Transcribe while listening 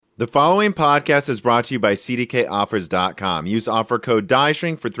The following podcast is brought to you by CDKOffers.com. Use offer code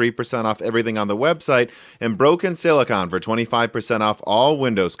DIESHRINK for 3% off everything on the website and Broken Silicon for 25% off all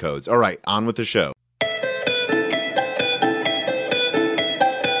Windows codes. All right, on with the show.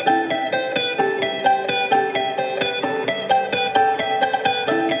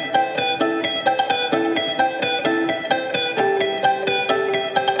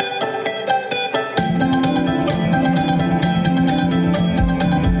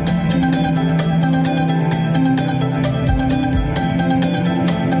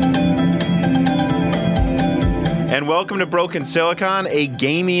 And welcome to Broken Silicon, a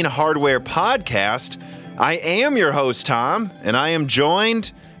gaming hardware podcast. I am your host, Tom, and I am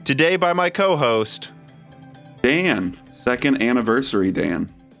joined today by my co-host, Dan. Second anniversary,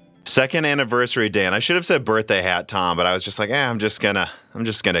 Dan. Second anniversary, Dan. I should have said birthday hat, Tom, but I was just like, I'm gonna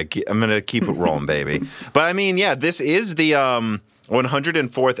keep it rolling, baby. But I mean, yeah, this is the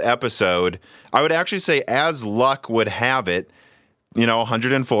 104th episode. I would actually say, as luck would have it,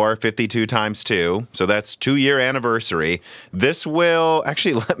 104, 52 times 2. So that's 2-year anniversary. This will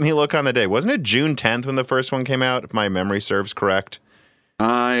actually, let me look on the day. Wasn't it June 10th when the first one came out, if my memory serves correct?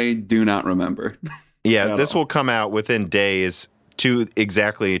 I do not remember. Yeah, this will come out within days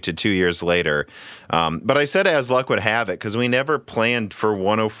exactly to 2 years later. But I said as luck would have it because we never planned for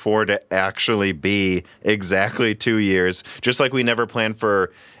 104 to actually be exactly 2 years, just like we never planned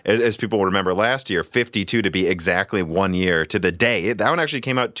for, as people will remember last year, 52 to be exactly 1 year to the day. That one actually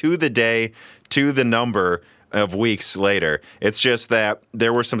came out to the day, to the number of weeks later. It's just that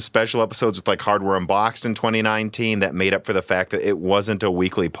there were some special episodes with like Hardware Unboxed in 2019 that made up for the fact that it wasn't a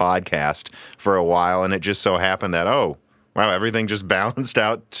weekly podcast for a while, and it just so happened that, wow, everything just balanced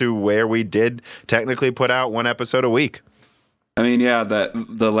out to where we did technically put out one episode a week. I mean, yeah, that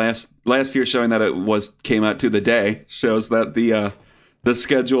the last year showing that it came out to the day shows that the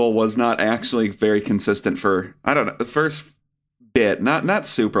schedule was not actually very consistent for, I don't know, the first bit, not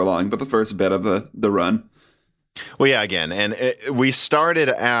super long, but the first bit of the run. Well, yeah, again, and we started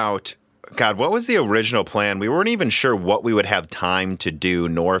out, God, what was the original plan? We weren't even sure what we would have time to do,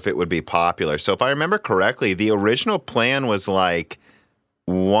 nor if it would be popular. So if I remember correctly, the original plan was like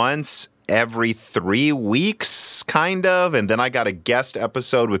once every 3 weeks, kind of. And then I got a guest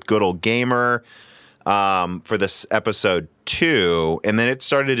episode with Good Old Gamer for this episode 2. And then it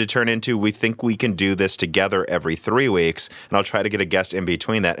started to turn into, we think we can do this together every 3 weeks. And I'll try to get a guest in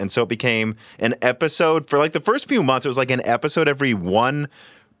between that. And so it became an episode for like the first few months. It was like an episode every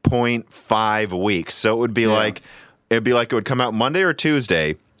 1.5 weeks. So it would be like it would come out Monday or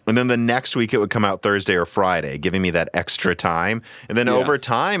Tuesday, and then the next week it would come out Thursday or Friday, giving me that extra time. And then over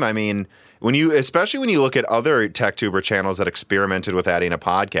time, I mean, especially when you look at other TechTuber channels that experimented with adding a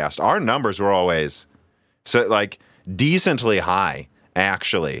podcast, our numbers were always decently high,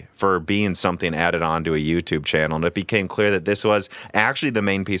 actually, for being something added onto a YouTube channel. And it became clear that this was actually the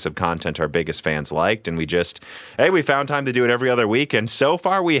main piece of content our biggest fans liked. And we found time to do it every other week. And so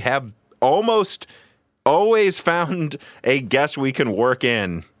far we have almost always found a guest we can work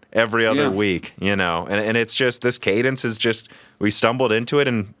in every other week, and it's just, this cadence is just, we stumbled into it,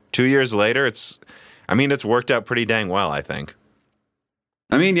 and 2 years later, it's worked out pretty dang well, I think.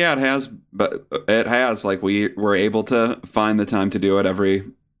 I mean, yeah, it has, but it has, like, we were able to find the time to do it every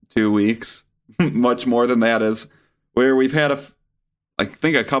 2 weeks. Much more than that is where we've had I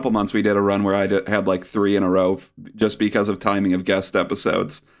think a couple months we did a run where I had like 3 in a row just because of timing of guest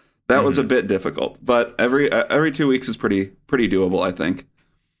episodes. That was a bit difficult, but every 2 weeks is pretty doable, I think.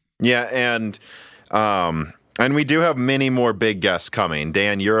 Yeah, and we do have many more big guests coming.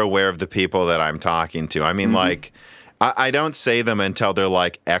 Dan, you're aware of the people that I'm talking to. I mean, I don't say them until they're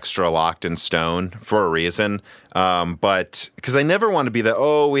like extra locked in stone for a reason. But because I never want to be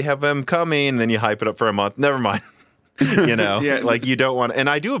we have them coming, and then you hype it up for a month. Never mind. Like you don't want, and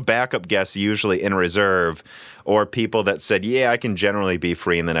I do have backup guests usually in reserve, or people that said, I can generally be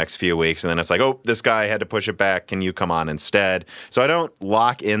free in the next few weeks. And then it's like, this guy had to push it back. Can you come on instead? So I don't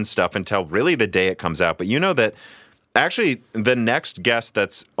lock in stuff until really the day it comes out. But you know that actually the next guest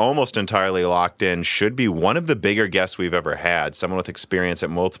that's almost entirely locked in should be one of the bigger guests we've ever had, someone with experience at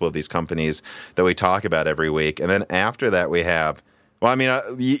multiple of these companies that we talk about every week. And then after that we have, well, I mean,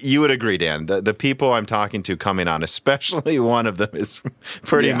 you would agree, Dan. The people I'm talking to coming on, especially one of them, is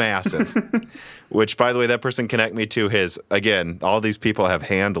pretty massive. Which, by the way, that person connect me to again, all these people have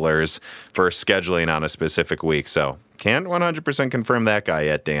handlers for scheduling on a specific week. So can't 100% confirm that guy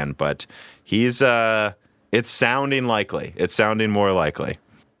yet, Dan. But he's, it's sounding likely. It's sounding more likely.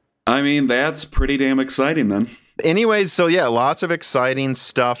 I mean, that's pretty damn exciting then. Anyways, so yeah, lots of exciting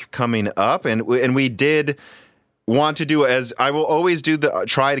stuff coming up. And we did want to do, as I will always do,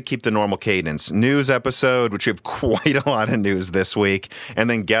 try to keep the normal cadence. News episode, which we have quite a lot of news this week, and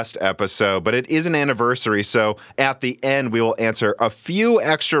then guest episode. But it is an anniversary, so at the end, we will answer a few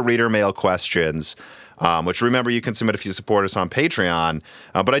extra reader mail questions. Which, remember, you can submit if you support us on Patreon.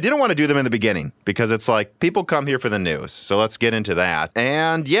 But I didn't want to do them in the beginning because it's like people come here for the news. So let's get into that.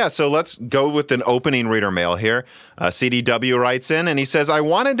 And yeah, so let's go with an opening reader mail here. CDW writes in and he says, I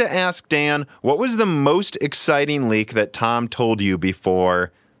wanted to ask Dan, what was the most exciting leak that Tom told you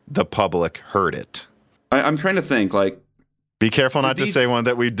before the public heard it? I'm trying to think, like... Be careful not to say one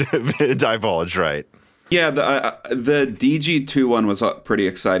that we divulged, right? Yeah, the DG2 one was pretty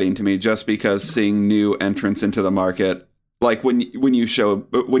exciting to me, just because seeing new entrants into the market, like when you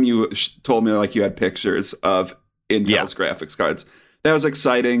told me like you had pictures of Intel's graphics cards, that was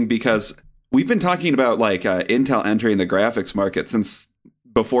exciting because we've been talking about like Intel entering the graphics market since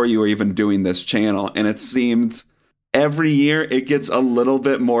before you were even doing this channel, and it seemed every year it gets a little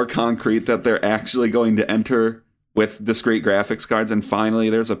bit more concrete that they're actually going to enter with discrete graphics cards, and finally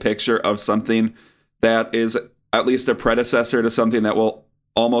there's a picture of something that is at least a predecessor to something that will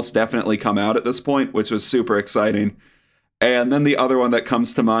almost definitely come out at this point, which was super exciting. And then the other one that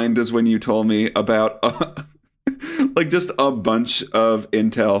comes to mind is when you told me about like just a bunch of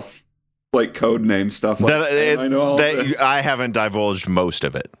Intel like code name stuff. Like, I know all that I haven't divulged most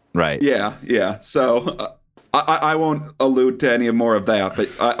of it, right? Yeah. So I won't allude to any more of that, but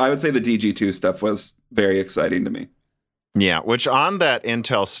I would say the DG2 stuff was very exciting to me. Yeah, which on that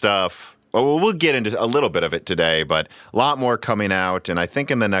Intel stuff... Well, we'll get into a little bit of it today, but a lot more coming out. And I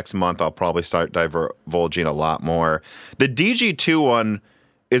think in the next month, I'll probably start divulging a lot more. The DG2 one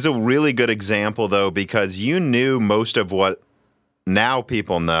is a really good example, though, because you knew most of what now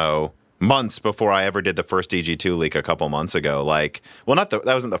people know months before I ever did the first DG2 leak a couple months ago. Like, well, that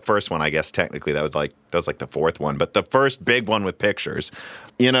wasn't the first one, I guess, technically. That was like the fourth one. But the first big one with pictures,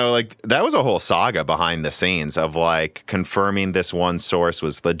 you know, like that was a whole saga behind the scenes of like confirming this one source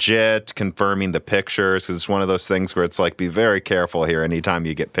was legit, confirming the pictures, because it's one of those things where it's like, be very careful here anytime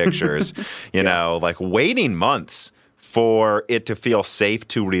you get pictures, you know, like waiting months for it to feel safe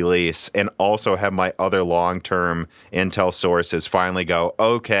to release, and also have my other long-term Intel sources finally go,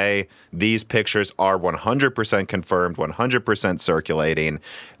 okay, these pictures are 100% confirmed, 100% circulating.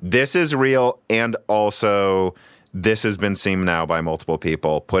 This is real, and also this has been seen now by multiple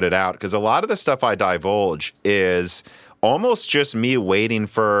people. Put it out, because a lot of the stuff I divulge is almost just me waiting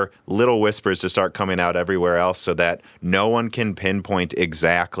for little whispers to start coming out everywhere else so that no one can pinpoint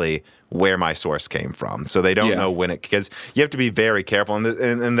exactly where my source came from. So they don't know when it, because you have to be very careful.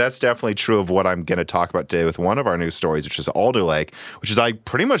 And that's definitely true of what I'm going to talk about today with one of our news stories, which is Alder Lake, which is I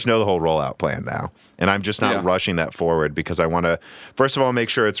pretty much know the whole rollout plan now. And I'm just not rushing that forward because I want to, first of all, make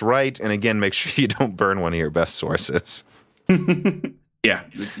sure it's right. And again, make sure you don't burn one of your best sources. Yeah,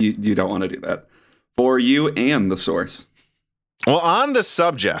 you don't want to do that for you and the source. Well, on the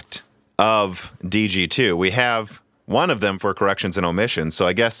subject of DG2, we have one of them for corrections and omissions. So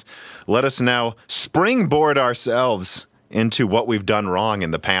I guess let us now springboard ourselves into what we've done wrong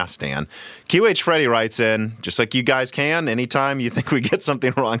in the past, Dan. QH Freddy writes in, just like you guys can, anytime you think we get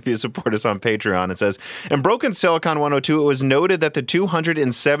something wrong, you support us on Patreon. It says, in Broken Silicon 102, it was noted that the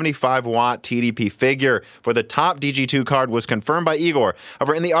 275-watt TDP figure for the top DG2 card was confirmed by Igor.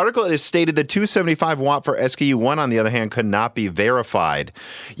 However, in the article, it is stated the 275-watt for SKU1, on the other hand, could not be verified.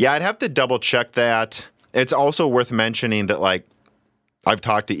 Yeah, I'd have to double-check that. It's also worth mentioning that, like, I've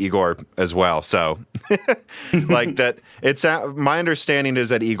talked to Igor as well, so like that. It's my understanding is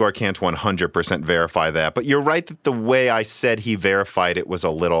that Igor can't 100% verify that, but you're right that the way I said he verified it was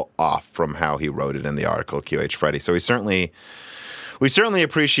a little off from how he wrote it in the article, QH Freddy. So we certainly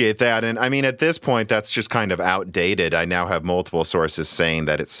appreciate that, and I mean at this point that's just kind of outdated. I now have multiple sources saying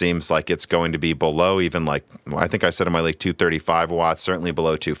that it seems like it's going to be below even like I think I said in my leak 235 watts, certainly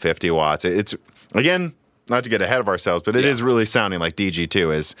below 250 watts. It's again. Not to get ahead of ourselves, but it is really sounding like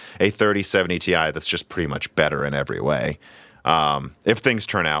DG2 is a 3070 Ti that's just pretty much better in every way, if things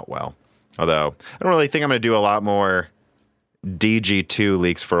turn out well. Although, I don't really think I'm going to do a lot more DG2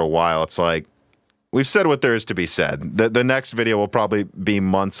 leaks for a while. It's like, we've said what there is to be said. The next video will probably be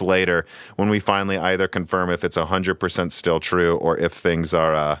months later when we finally either confirm if it's 100% still true or if things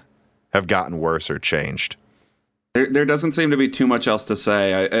are have gotten worse or changed. There doesn't seem to be too much else to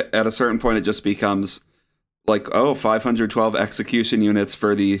say. At a certain point, it just becomes... like, 512 execution units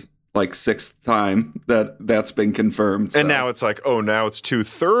for the like sixth time that's been confirmed. So. And now it's like, now it's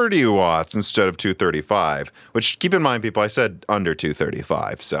 230 watts instead of 235, which keep in mind, people, I said under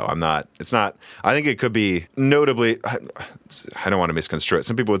 235. So I think it could be notably, I don't want to misconstrue it.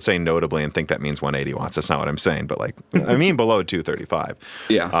 Some people would say notably and think that means 180 watts. That's not what I'm saying, but I mean below 235.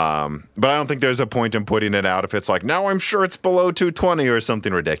 Yeah. But I don't think there's a point in putting it out if it's like, now I'm sure it's below 220 or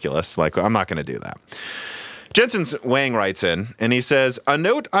something ridiculous. I'm not going to do that. Jensen Wang writes in, and he says, a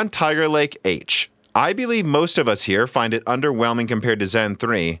note on Tiger Lake H. I believe most of us here find it underwhelming compared to Zen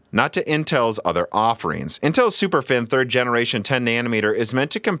 3, not to Intel's other offerings. Intel's SuperFin 3rd generation 10 nanometer is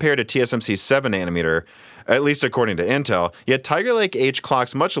meant to compare to TSMC's 7 nanometer, at least according to Intel, yet Tiger Lake H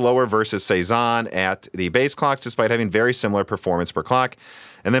clocks much lower versus Cezanne at the base clocks, despite having very similar performance per clock.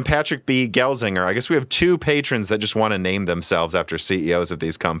 And then Patrick B. Gelsinger, I guess we have two patrons that just want to name themselves after CEOs of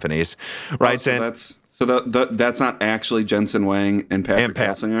these companies, writes in. So that's not actually Jensen Wang and Patrick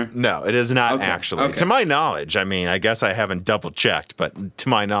Gelsinger? No, it is not actually. Okay. To my knowledge, I mean, I guess I haven't double-checked, but to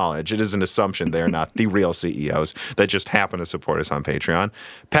my knowledge, it is an assumption they're not the real CEOs that just happen to support us on Patreon.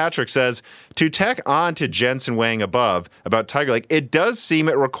 Patrick says, to tack on to Jensen Wang above about Tiger Lake, it does seem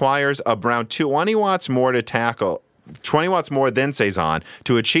it requires around 20 watts more to tackle 20 watts more than Cezanne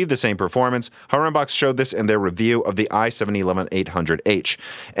to achieve the same performance. Harunbox showed this in their review of the i7-11800H.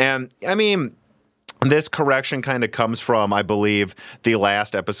 And, I mean, this correction kind of comes from, I believe, the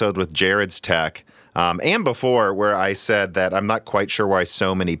last episode with Jared's Tech, and before, where I said that I'm not quite sure why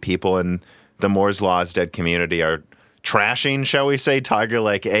so many people in the Moore's Law is Dead community are trashing, shall we say, Tiger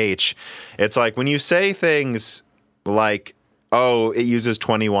Lake H. It's like when you say things like, it uses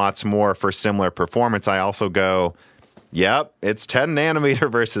 20 watts more for similar performance, I also go, yep, it's 10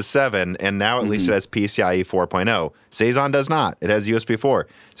 nanometer versus 7, and now at least it has PCIe 4.0. Cezanne does not. It has USB 4.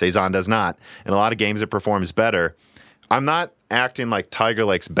 Cezanne does not. In a lot of games, it performs better. I'm not acting like Tiger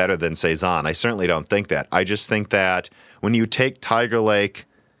Lake's better than Cezanne. I certainly don't think that. I just think that when you take Tiger Lake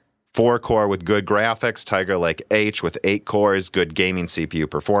 4-core with good graphics, Tiger Lake H with 8 cores, good gaming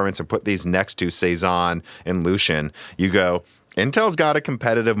CPU performance, and put these next to Cezanne and Lucian, you go, Intel's got a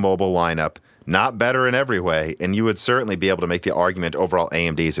competitive mobile lineup. Not better in every way, and you would certainly be able to make the argument overall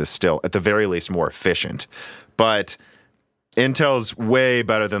AMD's is still, at the very least, more efficient. But Intel's way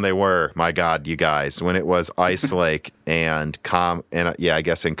better than they were, my God, you guys, when it was Ice Lake and I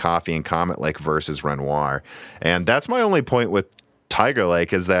guess in Coffee and Comet Lake versus Renoir. And that's my only point with Tiger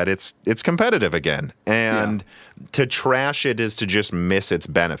Lake is that it's competitive again. And to trash it is to just miss its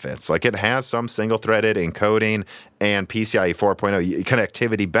benefits. Like it has some single-threaded encoding and PCIe 4.0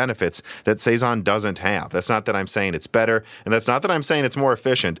 connectivity benefits that Cezanne doesn't have. That's not that I'm saying it's better, and that's not that I'm saying it's more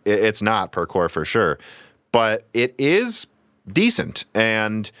efficient. It's not per core for sure. But it is decent,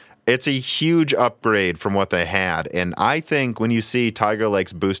 and it's a huge upgrade from what they had. And I think when you see Tiger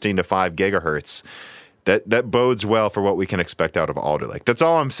Lake's boosting to 5 gigahertz, that bodes well for what we can expect out of Alder Lake. That's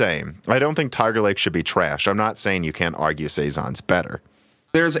all I'm saying. I don't think Tiger Lake should be trashed. I'm not saying you can't argue Cezanne's better.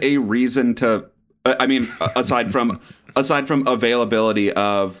 There's a reason to, aside from availability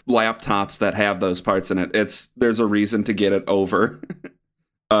of laptops that have those parts in it, there's a reason to get it over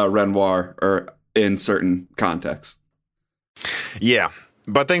Renoir or in certain contexts. Yeah.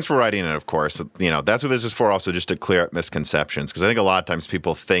 But thanks for writing it, of course. That's what this is for, also just to clear up misconceptions, because I think a lot of times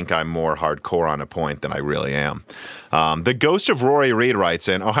people think I'm more hardcore on a point than I really am. The Ghost of Rory Reed writes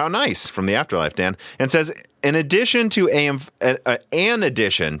in, how nice, from the Afterlife, Dan, and says, in addition to the AM5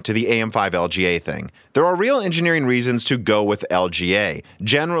 LGA thing, there are real engineering reasons to go with LGA.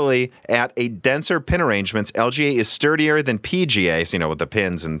 Generally, at a denser pin arrangements, LGA is sturdier than PGA, so, with the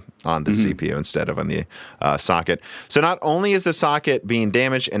pins on the CPU instead of on the socket. So not only is the socket being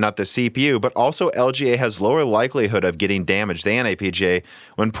damaged and not the CPU, but also LGA has lower likelihood of getting damaged than a PGA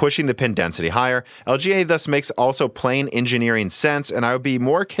when pushing the pin density higher. LGA thus makes also plain engineering sense, and I would be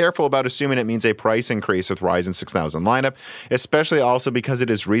more careful about assuming it means a price increase with Ryzen 6000 lineup, especially also because it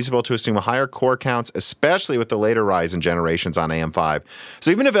is reasonable to assume higher core counts, especially with the later Ryzen generations on AM5.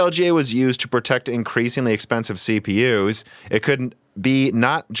 So even if LGA was used to protect increasingly expensive CPUs, it couldn't be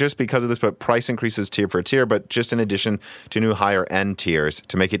not just because of this, but price increases tier for tier, but just in addition to new higher end tiers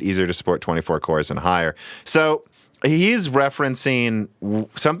to make it easier to support 24 cores and higher. So he's referencing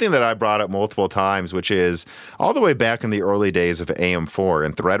something that I brought up multiple times, which is all the way back in the early days of AM4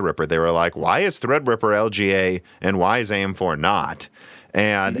 and Threadripper. They were like, why is Threadripper LGA and why is AM4 not?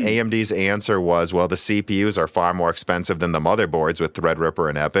 And AMD's answer was, well, the CPUs are far more expensive than the motherboards with Threadripper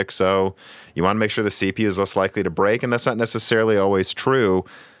and EPYC, so you want to make sure the CPU is less likely to break, and that's not necessarily always true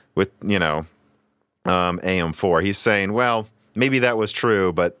with, AM4. He's saying, well, maybe that was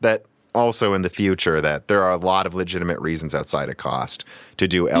true, but that also in the future that there are a lot of legitimate reasons outside of cost to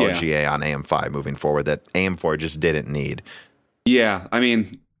do LGA on AM5 moving forward that AM4 just didn't need. Yeah, I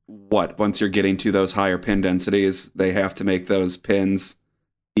mean, once you're getting to those higher pin densities, they have to make those pins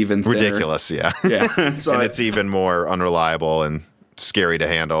even thinner. Ridiculous, yeah. Yeah. So and it's even more unreliable and scary to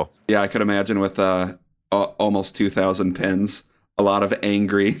handle. Yeah, I could imagine with almost 2,000 pins, a lot of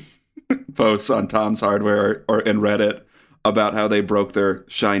angry posts on Tom's Hardware or in Reddit about how they broke their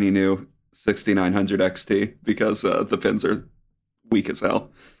shiny new 6900 XT because the pins are weak as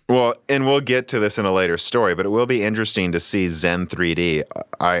hell. Well, and we'll get to this in a later story, but it will be interesting to see Zen 3D,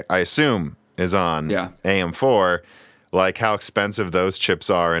 I assume, is on AM4, like how expensive those chips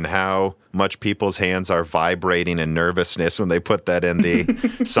are and how much people's hands are vibrating in nervousness when they put that in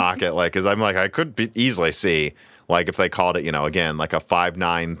the socket. Like, because I'm like, I could easily see, like, if they called it, again, like a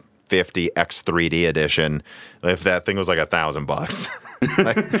 5950 X3D edition, if that thing was like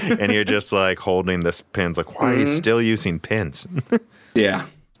 $1,000. And you're just like holding this pins, like, why are you still using pins? Yeah.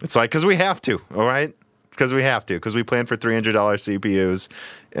 It's like, because we have to, all right? Because we have to, because we planned for $300 CPUs.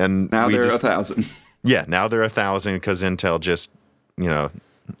 And now they're $1,000. Yeah, now they're $1,000 because Intel just,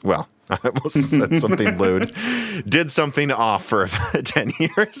 well, I almost said something lewd. Did something off for 10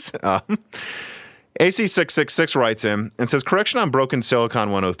 years. AC666 writes in and says, correction on broken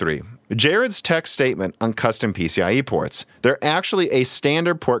Silicon 103. Jared's text statement on custom PCIe ports. They're actually a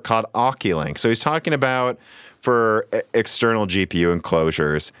standard port called Oculink. So he's talking about for external GPU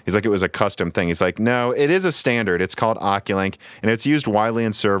enclosures. He's like, it was a custom thing. He's like, no, it is a standard. It's called Oculink, and it's used widely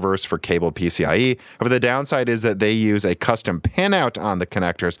in servers for cabled PCIe. However, the downside is that they use a custom pinout on the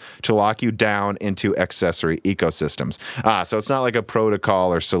connectors to lock you down into accessory ecosystems. So it's not like a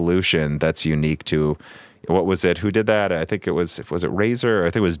protocol or solution that's unique to, what was it? Who did that? I think it was it Razer?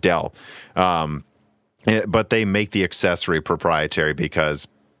 I think it was Dell. But they make the accessory proprietary because,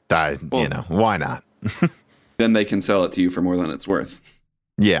 why not? Then they can sell it to you for more than it's worth.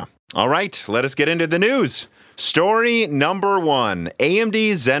 Yeah. All right, let us get into the news. Story number 1,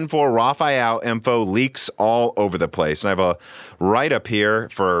 AMD Zen 4 Raphael info leaks all over the place. And I have a write-up here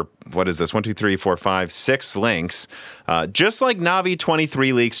for, what is this, 1, 2, 3, 4, 5, 6 links. Just like Navi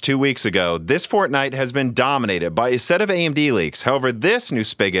 23 leaks 2 weeks ago, this fortnight has been dominated by a set of AMD leaks. However, this new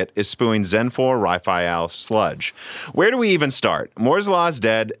spigot is spewing Zen 4 Raphael sludge. Where do we even start? Moore's Law is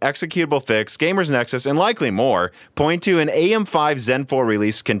dead, executable fix, Gamers Nexus, and likely more point to an AM5 Zen 4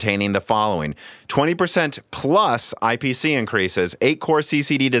 release containing the following: 20% plus IPC increases, 8-core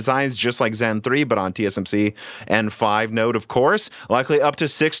CCD designs just like Zen 3 but on TSMC and 5 node, of course, likely up to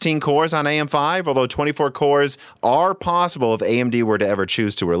 16 cores on AM5, although 24 cores are possible if AMD were to ever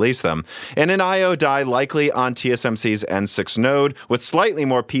choose to release them, and an I/O die likely on TSMC's N6 node with slightly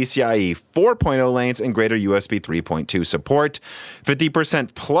more PCIe 4.0 lanes and greater USB 3.2 support.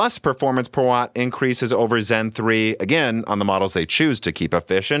 50% plus performance per watt increases over Zen 3, again, on the models they choose to keep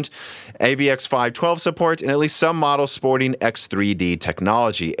efficient. AVX 512 support, and at least some models sporting X3D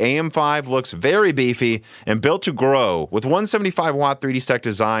technology. AM5 looks very beefy and built to grow with 175-watt 3D stack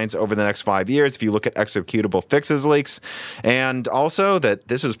designs over the next 5 years if you look at executable fixes leaks, and also that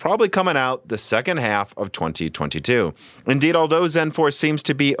this is probably coming out the second half of 2022. Indeed, although Zen 4 seems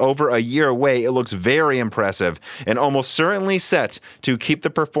to be over a year away, it looks very impressive and almost certainly set to keep the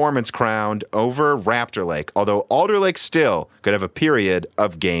performance crown over Raptor Lake, although Alder Lake still could have a period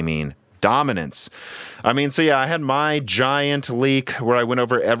of gaming dominance. I mean, so yeah, I had my giant leak where I went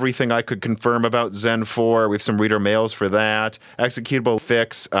over everything I could confirm about Zen 4. We have some reader mails for that. Executable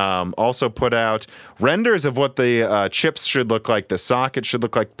fix also put out renders of what the chips should look like, the socket should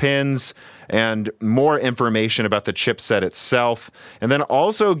look like, pins, and more information about the chipset itself. And then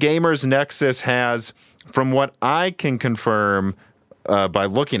also Gamers Nexus has, from what I can confirm by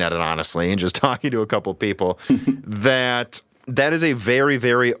looking at it honestly and just talking to a couple people, that is a very,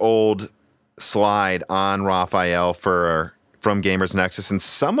 very old slide on Raphael from Gamers Nexus, and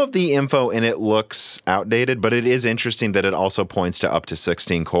some of the info in it looks outdated, but it is interesting that it also points to up to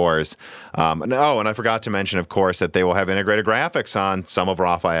 16 cores. And I forgot to mention, of course, that they will have integrated graphics on some of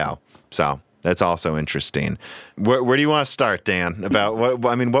Raphael. So that's also interesting. Where do you want to start, Dan? About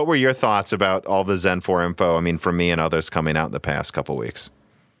what were your thoughts about all the Zen 4 info? I mean, from me and others coming out in the past couple weeks.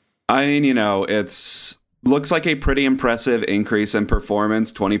 I mean, it's looks like a pretty impressive increase in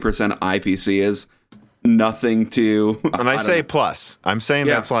performance. 20% IPC is nothing to... And I say plus. I'm saying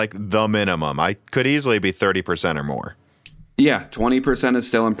that's like the minimum. I could easily be 30% or more. Yeah, 20% is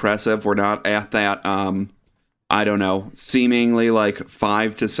still impressive. We're not at that, seemingly like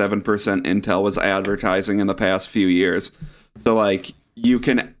 5 to 7% Intel was advertising in the past few years. So, like, you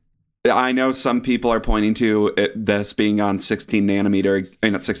can I know some people are pointing to this being on 16 nanometer,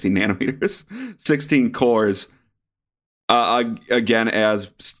 not 16 nanometers, 16 cores, again,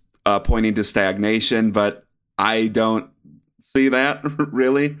 as pointing to stagnation, but I don't see that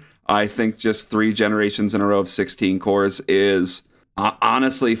really. I think just 3 generations in a row of 16 cores is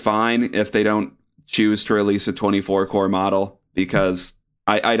honestly fine if they don't choose to release a 24 core model, because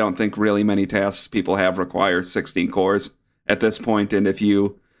I don't think really many tasks people have require 16 cores at this point, and if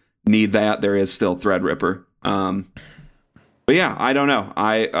you need that, there is still Threadripper. But yeah, I don't know.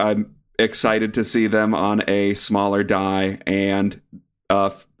 I'm excited to see them on a smaller die, and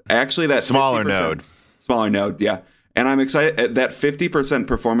actually that smaller node, yeah. And I'm excited that 50%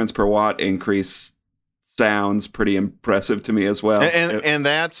 performance per watt increase sounds pretty impressive to me as well. And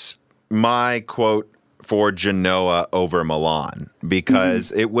that's my quote for Genoa over Milan,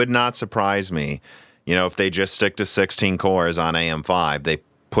 because it would not surprise me, if they just stick to 16 cores on AM5, they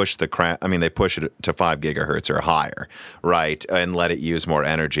push they push it to 5 gigahertz or higher, right? And let it use more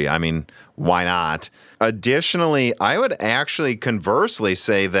energy. I mean, why not? Additionally, I would actually conversely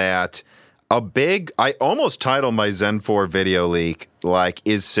say that I almost titled my Zen 4 video leak like,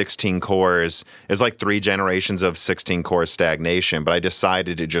 is 16 cores, is like 3 generations of 16 core stagnation, but I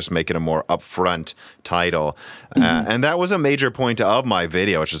decided to just make it a more upfront title. And that was a major point of my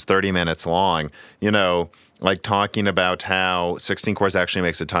video, which is 30 minutes long, like talking about how 16 cores actually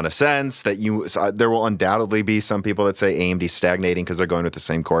makes a ton of sense, that there will undoubtedly be some people that say AMD stagnating because they're going with the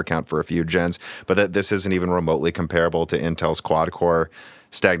same core count for a few gens, but that this isn't even remotely comparable to Intel's quad-core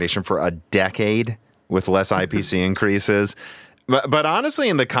stagnation for a decade with less IPC increases. But honestly,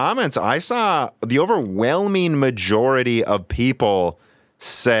 in the comments, I saw the overwhelming majority of people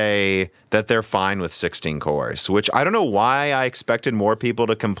say that they're fine with 16 cores, which I don't know why I expected more people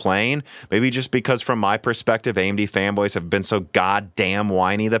to complain. Maybe just because from my perspective, AMD fanboys have been so goddamn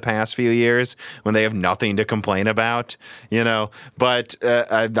whiny the past few years when they have nothing to complain about, But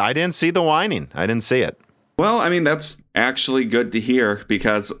I didn't see the whining. I didn't see it. Well, I mean, that's actually good to hear,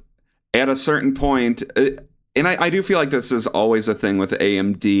 because at a certain point, and I do feel like this is always a thing with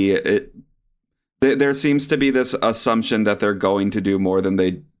AMD, there seems to be this assumption that they're going to do more than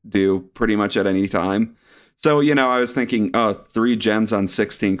they do pretty much at any time. So, I was thinking, 3 gens on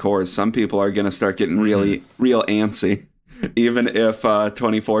 16 cores, some people are going to start getting real antsy, even if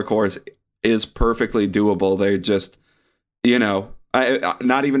 24 cores is perfectly doable. They're just,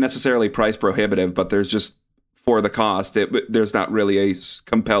 not even necessarily price prohibitive, but there's just, for the cost, there's not really a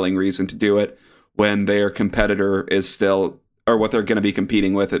compelling reason to do it when their competitor is still, or what they're going to be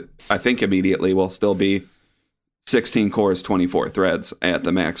competing with, I think immediately will still be 16 cores, 24 threads at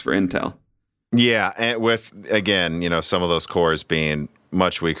the max for Intel. Yeah, and with, again, some of those cores being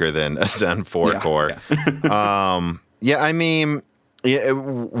much weaker than a Zen 4 core. Yeah. I mean,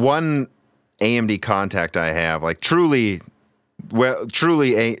 one AMD contact I have, like truly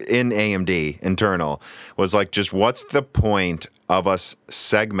in AMD internal, was like, just what's the point of us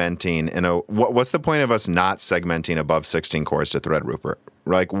segmenting, what's the point of us not segmenting above 16 cores to Threadripper?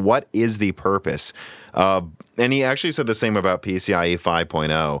 Like, what is the purpose? And he actually said the same about PCIe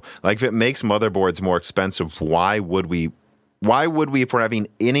 5.0. Like, if it makes motherboards more expensive, why would we, if we're having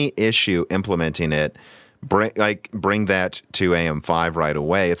any issue implementing it, bring that to AM5 right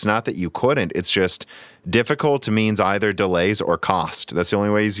away? It's not that you couldn't, it's just difficult means either delays or cost. That's the only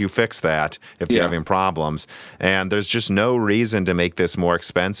ways you fix that if you're having problems. And there's just no reason to make this more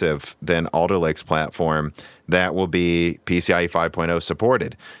expensive than Alder Lake's platform that will be PCIe 5.0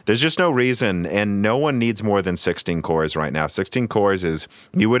 supported. There's just no reason, and no one needs more than 16 cores right now. 16 cores is,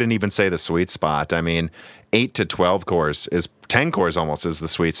 you wouldn't even say the sweet spot. I mean, 8 to 12 cores is, 10 cores almost is the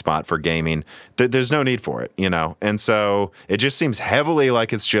sweet spot for gaming. There's no need for it, And so it just seems heavily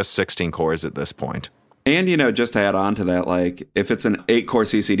like it's just 16 cores at this point. And, just to add on to that, like, if it's an 8-core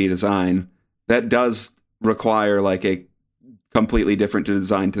CCD design, that does require, like, a completely different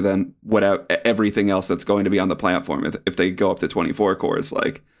design to then everything else that's going to be on the platform if they go up to 24 cores,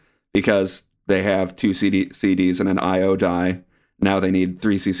 like, because they have 2 CDs and an I/O die. Now they need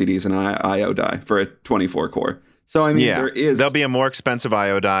 3 CCDs and an I/O die for a 24 core. So, I mean, there'll be a more expensive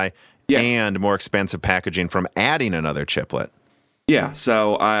I/O die and more expensive packaging from adding another chiplet. Yeah,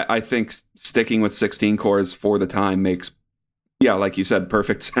 so I think sticking with 16 cores for the time makes, like you said,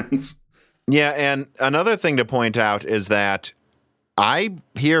 perfect sense. Yeah, and another thing to point out is that I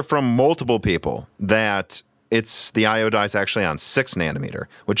hear from multiple people that the I/O die is actually on 6 nanometer,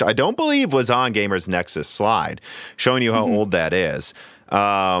 which I don't believe was on Gamers Nexus slide, showing you how old that is.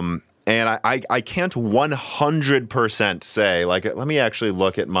 And I can't 100% say, like, let me actually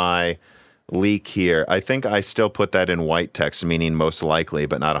look at my leak here. I think I still put that in white text, meaning most likely,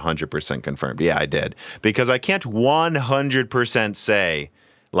 but not 100% confirmed. Yeah, I did. Because I can't 100% say,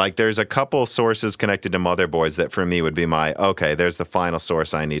 like, there's a couple sources connected to motherboards that for me would be okay, there's the final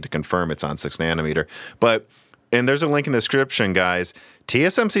source I need to confirm it's on 6 nanometer. And there's a link in the description, guys.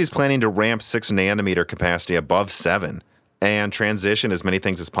 TSMC is planning to ramp 6 nanometer capacity above 7 and transition as many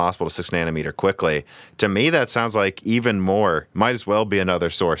things as possible to 6 nanometer quickly. To me, that sounds like even more, might as well be another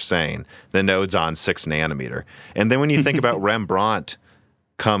source saying the node's on 6 nanometer. And then when you think about Rembrandt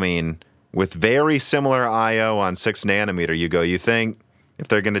coming with very similar I/O on 6 nanometer, you think if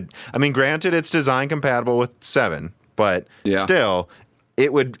they're going to, I mean, granted, it's design compatible with 7, but still,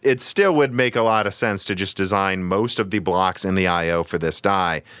 it still would make a lot of sense to just design most of the blocks in the I/O for this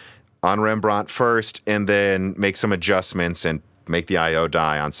die on Rembrandt first, and then make some adjustments and make the I/O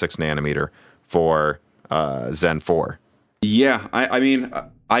die on 6 nanometer for Zen 4. Yeah, I mean,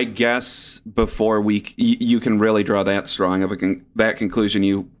 I guess before you can really draw that strong of that conclusion,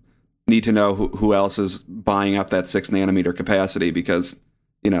 you need to know who else is buying up that 6 nanometer capacity, because,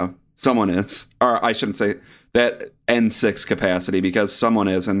 someone is. Or I shouldn't say that N6 capacity, because someone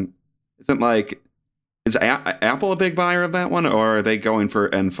is. And is Apple a big buyer of that one, or are they going for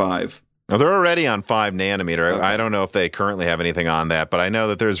N5? Well, they're already on 5 nanometer. Okay. I don't know if they currently have anything on that, but I know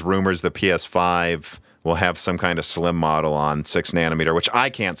that there's rumors the PS5 will have some kind of slim model on 6 nanometer, which I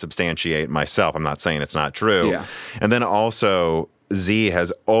can't substantiate myself. I'm not saying it's not true. Yeah. And then also, Z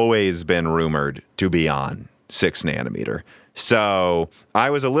has always been rumored to be on 6 nanometer. So I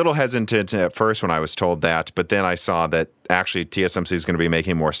was a little hesitant at first when I was told that, but then I saw that actually TSMC is going to be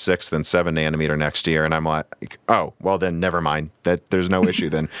making more 6 than 7 nanometer next year. And I'm like, oh, well then never mind. That there's no issue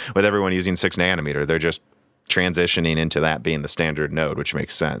then with everyone using 6 nanometer. They're just transitioning into that being the standard node, which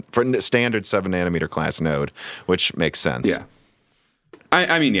makes sense. For standard 7 nanometer class node, which makes sense. Yeah.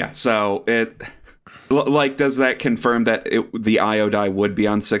 I mean, yeah. So does that confirm that the I/O die would be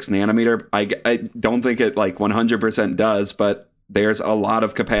on 6 nanometer? I don't think it 100% does, but there's a lot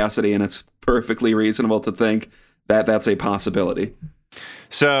of capacity, and it's perfectly reasonable to think that that's a possibility.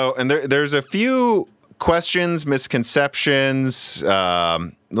 So, and there's a few questions, misconceptions.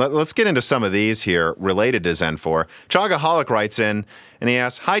 Let's get into some of these here related to Zen 4. Chagaholic writes in, and he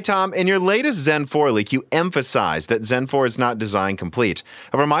asks, "Hi, Tom. In your latest Zen 4 leak, you emphasized that Zen 4 is not design complete.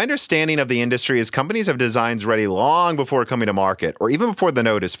 However, my understanding of the industry is companies have designs ready long before coming to market, or even before the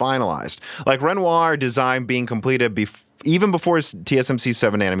node is finalized, like Renoir design being completed even before TSMC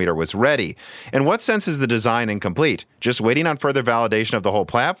 7 nanometer was ready. In what sense is the design incomplete? Just waiting on further validation of the whole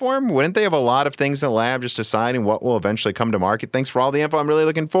platform? Wouldn't they have a lot of things in the lab just deciding what will eventually come to market? Thanks for all the info. I'm really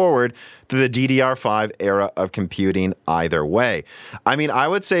looking forward to the DDR5 era of computing either way." I mean, I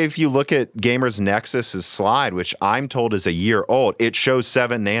would say if you look at Gamers Nexus's slide, which I'm told is a year old, it shows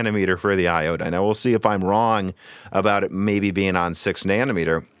 7 nanometer for the I/O die. Now, we'll see if I'm wrong about it maybe being on 6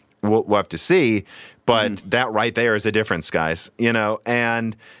 nanometer. We'll have to see. But that right there is a difference, guys.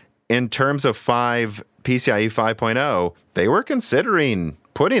 And in terms of PCIe 5.0, they were considering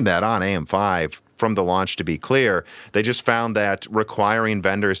putting that on AM5 from the launch, to be clear. They just found that requiring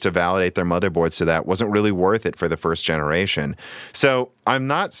vendors to validate their motherboards to that wasn't really worth it for the first generation. So I'm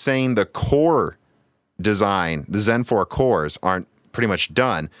not saying the core design, the Zen 4 cores, aren't pretty much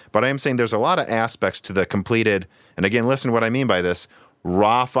done, but I am saying there's a lot of aspects to the completed, and again, listen to what I mean by this,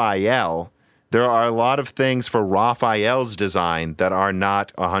 Raphael. There are a lot of things for Raphael's design that are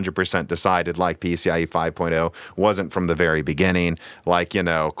not 100% decided, like PCIe 5.0 wasn't from the very beginning, like,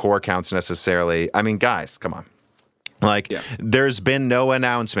 core counts necessarily. I mean, guys, come on. There's been no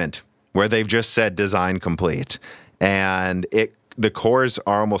announcement where they've just said design complete. And the cores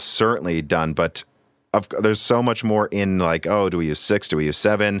are almost certainly done, but there's so much more in do we use 6? Do we use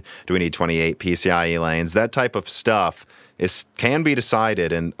 7? Do we need 28 PCIe lanes? That type of stuff can be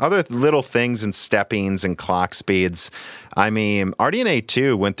decided, and other little things and steppings and clock speeds. I mean, RDNA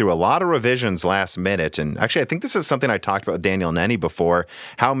 2 went through a lot of revisions last minute, and actually I think this is something I talked about with Daniel Nenny before,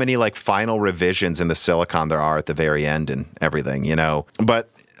 how many final revisions in the silicon there are at the very end and everything,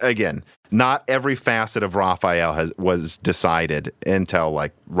 But again, not every facet of Raphael was decided until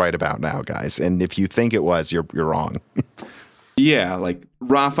right about now, guys. And if you think it was, you're wrong. Yeah,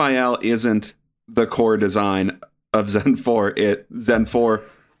 Raphael isn't the core design of Zen 4. Zen 4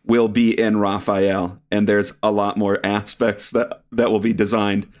 will be in Raphael, and there's a lot more aspects that will be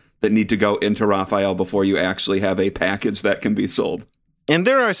designed that need to go into Raphael before you actually have a package that can be sold. And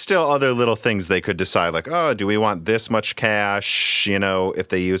there are still other little things they could decide, do we want this much cache, if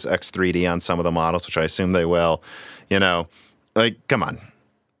they use X3D on some of the models, which I assume they will, come on.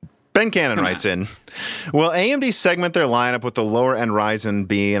 Ben Cannon writes in, will AMD segment their lineup with the lower-end Ryzen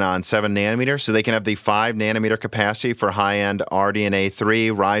being on 7 nanometer so they can have the 5 nanometer capacity for high-end RDNA 3,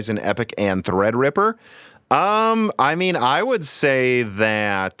 Ryzen, EPYC, and Threadripper? I mean, I would say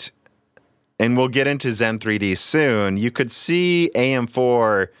that, and we'll get into Zen 3D soon, you could see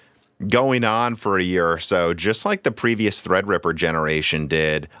AM4 going on for a year or so, just like the previous Threadripper generation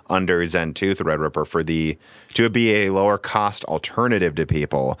did under Zen 2 Threadripper to be a lower cost alternative to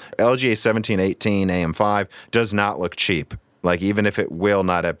people. LGA 1718 AM5 does not look cheap, like even if it will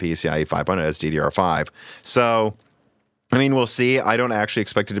not have PCIe 5.0 as DDR5. So, I mean, we'll see. I don't actually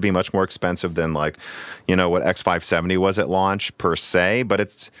expect it to be much more expensive than what X570 was at launch per se, but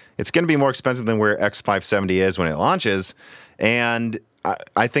it's going to be more expensive than where X570 is when it launches. And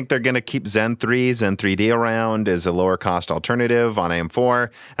I think they're going to keep Zen 3, Zen 3D around as a lower cost alternative on AM4.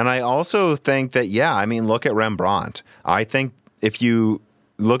 And I also think that, look at Rembrandt. I think if you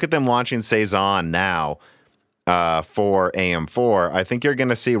look at them launching Cezanne now for AM4, I think you're going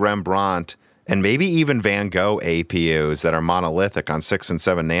to see Rembrandt and maybe even Van Gogh APUs that are monolithic on 6 and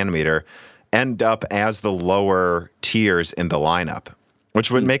 7 nanometer end up as the lower tiers in the lineup, which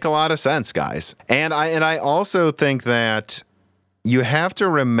would make a lot of sense, guys. And I also think that you have to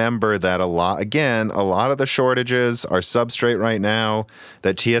remember that a lot of the shortages are substrate right now,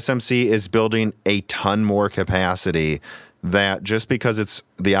 that TSMC is building a ton more capacity, that just because it's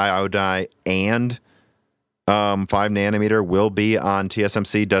the IO die and 5 nanometer will be on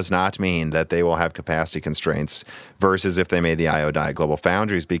TSMC does not mean that they will have capacity constraints versus if they made the IO die at Global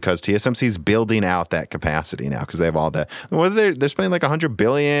Foundries, because TSMC is building out that capacity now because they have all that. They're spending like $100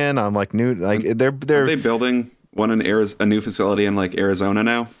 billion on like new, like they're Are they building one in a new facility in like Arizona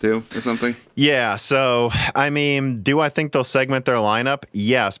now too or something? Yeah. So, I mean, do I think they'll segment their lineup?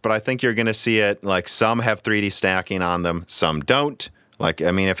 Yes, but I think you're going to see it like some have 3D stacking on them, some don't. Like,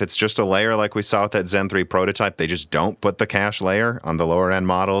 I mean, if it's just a layer like we saw with that Zen 3 prototype, they just don't put the cache layer on the lower end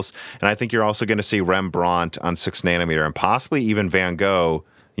models. And I think you're also going to see Rembrandt on 6 nanometer and possibly even Van Gogh,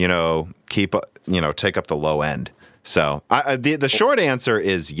 take up the low end. So the short answer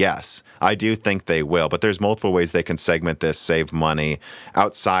is yes, I do think they will, but there's multiple ways they can segment this, save money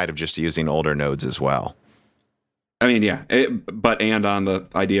outside of just using older nodes as well. I mean, yeah, and on the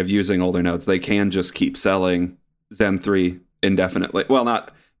idea of using older nodes, they can just keep selling Zen 3 indefinitely. Well,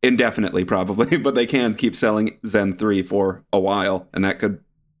 not indefinitely probably, but they can keep selling Zen 3 for a while, and that could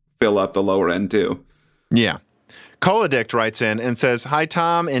fill up the lower end too. Yeah. Coladict writes in and says, hi,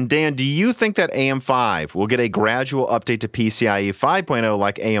 Tom and Dan, do you think that AM5 will get a gradual update to PCIe 5.0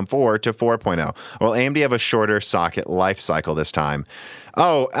 like AM4 to 4.0? Will AMD have a shorter socket life cycle this time?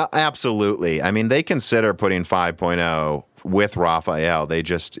 Oh, absolutely. I mean, they consider putting 5.0 with Raphael.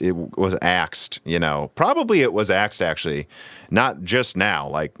 It was axed, Probably it was axed, actually, not just now,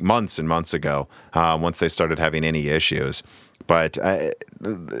 like months and months ago, once they started having any issues. But a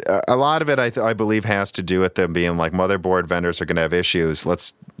lot of it, I believe, has to do with them being like motherboard vendors are going to have issues.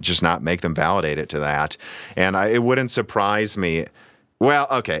 Let's just not make them validate it to that. And it wouldn't surprise me. Well,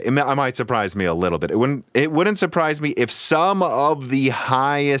 okay, it might surprise me a little bit. It wouldn't surprise me if some of the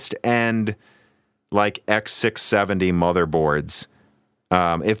highest end, like X670 motherboards,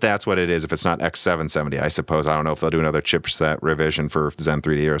 if that's what it is, if it's not X770, I suppose. I don't know if they'll do another chipset revision for Zen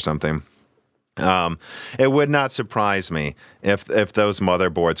 3D or something. It would not surprise me if those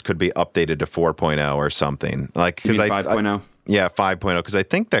motherboards could be updated to 4.0 or something. Like, because 5.0. Yeah, 5.0, because I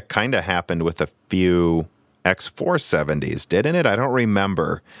think that kind of happened with a few X470s, didn't it? I don't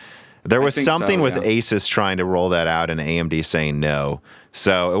remember. There was something with Asus trying to roll that out and AMD saying no.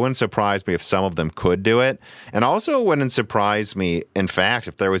 So it wouldn't surprise me if some of them could do it. And also it wouldn't surprise me, in fact,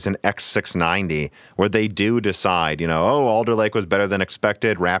 if there was an X690 where they do decide, Alder Lake was better than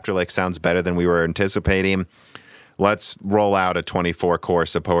expected. Raptor Lake sounds better than we were anticipating. Let's roll out a 24-core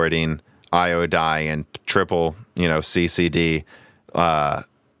supporting IO die and triple, CCD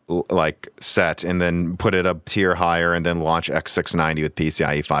like set, and then put it a tier higher and then launch X690 with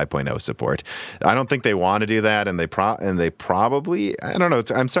PCIe 5.0 support. I don't think they want to do that, and they probably, I don't know,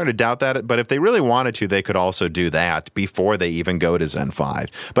 I'm starting to doubt that, but if they really wanted to, they could also do that before they even go to Zen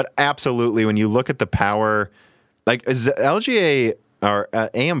 5. But absolutely, when you look at the power, like LGA or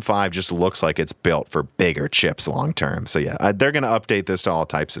AM5 just looks like it's built for bigger chips long term. So yeah, they're going to update this to all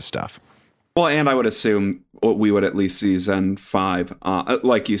types of stuff. Well, and I would assume we would at least see Zen 5,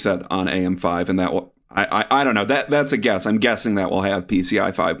 like you said, on AM5, and that will, I don't know, that's a guess. I'm guessing that will have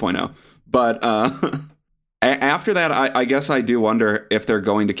PCI 5.0. But after that, I guess I do wonder if they're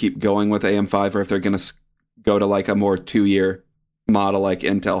going to keep going with AM5 or if they're going to go to like a more 2-year model like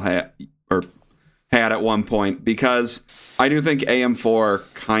Intel had, or had at one point, because I do think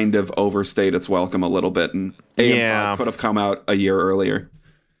AM4 kind of overstayed its welcome a little bit, and AM5 could have come out a year earlier.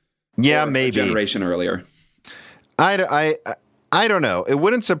 Yeah, or maybe a generation earlier. I don't know. It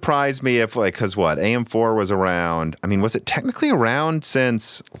wouldn't surprise me if, like, because what? AM4 was around, I mean, was it technically around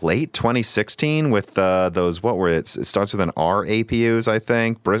since late 2016 with those, what were it? It starts with an R APUs, I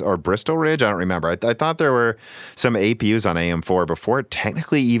think, or Bristol Ridge? I don't remember. I thought there were some APUs on AM4 before it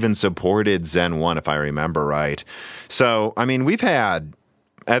technically even supported Zen 1, if I remember right. So, I mean, we've had,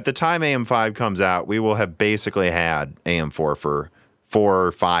 at the time AM5 comes out, we will have basically had AM4 for 4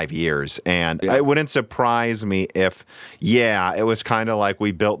 or 5 years. And it wouldn't surprise me if, it was kind of like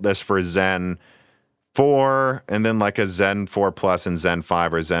we built this for Zen 4 and then like a Zen 4 Plus and Zen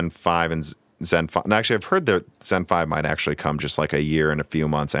 5 or Zen 5 and Zen 5. And actually, I've heard that Zen 5 might actually come just like a year and a few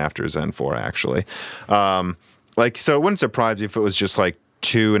months after Zen 4, actually. So it wouldn't surprise me if it was just like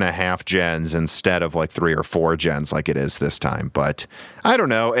 2.5 gens instead of like 3 or 4 gens like it is this time. But I don't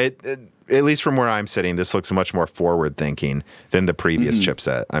know. At least from where I'm sitting, this looks much more forward-thinking than the previous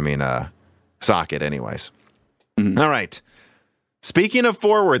chipset. I mean, socket, anyways. All right. Speaking of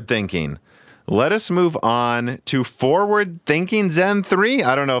forward-thinking, let us move on to forward-thinking Zen 3.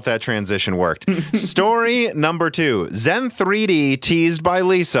 I don't know if that transition worked. Story number 2. Zen 3D teased by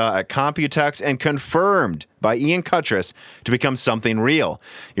Lisa at Computex and confirmed by Ian Cutress to become something real.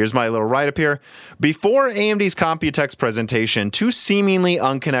 Here's my little write-up here. Before AMD's Computex presentation, 2 seemingly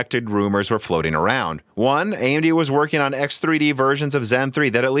unconnected rumors were floating around. One, AMD was working on X3D versions of Zen 3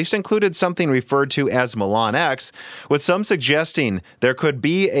 that at least included something referred to as Milan X, with some suggesting there could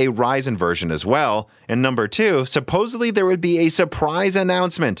be a Ryzen version as well. And number 2, supposedly there would be a surprise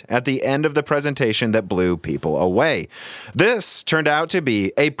announcement at the end of the presentation that blew people away. This turned out to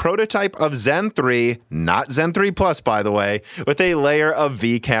be a prototype of Zen 3, not Zen 3 Plus, by the way, with a layer of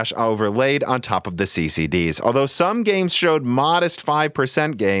Vcache overlaid on top of the CCDs. Although some games showed modest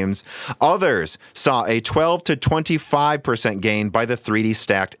 5% gains, others saw a 12 to 25% gain by the 3D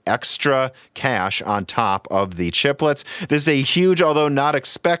stacked extra cache on top of the chiplets. This is a huge, although not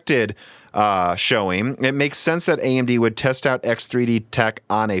expected, showing. It makes sense that AMD would test out X3D tech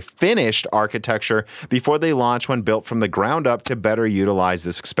on a finished architecture before they launch one built from the ground up to better utilize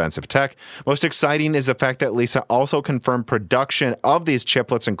this expensive tech. Most exciting is the fact that Lisa also confirmed production of these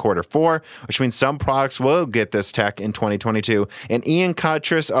chiplets in Q4, which means some products will get this tech in 2022. And Ian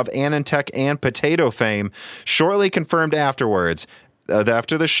Cutress of AnandTech and Potato fame shortly confirmed afterwards,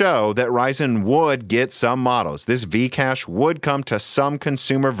 after the show, that Ryzen would get some models. This Vcache would come to some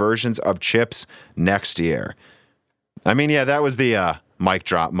consumer versions of chips next year. I mean, that was the mic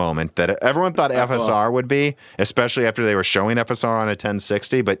drop moment that everyone thought FSR would be, especially after they were showing FSR on a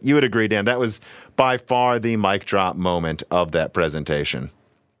 1060. But you would agree, Dan, that was by far the mic drop moment of that presentation.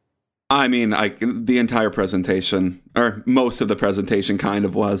 I mean, the entire presentation, or most of the presentation kind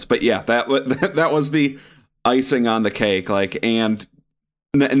of was. But yeah, that was the icing on the cake. And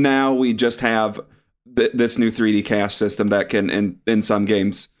now we just have this new 3D cache system that can, in some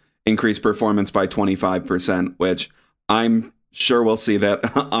games, increase performance by 25%, which I'm sure we'll see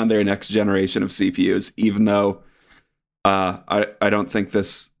that on their next generation of CPUs, even though I don't think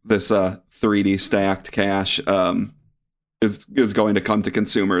this 3D stacked cache is going to come to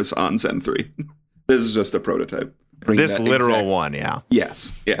consumers on Zen 3. This is just a prototype. This literal one, yeah.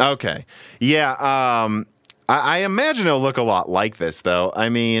 Yes. Yeah. Okay. Yeah. I imagine it'll look a lot like this, though. I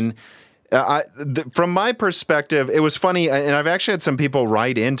mean, from my perspective, it was funny, and I've actually had some people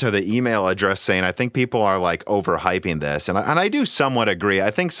write into the email address saying, I think people are like overhyping this, and I do somewhat agree.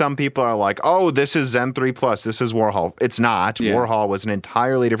 I think some people are like, oh, this is Zen 3 Plus, this is Warhol. It's not. Yeah. Warhol was an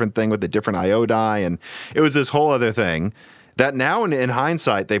entirely different thing with a different I/O die, and it was this whole other thing that now in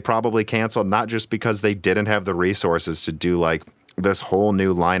hindsight they probably canceled, not just because they didn't have the resources to do like this whole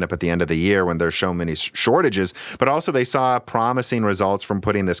new lineup at the end of the year when there's so many shortages, but also they saw promising results from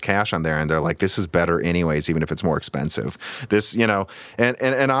putting this cache on there, and they're like, this is better anyways, even if it's more expensive. This, and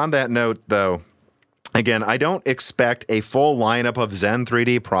on that note, though, again, I don't expect a full lineup of Zen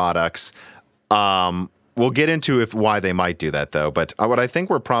 3D products. We'll get into why they might do that, though, but what I think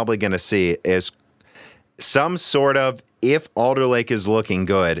we're probably going to see is some sort of, if Alder Lake is looking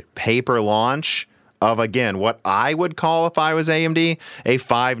good, paper launch of, again, what I would call, if I was AMD, a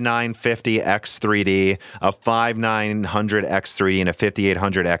 5950 X3D, a 5900 X3D, and a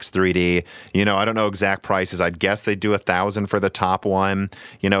 5800 X3D. I don't know exact prices. I'd guess they'd do $1,000 for the top one.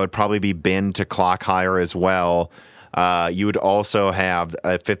 It'd probably be bin to clock higher as well. You would also have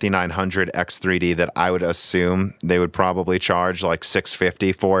a 5900 X3D that I would assume they would probably charge like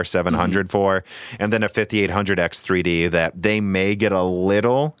 $650 for, $700 for, and then a 5800 X3D that they may get a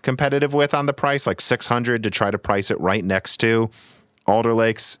little competitive with on the price, like $600 to try to price it right next to Alder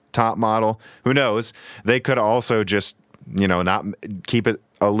Lake's top model. Who knows? They could also just, not keep it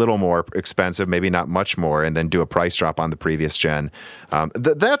a little more expensive, maybe not much more, and then do a price drop on the previous gen.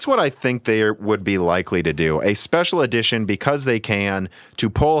 That's what I think they would be likely to do. A special edition, because they can,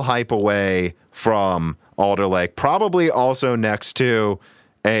 to pull hype away from Alder Lake, probably also next to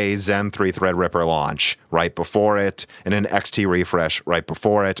a Zen 3 Threadripper launch right before it, and an XT refresh right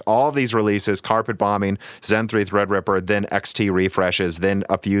before it. All of these releases, carpet bombing, Zen 3 Threadripper, then XT refreshes, then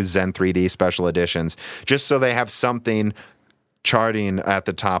a few Zen 3D special editions, just so they have something charting at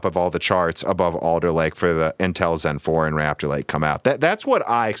the top of all the charts above Alder Lake for the Intel Zen 4 and Raptor Lake come out. That's what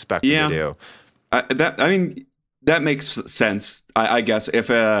I expect them to do. That makes sense. I guess if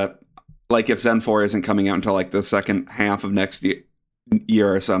Zen 4 isn't coming out until like the second half of next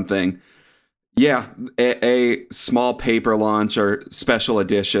year or something, a small paper launch or special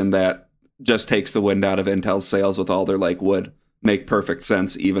edition that just takes the wind out of Intel's sails with Alder Lake would make perfect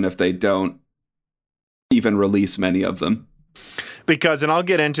sense, even if they don't even release many of them. Because, and I'll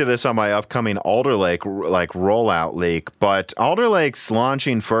get into this on my upcoming Alder Lake rollout leak, but Alder Lake's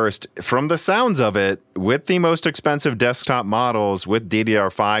launching first, from the sounds of it, with the most expensive desktop models with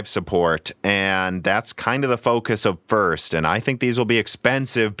DDR5 support, and that's kind of the focus of first. And I think these will be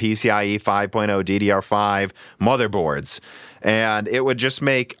expensive PCIe 5.0 DDR5 motherboards. And it would just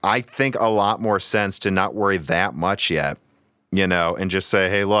make, I think, a lot more sense to not worry that much yet, and just say,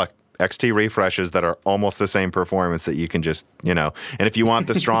 hey, look, XT refreshes that are almost the same performance that you can just, and if you want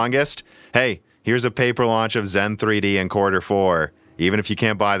the strongest, hey, here's a paper launch of Zen 3D in Q4. Even if you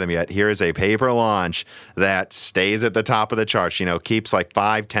can't buy them yet, here is a paper launch that stays at the top of the charts, keeps like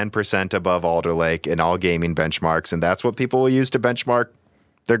 5-10% above Alder Lake in all gaming benchmarks. And that's what people will use to benchmark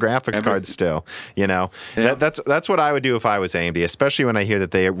their graphics cards still, That's what I would do if I was AMD, especially when I hear that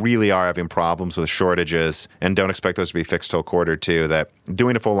they really are having problems with shortages and don't expect those to be fixed till Q2, that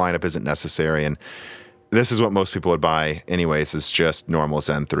doing a full lineup isn't necessary. And this is what most people would buy anyways, is just normal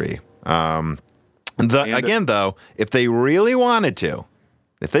Zen 3. Again, though, if they really wanted to,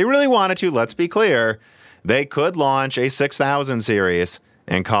 let's be clear, they could launch a 6000 series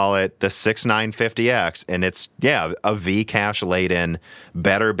and call it the 6950X, and it's a V cache laden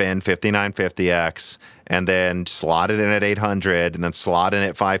better bin 5950X, and then slot it in at 800, and then slot in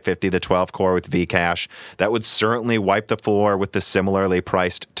at 550 the 12 core with V cache. That would certainly wipe the floor with the similarly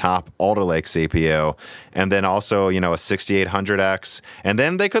priced top Alder Lake CPU, and then also a 6800X, and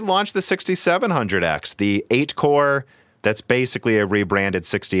then they could launch the 6700X, the 8 core. That's basically a rebranded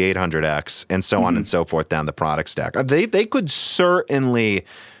 6800X, and so on and so forth down the product stack. They could certainly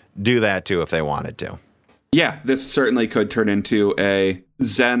do that too if they wanted to. Yeah, this certainly could turn into a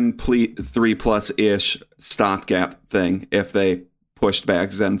Zen 3 Plus-ish stopgap thing if they pushed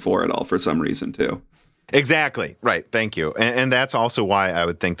back Zen 4 at all for some reason too. Exactly. Right. Thank you. And that's also why I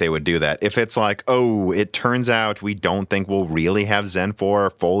would think they would do that. If it's like, oh, it turns out we don't think we'll really have Zen 4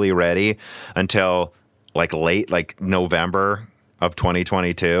 fully ready until late November of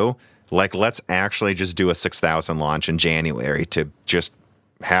 2022, let's actually just do a 6000 launch in January to just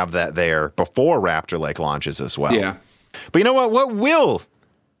have that there before Raptor Lake launches as well. Yeah. But you know what will,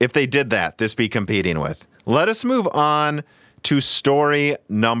 if they did that, this be competing with? Let us move on to story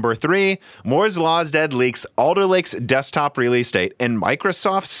number 3. Moore's Law's Dead leaks Alder Lake's desktop release date and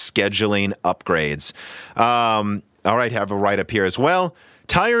Microsoft's scheduling upgrades. All right, have a write-up here as well.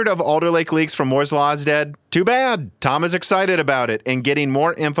 Tired of Alder Lake leaks from Moore's Law's Dead? Too bad. Tom is excited about it and getting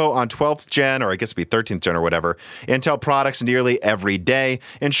more info on 12th gen, or I guess it'd be 13th gen or whatever, Intel products nearly every day.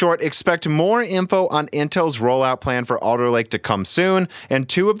 In short, expect more info on Intel's rollout plan for Alder Lake to come soon. And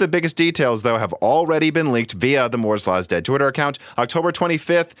 2 of the biggest details, though, have already been leaked via the Moore's Law's Dead Twitter account. October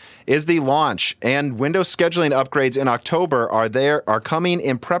 25th is the launch, and Windows scheduling upgrades in October are coming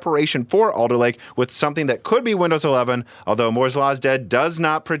in preparation for Alder Lake with something that could be Windows 11, although Moore's Law's Dead does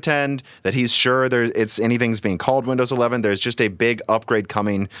not pretend that he's sure anything's being called Windows 11. There's just a big upgrade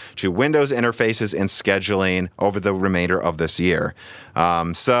coming to Windows interfaces and scheduling over the remainder of this year.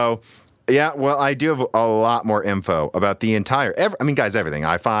 Yeah, well, I do have a lot more info about the entire, guys, everything,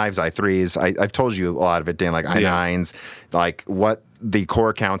 i5s, i3s. I've told you a lot of it, Dan, like i9s, like what the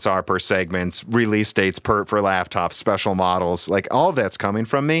core counts are per segments, release dates for laptops, special models, like all of that's coming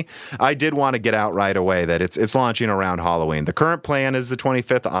from me. I did want to get out right away that it's launching around Halloween. The current plan is the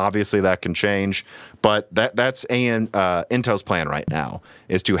 25th. Obviously, that can change, but that's Intel's plan right now,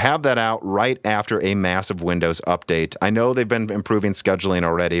 is to have that out right after a massive Windows update. I know they've been improving scheduling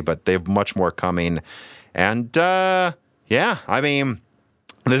already, but they have much more coming. And yeah, I mean,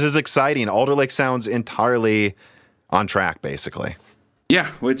 this is exciting. Alder Lake sounds entirely on track, basically. Yeah,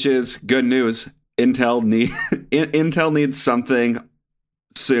 which is good news. Intel needs something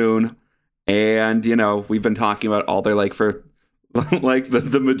soon, and we've been talking about Alder Lake for like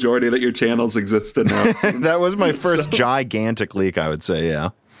the majority that your channels existed now. That was my first gigantic leak, I would say. Yeah,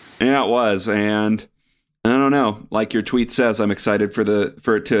 it was, and I don't know. Like your tweet says, I'm excited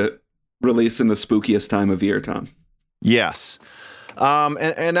for it to release in the spookiest time of year, Tom. Yes.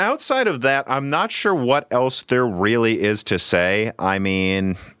 And outside of that, I'm not sure what else there really is to say. I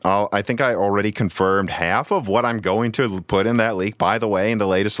mean, I think I already confirmed half of what I'm going to put in that leak, by the way, in the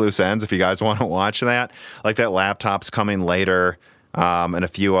latest loose ends, if you guys want to watch that. Like that laptop's coming later, and a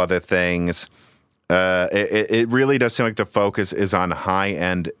few other things. It really does seem like the focus is on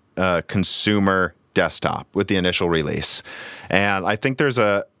high-end consumer desktop with the initial release. And I think there's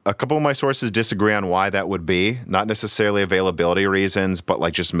a couple of my sources disagree on why that would be. Not necessarily availability reasons, but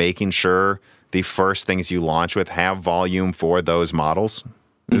like just making sure the first things you launch with have volume for those models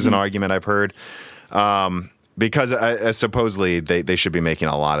is an argument I've heard. Because supposedly they should be making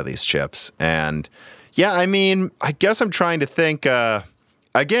a lot of these chips. And yeah, I mean, I guess I'm trying to think,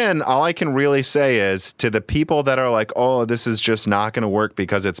 again, all I can really say is to the people that are like, oh, this is just not going to work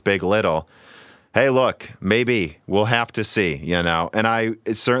because it's big little. Hey, look, maybe we'll have to see, and I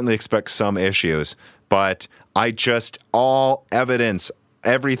certainly expect some issues, but all evidence,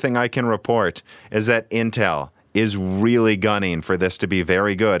 everything I can report is that Intel is really gunning for this to be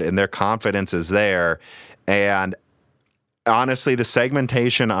very good, and their confidence is there. And honestly, the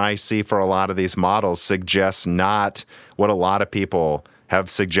segmentation I see for a lot of these models suggests not what a lot of people have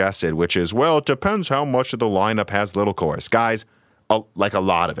suggested, which is, well, it depends how much of the lineup has little cores. Guys, like a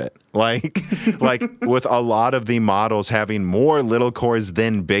lot of it, like with a lot of the models having more little cores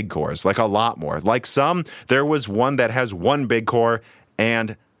than big cores, like a lot more. Like there was one that has one big core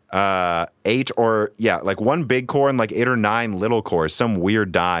and one big core and like 8 or 9 little cores, some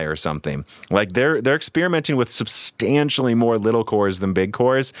weird die or something. Like they're experimenting with substantially more little cores than big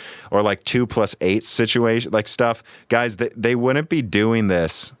cores, or like 2 + 8 situation, like stuff. Guys, they wouldn't be doing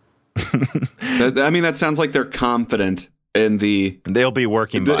this. I mean, that sounds like they're confident they'll be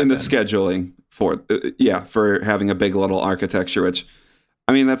working in the scheduling for having a big little architecture, which,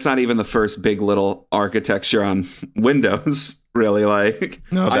 I mean, that's not even the first big little architecture on Windows, really. Like,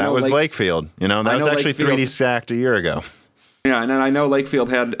 no, that was Lakefield. That was actually Lakefield, 3D stacked a year ago. Yeah, and I know Lakefield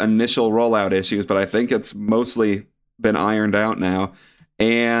had initial rollout issues, but I think it's mostly been ironed out now.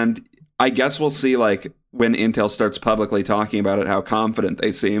 And I guess we'll see, like, when Intel starts publicly talking about it, how confident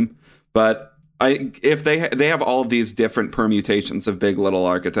they seem. But if they have all of these different permutations of big little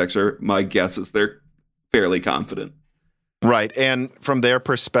architecture, my guess is they're fairly confident. Right. And from their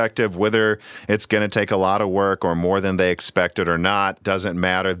perspective, whether it's going to take a lot of work or more than they expected or not, doesn't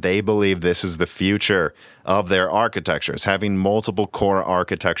matter. They believe this is the future of their architectures, having multiple core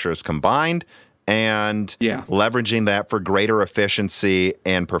architectures combined and leveraging that for greater efficiency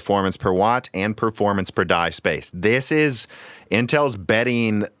and performance per watt and performance per die space. This is Intel's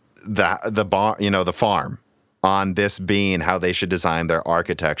betting the farm on this being how they should design their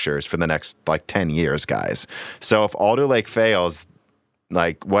architectures for the next 10 years, guys. So if Alder Lake fails,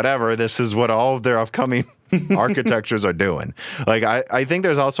 whatever, this is what all of their upcoming architectures are doing. I think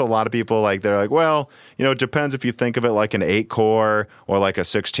there's also a lot of people they're like, well, it depends if you think of it like an 8-core or like a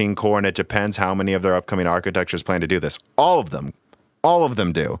 16-core, and it depends how many of their upcoming architectures plan to do this. All of them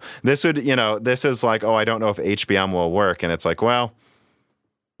do. This would, this is like, oh, I don't know if HBM will work. And it's like, well,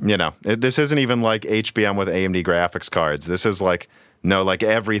 this isn't even like HBM with AMD graphics cards. This is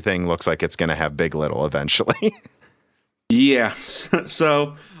everything looks like it's going to have big little eventually. Yes.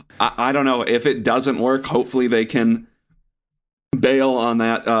 So I don't know if it doesn't work. Hopefully they can bail on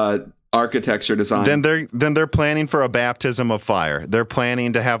that architecture design. Then they're planning for a baptism of fire. They're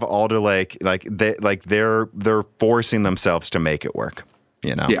planning to have Alder Lake they're forcing themselves to make it work.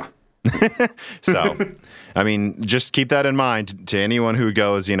 Yeah. So, I mean, just keep that in mind to anyone who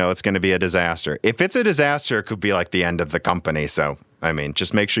goes, it's going to be a disaster. If it's a disaster, it could be like the end of the company. So I mean,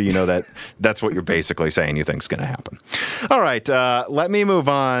 just make sure you know that that's what you're basically saying you think is going to happen. All right, let me move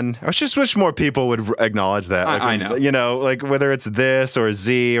on. I just wish more people would acknowledge that. Like, I know. You know, like whether it's this or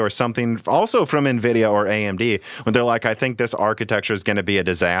Z or something, also from NVIDIA or AMD, when they're like, I think this architecture is going to be a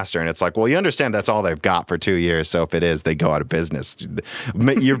disaster. And it's like, well, you understand that's all they've got for 2 years. So if it is, they go out of business.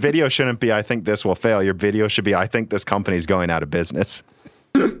 Your video shouldn't be, I think this will fail. Your video should be, I think this company's going out of business.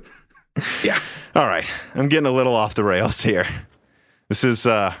 Yeah. All right. I'm getting a little off the rails here. This is,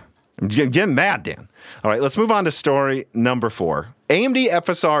 I'm getting mad, Dan. All right, let's move on to story number 4. AMD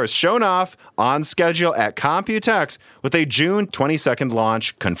FSR is shown off on schedule at Computex with a June 22nd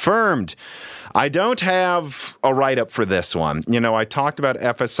launch confirmed. I don't have a write-up for this one. You know, I talked about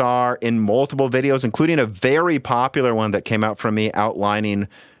FSR in multiple videos, including a very popular one that came out from me outlining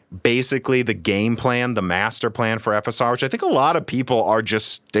basically the game plan, the master plan for FSR, which I think a lot of people are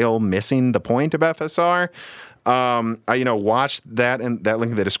just still missing the point of FSR. I watched that and that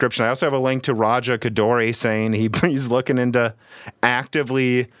link in the description. I also have a link to Raja Kadori saying he's looking into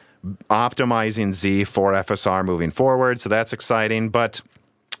actively optimizing Z for FSR moving forward. So that's exciting. But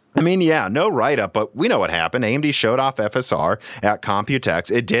I mean, yeah, no write-up, but we know what happened. AMD showed off FSR at Computex.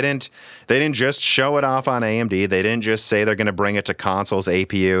 They didn't just show it off on AMD. They didn't just say they're going to bring it to consoles,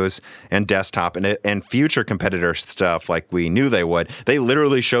 APUs, and desktop and future competitor stuff like we knew they would. They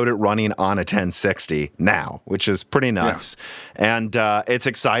literally showed it running on a 1060 now, which is pretty nuts. Yeah. And it's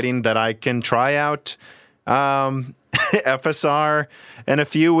exciting that I can try out FSR in a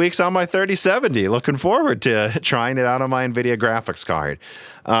few weeks on my 3070. Looking forward to trying it out on my NVIDIA graphics card.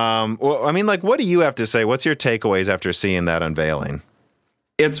 Well, I mean, like, what do you have to say? What's your takeaways after seeing that unveiling?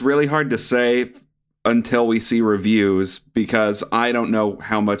 It's really hard to say until we see reviews because I don't know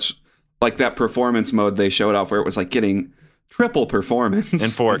how much, like that performance mode they showed off where it was like getting triple performance. In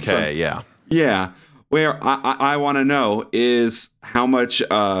 4K, yeah. Yeah. Where I want to know is how much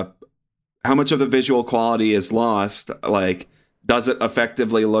of the visual quality is lost. Like, does it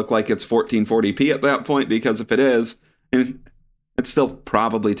effectively look like it's 1440p at that point? Because if it is, it's still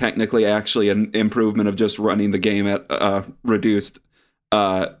probably technically actually an improvement of just running the game at a reduced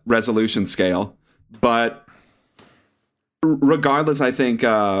resolution scale. But regardless, I think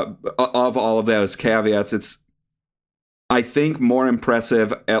of all of those caveats, it's, I think, more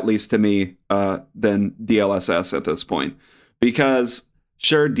impressive, at least to me, than DLSS at this point. Because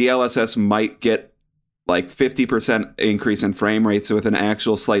sure, DLSS might get like 50% increase in frame rates with an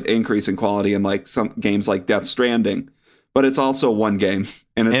actual slight increase in quality in like some games like Death Stranding. But it's also one game,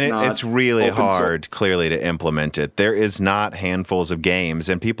 and it's really hard, clearly, to implement it. There is not handfuls of games,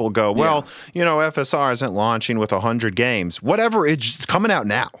 and people go, well, FSR isn't launching with 100 games. Whatever, it's coming out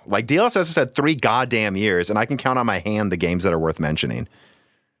now. Like, DLSS has had 3 goddamn years, and I can count on my hand the games that are worth mentioning.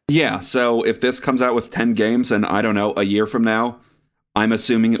 Yeah, so if this comes out with 10 games, and I don't know, a year from now, I'm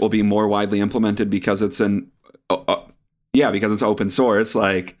assuming it will be more widely implemented because it's because it's open source.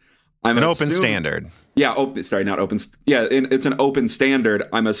 Like, an open standard. Yeah, not open. Yeah, it's an open standard.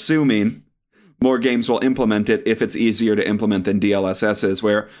 I'm assuming more games will implement it if it's easier to implement than DLSS is.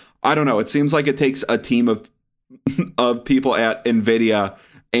 Where, I don't know, it seems like it takes a team of people at NVIDIA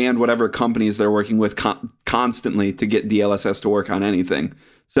and whatever companies they're working with constantly to get DLSS to work on anything.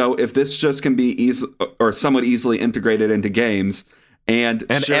 So if this just can be somewhat easily integrated into games, and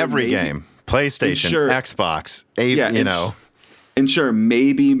sure, every game, PlayStation, Xbox, and sure,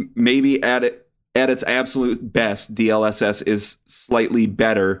 maybe at its absolute best, DLSS is slightly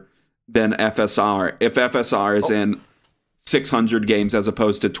better than FSR. If FSR is in 600 games as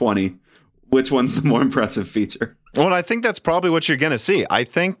opposed to 20, which one's the more impressive feature? Well, I think that's probably what you're going to see. I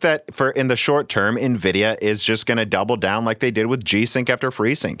think that in the short term, NVIDIA is just going to double down like they did with G-Sync after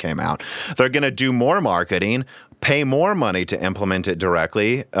FreeSync came out. They're going to do more marketing, pay more money to implement it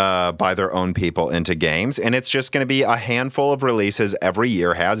directly by their own people into games. And it's just going to be a handful of releases every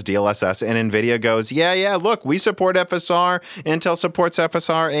year has DLSS. And NVIDIA goes, yeah, look, we support FSR. Intel supports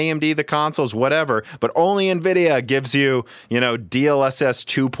FSR, AMD, the consoles, whatever. But only NVIDIA gives you, DLSS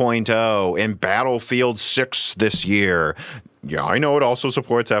 2.0 and Battlefield 6 this year. Yeah, I know it also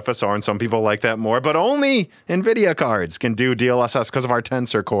supports FSR, and some people like that more, but only NVIDIA cards can do DLSS because of our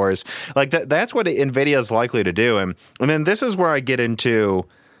Tensor cores. Like, that's what NVIDIA is likely to do. And then this is where I get into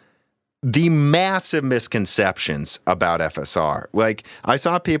the massive misconceptions about FSR. Like, I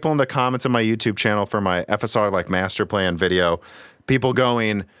saw people in the comments on my YouTube channel for my FSR, like, master plan video, people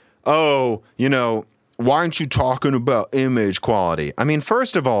going, oh, why aren't you talking about image quality? I mean,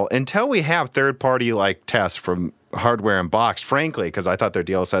 first of all, until we have third-party, like, tests from Hardware Unboxed, frankly, because I thought their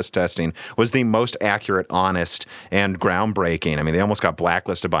DLSS testing was the most accurate, honest, and groundbreaking. I mean, they almost got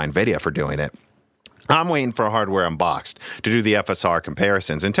blacklisted by NVIDIA for doing it. I'm waiting for Hardware Unboxed to do the FSR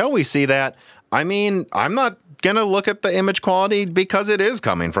comparisons. Until we see that, I mean, I'm not going to look at the image quality because it is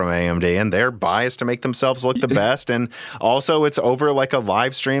coming from AMD and they're biased to make themselves look the best. And also it's over like a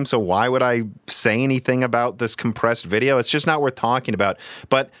live stream. So why would I say anything about this compressed video? It's just not worth talking about.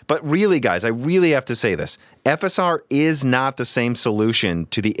 But really, guys, I really have to say this. FSR is not the same solution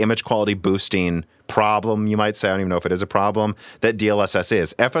to the image quality boosting problem, you might say. I don't even know if it is a problem, that DLSS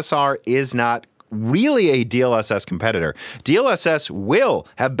is. FSR is not really a DLSS competitor. DLSS will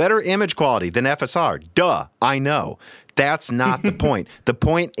have better image quality than FSR. Duh, I know. That's not the point. The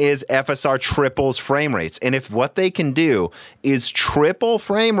point is FSR triples frame rates. And if what they can do is triple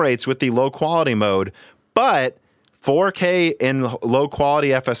frame rates with the low quality mode, but 4K in low quality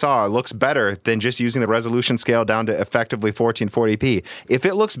FSR looks better than just using the resolution scale down to effectively 1440p. If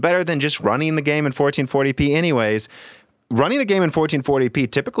it looks better than just running the game in 1440p anyways, running a game in 1440p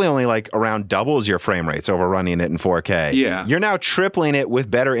typically only like around doubles your frame rates over running it in 4K. Yeah. You're now tripling it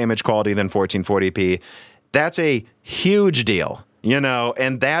with better image quality than 1440p. That's a huge deal, you know,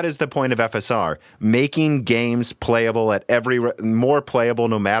 and that is the point of FSR, making games playable at more playable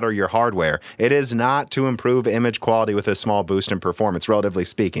no matter your hardware. It is not to improve image quality with a small boost in performance, relatively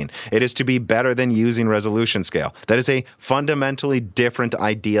speaking. It is to be better than using resolution scale. That is a fundamentally different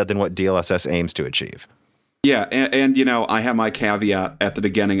idea than what DLSS aims to achieve. Yeah, and you know, I have my caveat at the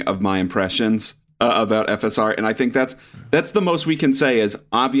beginning of my impressions about FSR, and I think that's the most we can say is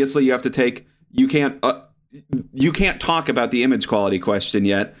obviously you have to take you can't talk about the image quality question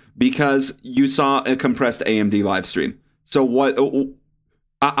yet because you saw a compressed AMD live stream. So what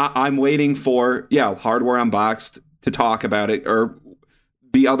I'm waiting for, Hardware Unboxed to talk about it, or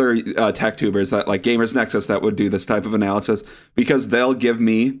the other tech tubers that like Gamers Nexus that would do this type of analysis, because they'll give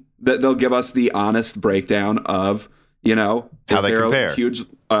us the honest breakdown of, you know, how they compare.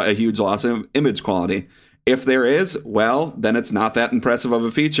 A huge loss of image quality. If there is, well, then it's not that impressive of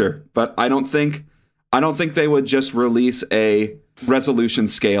a feature. But I don't think they would just release a resolution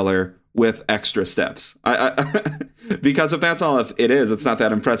scaler with extra steps. Because if that's all it is, it's not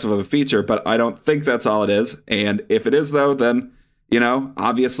that impressive of a feature. But I don't think that's all it is. And if it is, though, then, you know,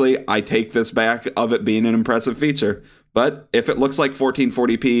 obviously I take this back of it being an impressive feature. But if it looks like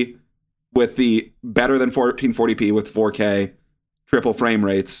 1440p with the better than 1440p with 4K triple frame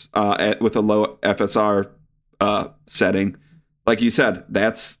rates with a low FSR setting, like you said,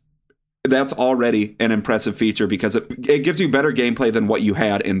 that's already an impressive feature because it gives you better gameplay than what you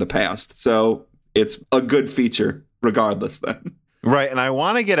had in the past. So it's a good feature regardless then. Right, and I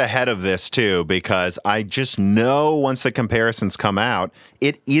want to get ahead of this, too, because I just know once the comparisons come out,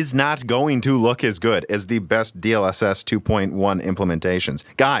 it is not going to look as good as the best DLSS 2.1 implementations.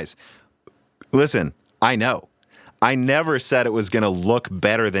 Guys, listen, I know. I never said it was going to look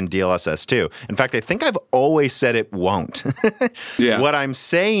better than DLSS 2. In fact, I think I've always said it won't. Yeah. What I'm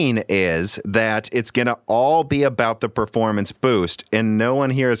saying is that it's going to all be about the performance boost, and no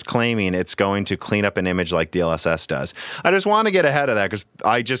one here is claiming it's going to clean up an image like DLSS does. I just want to get ahead of that because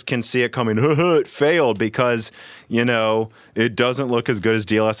I just can see it coming, it failed because, you know, it doesn't look as good as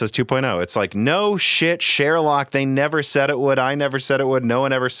DLSS 2.0. It's like, no shit, Sherlock, they never said it would. I never said it would. No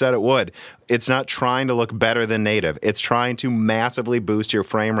one ever said it would. It's not trying to look better than native. It's trying to massively boost your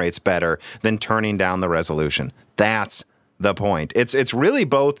frame rates better than turning down the resolution. That's the point. It's really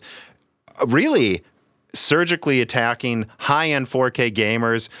both really surgically attacking high-end 4K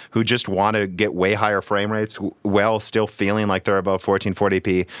gamers who just want to get way higher frame rates while still feeling like they're above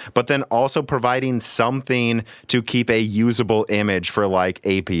 1440p, but then also providing something to keep a usable image for like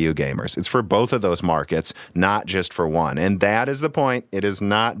APU gamers. It's for both of those markets, not just for one. And that is the point. It is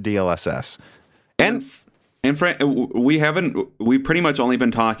not DLSS. And Frank, we've pretty much only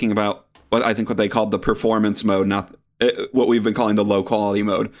been talking about what they called the performance mode, not what we've been calling the low quality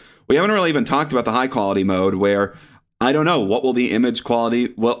mode. We haven't really even talked about the high quality mode where, I don't know, what will the image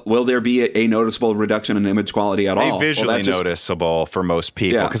quality, will there be a noticeable reduction in image quality at all? Visually noticeable for most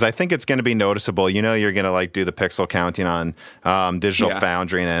people, because I think it's going to be noticeable. You know, you're going to like do the pixel counting on Digital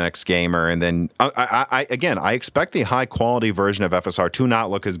Foundry and NX Gamer, and then I expect the high quality version of FSR to not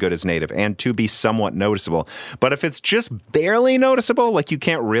look as good as native and to be somewhat noticeable. But if it's just barely noticeable, like you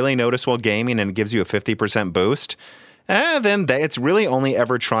can't really notice while gaming and it gives you a 50% boost, then it's really only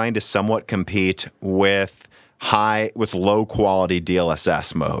ever trying to somewhat compete with low quality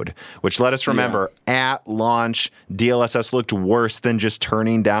DLSS mode, which let us remember at launch, DLSS looked worse than just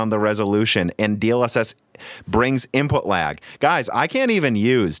turning down the resolution. And DLSS brings input lag. Guys, I can't even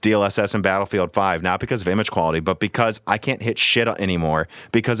use DLSS in Battlefield 5, not because of image quality, but because I can't hit shit anymore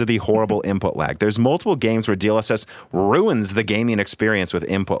because of the horrible input lag. There's multiple games where DLSS ruins the gaming experience with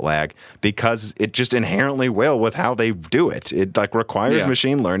input lag because it just inherently will with how they do it. It like requires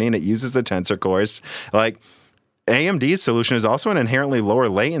machine learning. It uses the tensor cores. Like AMD's solution is also an inherently lower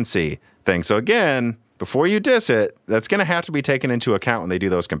latency thing. So again, before you diss it, that's going to have to be taken into account when they do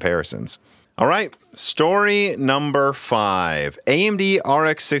those comparisons. All right, story number 5. AMD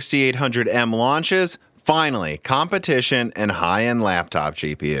RX 6800M launches. Finally, competition and high-end laptop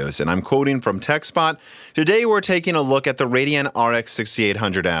GPUs. And I'm quoting from TechSpot. Today, we're taking a look at the Radeon RX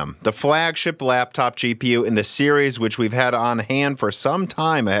 6800M, the flagship laptop GPU in the series, which we've had on hand for some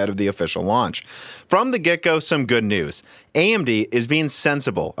time ahead of the official launch. From the get-go, some good news. AMD is being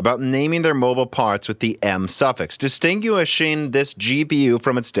sensible about naming their mobile parts with the M suffix, distinguishing this GPU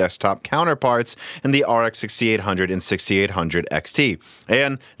from its desktop counterparts in the RX 6800 and 6800 XT.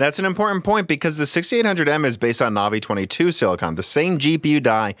 And that's an important point because the 6800M is based on Navi 22 silicon, the same GPU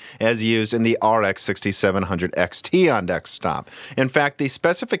die as used in the RX 6700 XT on desktop. In fact, the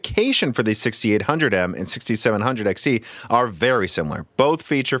specification for the 6800M and 6700 XT are very similar. Both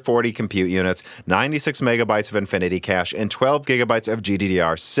feature 40 compute units, 96 megabytes of Infinity Cache, and 12 gigabytes of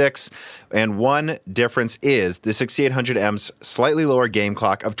GDDR6. And one difference is the 6800M's slightly lower game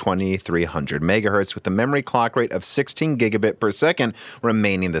clock of 2300 megahertz, with the memory clock rate of 16 gigabit per second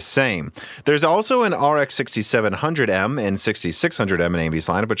remaining the same. There's also an RX 6700M and 6600M in AMD's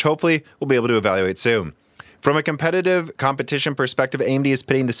lineup, which hopefully we'll be able to evaluate soon. From a competitive competition perspective, AMD is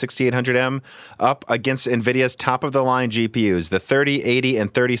pitting the 6800M up against NVIDIA's top-of-the-line GPUs, the 3080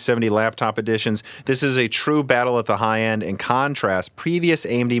 and 3070 laptop editions. This is a true battle at the high end. In contrast, previous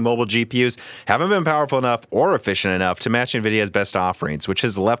AMD mobile GPUs haven't been powerful enough or efficient enough to match NVIDIA's best offerings, which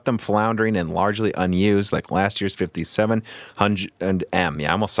has left them floundering and largely unused, like last year's 5700M. Yeah,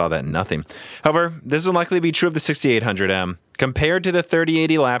 I almost saw that in nothing. However, this will likely be true of the 6800M. Compared to the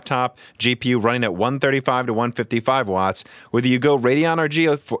 3080 laptop GPU running at 135 to 155 watts, whether you go Radeon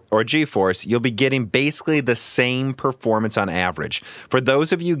or GeForce, you'll be getting basically the same performance on average. For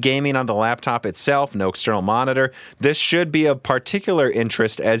those of you gaming on the laptop itself, no external monitor, this should be of particular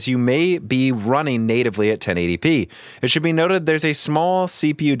interest as you may be running natively at 1080p. It should be noted there's a small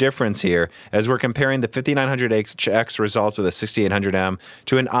CPU difference here as we're comparing the 5900X results with a 6800M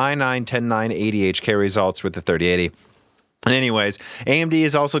to an i9 10980HK results with the 3080. And anyways, AMD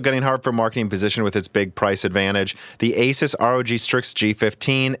is also getting hard for marketing position with its big price advantage. The Asus ROG Strix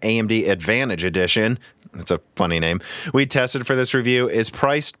G15 AMD Advantage Edition, that's a funny name, we tested for this review, is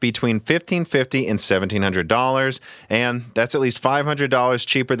priced between $1,550 and $1,700, and that's at least $500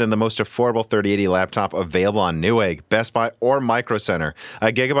 cheaper than the most affordable 3080 laptop available on Newegg, Best Buy, or Micro Center,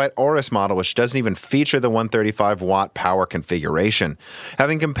 a Gigabyte Aorus model which doesn't even feature the 135-watt power configuration.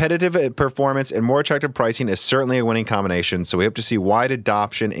 Having competitive performance and more attractive pricing is certainly a winning combination, so we hope to see wide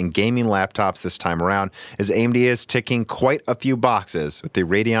adoption in gaming laptops this time around, as AMD is ticking quite a few boxes with the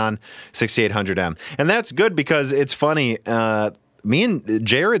Radeon 6800M. And that's good because it's funny. Me and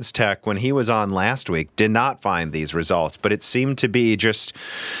Jared's Tech, when he was on last week, did not find these results, but it seemed to be just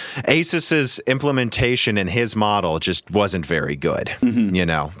Asus's implementation in his model just wasn't very good, you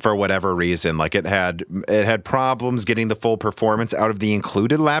know, for whatever reason. Like it had problems getting the full performance out of the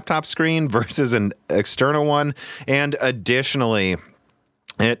included laptop screen versus an external one. And additionally,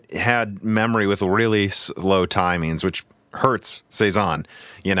 it had memory with really slow timings, which hurts Cezanne,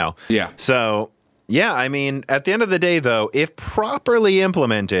 you know? Yeah. So... yeah, I mean, at the end of the day, though, if properly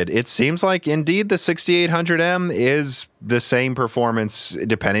implemented, it seems like indeed the 6800M is the same performance,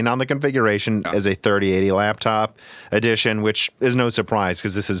 depending on the configuration, as a 3080 laptop edition, which is no surprise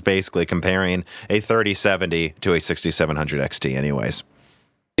because this is basically comparing a 3070 to a 6700 XT anyways.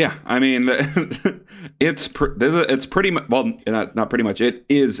 Yeah, I mean, it's pretty much, well, not pretty much, it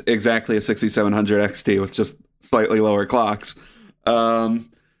is exactly a 6700 XT with just slightly lower clocks.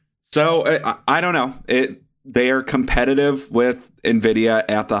 So I don't know. They are competitive with NVIDIA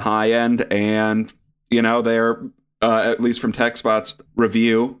at the high end, and you know they're at least from TechSpot's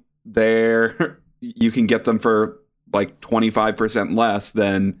review, you can get them for like 25% less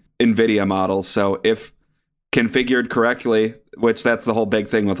than NVIDIA models. So if configured correctly, which that's the whole big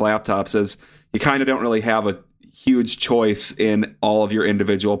thing with laptops, is you kind of don't really have a huge choice in all of your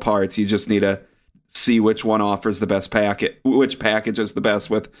individual parts. You just need to see which one offers the best packet, which package is the best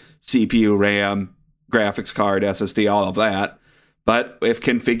with CPU, RAM, graphics card, SSD, all of that. But if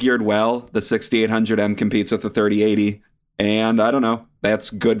configured well, the 6800M competes with the 3080, and I don't know, that's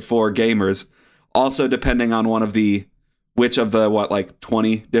good for gamers. Also, depending on which of the,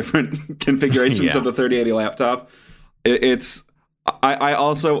 20 different configurations of the 3080 laptop. I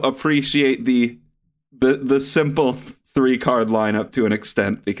also appreciate the simple 3-card lineup to an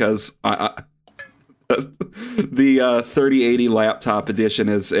extent, because the 3080 laptop edition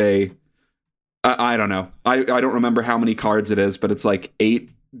is I don't know. I don't remember how many cards it is, but it's like 8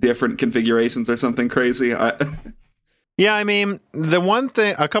 different configurations or something crazy. Yeah, I mean,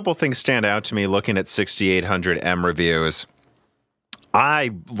 a couple things stand out to me looking at 6800M reviews. I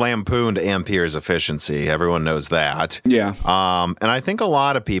lampooned Ampere's efficiency. Everyone knows that. Yeah. And I think a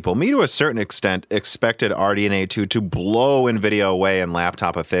lot of people, me to a certain extent, expected RDNA 2 to blow NVIDIA away in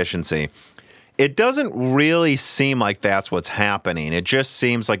laptop efficiency. It doesn't really seem like that's what's happening. It just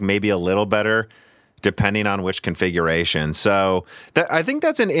seems like maybe a little better depending on which configuration. So I think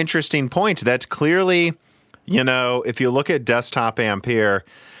that's an interesting point. That clearly, if you look at desktop Ampere,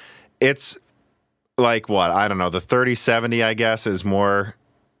 it's like what? I don't know. The 3070, I guess, is more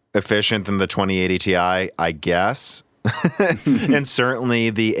efficient than the 2080 Ti, I guess. And certainly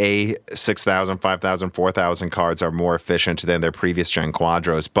the A6000, 5000, 4000 cards are more efficient than their previous gen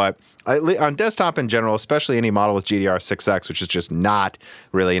Quadros. But on desktop in general, especially any model with GDR6X, which is just not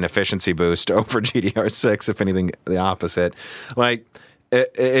really an efficiency boost over GDR6, if anything, the opposite. Like,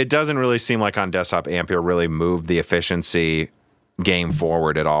 it doesn't really seem like on desktop Ampere really moved the efficiency game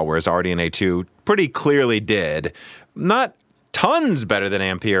forward at all, whereas RDNA 2 pretty clearly did. Not tons better than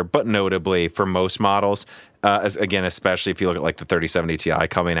Ampere, but notably for most models. Again, especially if you look at like the 3070 Ti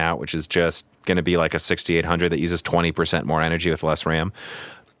coming out, which is just going to be like a 6800 that uses 20% more energy with less RAM.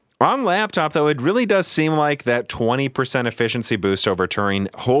 On laptop, though, it really does seem like that 20% efficiency boost over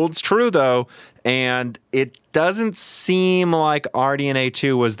Turing holds true, though, and it doesn't seem like RDNA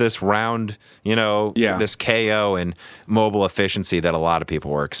 2 was this round, this KO in mobile efficiency that a lot of people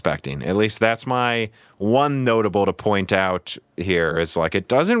were expecting. At least that's my one notable to point out here, is like it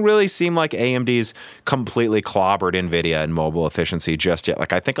doesn't really seem like AMD's completely clobbered NVIDIA in mobile efficiency just yet.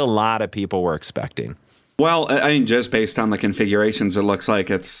 Like I think a lot of people were expecting. Well, I mean, just based on the configurations, it looks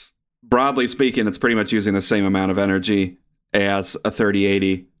like it's, broadly speaking, it's pretty much using the same amount of energy as a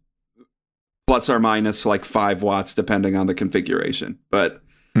 3080, plus or minus like 5 watts, depending on the configuration. But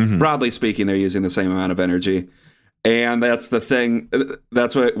broadly speaking, they're using the same amount of energy. And that's the thing.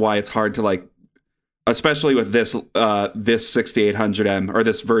 That's why it's hard to, like, especially with this 6800M, or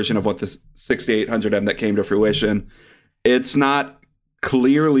this version of what this 6800M that came to fruition. It's not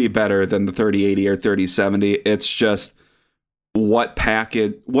clearly better than the 3080 or 3070. It's just what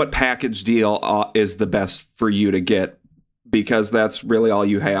package deal is the best for you to get, because that's really all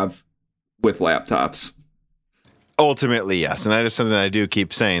you have with laptops. Ultimately, yes. And that is something I do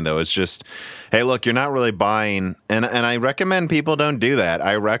keep saying, though. It's just, hey, look, you're not really buying. And I recommend people don't do that.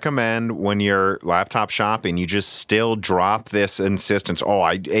 I recommend when you're laptop shopping, you just still drop this insistence. Oh,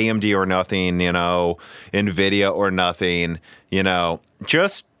 AMD or nothing, NVIDIA or nothing,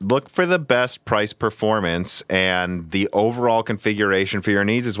 Just look for the best price performance, and the overall configuration for your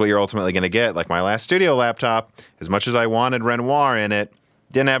needs is what you're ultimately going to get. Like my last studio laptop, as much as I wanted Renoir in it,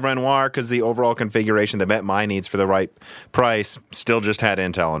 didn't have Renoir because the overall configuration that met my needs for the right price still just had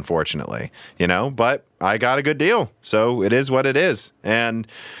Intel, unfortunately. But I got a good deal, so it is what it is. And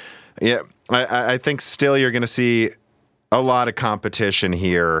yeah, I think still you're going to see a lot of competition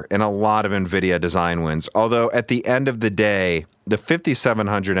here and a lot of NVIDIA design wins. Although at the end of the day, the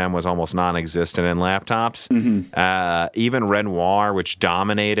 5700M was almost non-existent in laptops. Even Renoir, which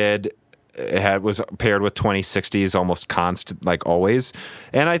dominated, was paired with 2060s almost constant, like always.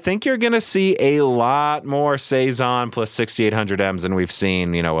 And I think you're going to see a lot more Cezanne plus 6800Ms than we've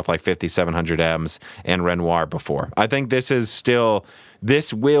seen, with like 5700Ms and Renoir before. I think this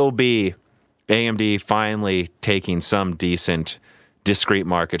will be AMD finally taking some decent discrete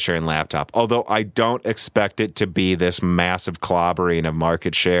market share in laptop, although I don't expect it to be this massive clobbering of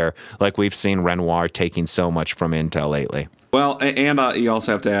market share like we've seen Renoir taking so much from Intel lately. Well, and you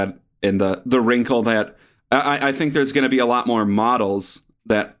also have to add in the wrinkle that I think there's going to be a lot more models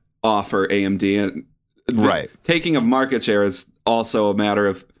that offer AMD, and right. Taking of market share is also a matter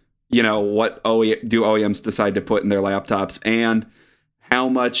of, what do OEMs decide to put in their laptops, and how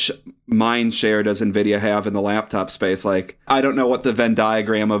much mind share does NVIDIA have in the laptop space? Like, I don't know what the Venn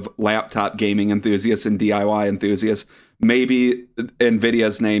diagram of laptop gaming enthusiasts and DIY enthusiasts. Maybe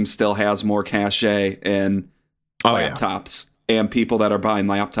NVIDIA's name still has more cachet in laptops. Yeah. And people that are buying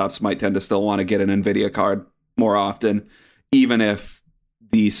laptops might tend to still want to get an NVIDIA card more often, even if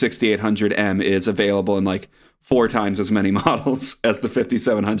the 6800M is available in like 4 times as many models as the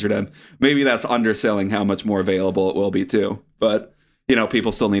 5700M. Maybe that's underselling how much more available it will be too. But,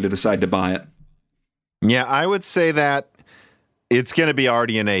 people still need to decide to buy it. Yeah, I would say that It's going to be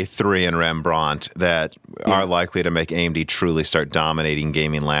RDNA 3 and Rembrandt that are likely to make AMD truly start dominating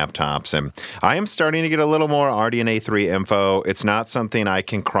gaming laptops. And I am starting to get a little more RDNA 3 info. It's not something I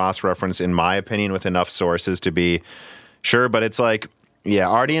can cross-reference, in my opinion, with enough sources to be sure. But it's like, yeah,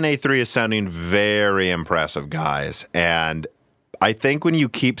 RDNA 3 is sounding very impressive, guys. And I think when you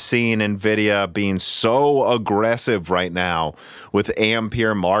keep seeing NVIDIA being so aggressive right now with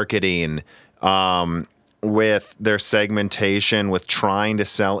Ampere marketing, with their segmentation, with trying to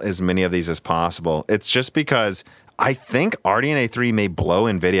sell as many of these as possible, it's just because I think RDNA 3 may blow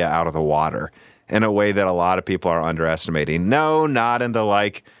NVIDIA out of the water in a way that a lot of people are underestimating. No, not in the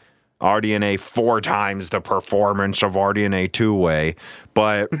like RDNA 4 times the performance of RDNA 2 way,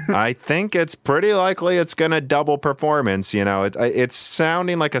 but I think it's pretty likely it's going to double performance. You know, it's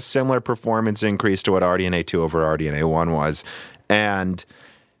sounding like a similar performance increase to what RDNA 2 over RDNA 1 was. And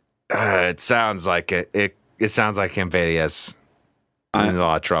it sounds like it sounds like NVIDIA's in a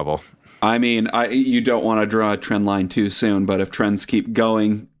lot of trouble. I mean, you don't want to draw a trend line too soon, but if trends keep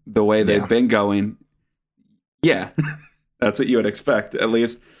going the way they've been going, yeah, that's what you would expect. At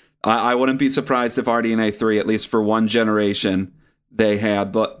least I wouldn't be surprised if RDNA 3, at least for one generation, they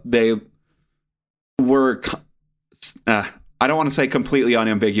were, I don't want to say completely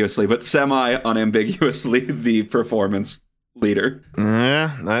unambiguously, but semi-unambiguously the performance leader.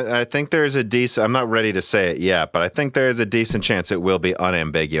 Yeah, I think there's a decent, I'm not ready to say it yet, but I think there's a decent chance it will be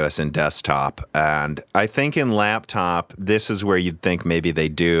unambiguous in desktop. And I think in laptop, this is where you'd think maybe they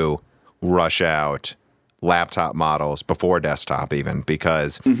do rush out laptop models before desktop even,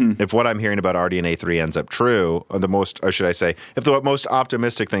 because if what I'm hearing about RDNA 3 ends up true, or the most, or should I say, if the most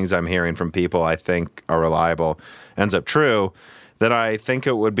optimistic things I'm hearing from people I think are reliable ends up true, then I think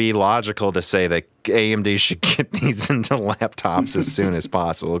it would be logical to say that AMD should get these into laptops as soon as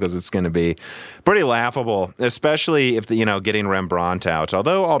possible, because it's going to be pretty laughable, especially if getting Rembrandt out.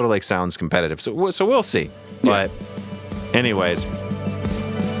 Although Alder Lake sounds competitive, so we'll see. Yeah. But anyways.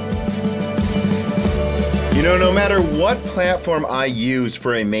 No matter what platform I use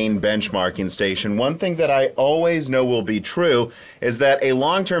for a main benchmarking station, one thing that I always know will be true is that a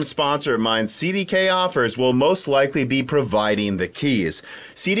long-term sponsor of mine, CDK Offers, will most likely be providing the keys.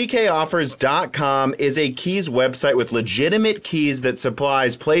 CDKOffers.com is a keys website with legitimate keys that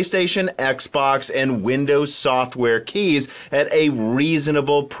supplies PlayStation, Xbox, and Windows software keys at a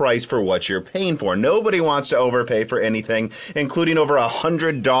reasonable price for what you're paying for. Nobody wants to overpay for anything, including over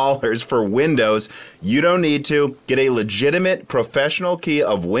 $100 for Windows. You don't need to get a legitimate professional key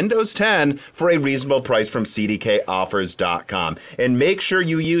of Windows 10 for a reasonable price from CDKOffers.com. And make sure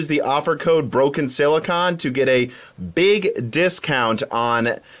you use the offer code BrokenSilicon to get a big discount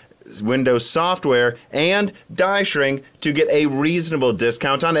on Windows software, and DieShrink to get a reasonable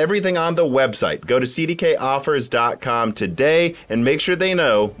discount on everything on the website. Go to CDKOffers.com today and make sure they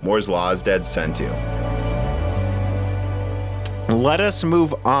know Moore's Law is Dead sent you. Let us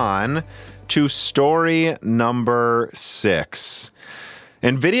move on to story number 6.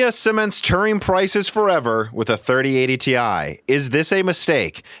 NVIDIA cements Turing prices forever with a 3080 Ti. Is this a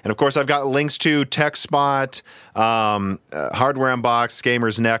mistake? And of course, I've got links to TechSpot, Hardware Unbox,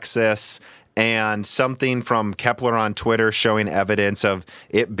 Gamers Nexus, and something from Kepler on Twitter showing evidence of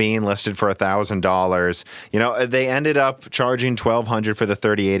it being listed for $1,000. They ended up charging $1,200 for the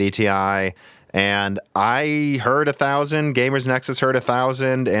 3080 Ti. And I heard 1,000, Gamers Nexus heard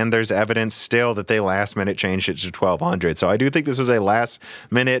 1,000, and there's evidence still that they last minute changed it to 1,200. So I do think this was a last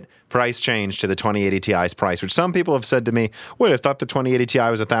minute price change to the 2080 Ti's price, which some people have said to me, wait, I thought the 2080 Ti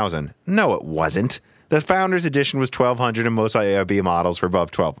was 1,000. No, it wasn't. The Founders Edition was $1,200, and most IAB models were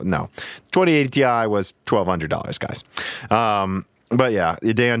above $1,200. No, 2080 Ti was $1,200, guys. But yeah,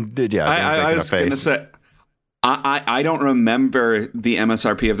 Dan, I was going to say, I don't remember the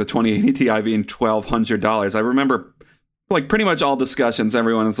MSRP of the 2080 Ti being $1,200. I remember, like, pretty much all discussions,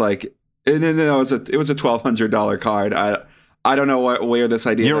 everyone is like, no, it was a $1,200 card. I don't know where this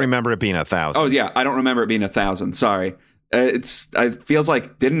idea. You don't remember it being 1,000? Oh yeah, I don't remember it being 1,000. Sorry, it feels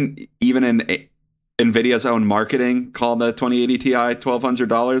like didn't even in NVIDIA's own marketing call the 2080 Ti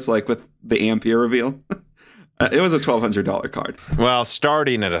 $1,200, like with the Ampere reveal. It was a $1,200 card. Well,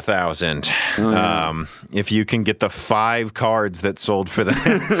 starting at 1,000, if you can get the 5 cards that sold for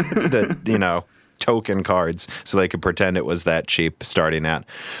the token cards, so they could pretend it was that cheap starting at.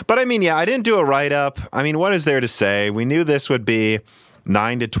 But I mean, yeah, I didn't do a write-up. I mean, what is there to say? We knew this would be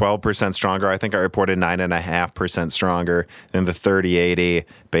 9 to 12% stronger. I think I reported 9.5% stronger than the 3080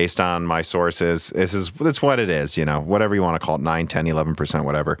 based on my sources. That's what it is, whatever you want to call it, 9, 10, 11%,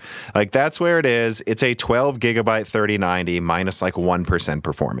 whatever. Like, that's where it is. It's a 12 gigabyte 3090 minus like 1%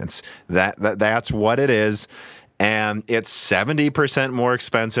 performance. That's what it is. and it's 70% more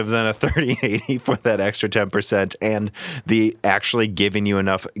expensive than a 3080 for that extra 10%, and the actually giving you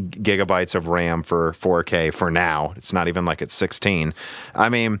enough gigabytes of RAM for 4K for now. It's not even like it's 16. I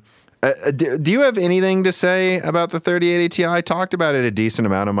mean, do you have anything to say about the 3080 Ti? I talked about it a decent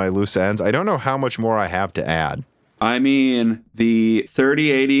amount on my loose ends. I don't know how much more I have to add. I mean, the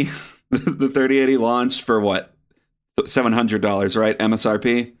 3080, the 3080 launched for what? $700, right?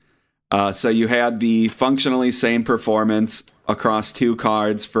 MSRP. So you had the functionally same performance across two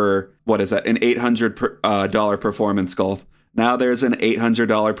cards for, what is that? An $800 performance Golf. Now there's an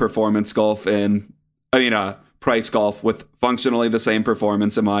 $800 performance Golf price Golf with functionally the same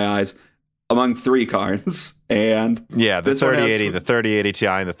performance in my eyes among three cards. And yeah, the 3080, the 3080 Ti,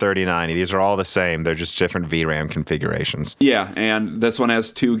 and the 3090, these are all the same. They're just different VRAM configurations. Yeah, and this one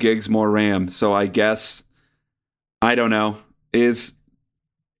has 2 gigs more RAM. So I guess, I don't know, is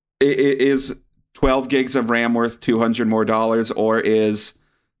 12 gigs of RAM worth $200 more, or is,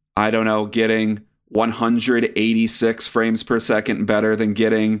 I don't know, getting 186 frames per second better than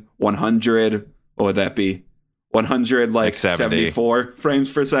getting 100, what would that be? 100 like 74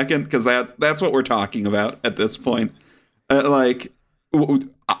 frames per second, because that's what we're talking about at this point. I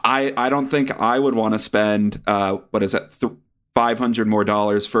don't think I would want to spend $500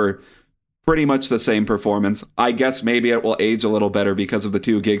 more for pretty much the same performance. I guess maybe it will age a little better because of the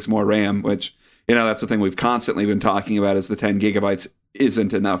 2 gigs more RAM, which, that's the thing we've constantly been talking about, is the 10 gigabytes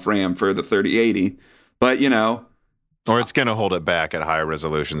isn't enough RAM for the 3080. But or it's going to hold it back at higher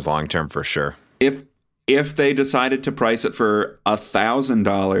resolutions long term for sure. If they decided to price it for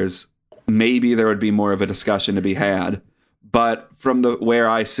 $1,000, maybe there would be more of a discussion to be had. But from where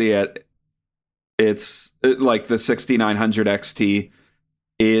I see it, it's like the 6900 XT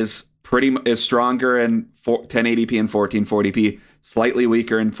is stronger in 1080p and 1440p, slightly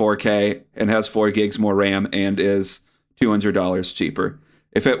weaker in 4K, and has 4 gigs more RAM and is $200 cheaper.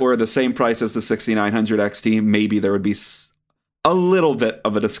 If it were the same price as the 6900 XT, maybe there would be a little bit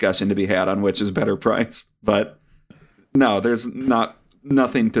of a discussion to be had on which is better priced. But no, there's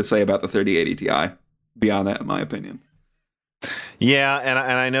nothing to say about the 3080 Ti beyond that, in my opinion. Yeah, and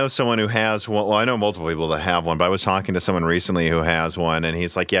I know someone who has one. Well, I know multiple people that have one, but I was talking to someone recently who has one, and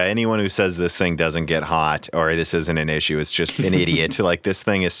he's like, yeah, anyone who says this thing doesn't get hot or this isn't an issue is just an idiot. Like, this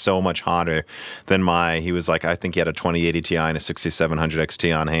thing is so much hotter than he was like, I think he had a 2080 Ti and a 6700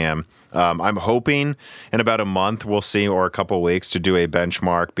 XT on hand. I'm hoping in about a month we'll see, or a couple of weeks, to do a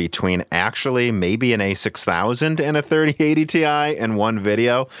benchmark between actually maybe an A6000 and a 3080 Ti in one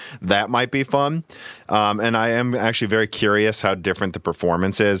video. That might be fun. And I am actually very curious how different the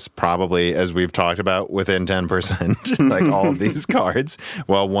performance is, probably, as we've talked about, within 10%, like all of these cards,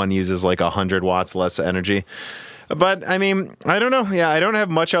 while one uses like 100 watts less energy. But, I mean, I don't know. Yeah, I don't have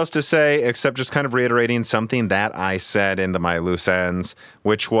much else to say except just kind of reiterating something that I said into my loose ends,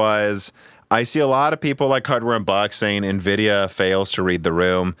 which was, I see a lot of people like Hardware Unboxed saying NVIDIA fails to read the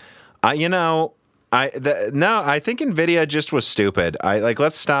room. I think NVIDIA just was stupid.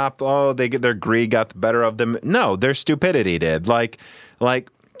 Let's stop. Oh, their greed got the better of them. No, their stupidity did. Like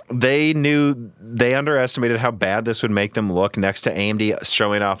they underestimated how bad this would make them look next to AMD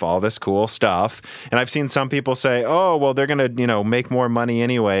showing off all this cool stuff. And I've seen some people say, oh, well, they're going to, make more money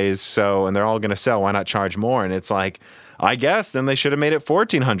anyways. And they're all going to sell. Why not charge more? And it's like, I guess then they should have made it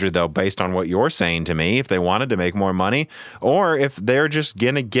 $1,400 though, based on what you're saying to me, if they wanted to make more money, or if they're just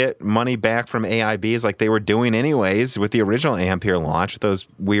going to get money back from AIBs like they were doing anyways with the original Ampere launch, with those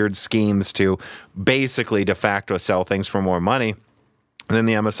weird schemes to basically de facto sell things for more money than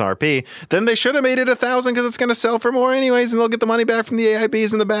the MSRP, then they should have made it $1,000 because it's going to sell for more anyways, and they'll get the money back from the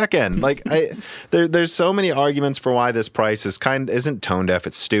AIBs in the back end. Like, there's so many arguments for why this price isn't tone deaf.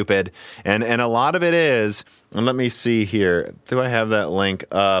 It's stupid, and a lot of it is. And let me see here. Do I have that link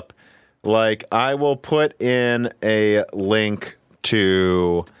up? Like, I will put in a link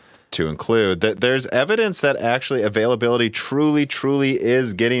to include that. There's evidence that actually availability truly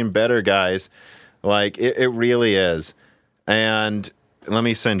is getting better, guys. Like, it really is, and. Let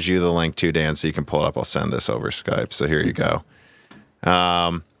me send you the link too, Dan, so you can pull it up. I'll send this over Skype. So here you go.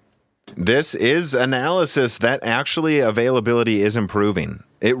 This is analysis that actually availability is improving.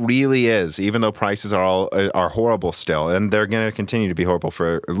 It really is, even though prices are horrible still, and they're going to continue to be horrible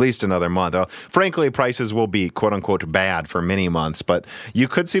for at least another month. Frankly, prices will be quote unquote bad for many months, but you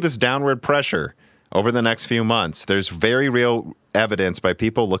could see this downward pressure over the next few months. There's very real evidence by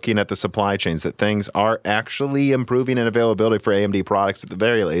people looking at the supply chains that things are actually improving in availability for AMD products at the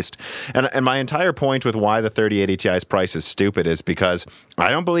very least. And my entire point with why the 3080 Ti's price is stupid is because I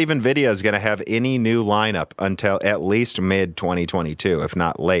don't believe NVIDIA is going to have any new lineup until at least mid-2022, if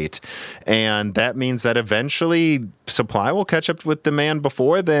not late. And that means that eventually supply will catch up with demand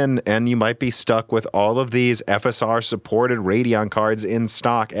before then, and you might be stuck with all of these FSR-supported Radeon cards in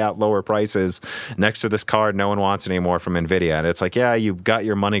stock at lower prices next to this card no one wants anymore from NVIDIA. And it's like, yeah, you got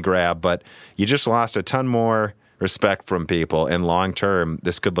your money grab, but you just lost a ton more respect from people, and long term,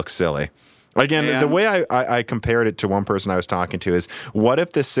 this could look silly. Again, the way I compared it to one person I was talking to is, what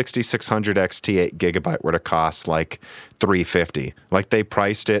if the 6600 XT 8 gigabyte were to cost like $350? Like they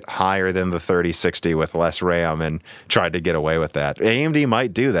priced it higher than the 3060 with less RAM and tried to get away with that. AMD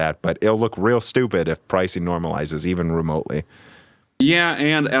might do that, but it'll look real stupid if pricing normalizes even remotely. Yeah,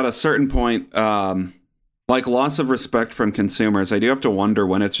 and at a certain point, like loss of respect from consumers, I do have to wonder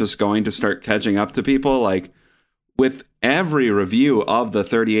when it's just going to start catching up to people. Like with every review of the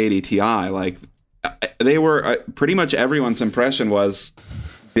 3080 Ti, like they were pretty much everyone's impression was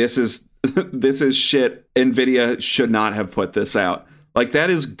this is shit. NVIDIA should not have put this out. Like that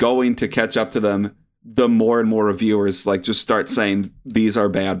is going to catch up to them. The more and more reviewers like just start saying these are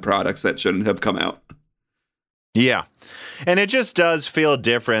bad products that shouldn't have come out. Yeah. And it just does feel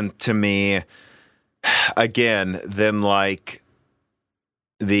different to me, again, than like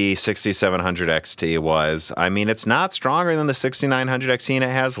the 6700 XT was. I mean, it's not stronger than the 6900 XT, and it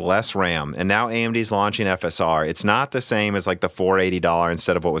has less RAM. And now AMD's launching FSR. It's not the same as like the $480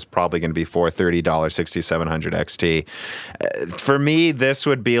 instead of what was probably going to be $430 6700 XT. For me, this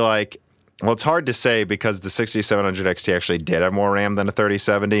would be like, well, it's hard to say because the 6700 XT actually did have more RAM than a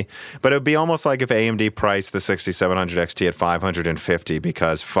 3070, but it would be almost like if AMD priced the 6700 XT at $550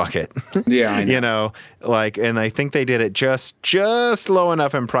 because fuck it. Yeah, I know. You know, like, and I think they did it just low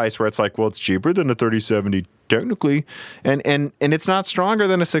enough in price where it's like, well, it's cheaper than a 3070 technically, and it's not stronger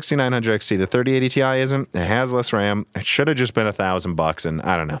than a 6900 XT. The 3080 Ti isn't. It has less RAM. It should have just been $1,000, and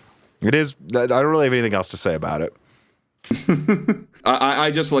I don't know. It is. I don't really have anything else to say about it. I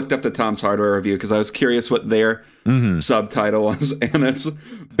just looked up the Tom's Hardware review because I was curious what their subtitle was, and it's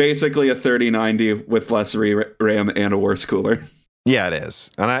basically a 3090 with less RAM and a worse cooler. Yeah, it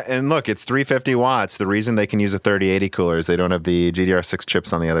is. And look, it's 350 watts. The reason they can use a 3080 cooler is they don't have the GDDR6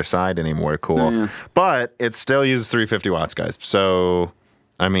 chips on the other side anymore. Cool. Yeah. But it still uses 350 watts, guys. So,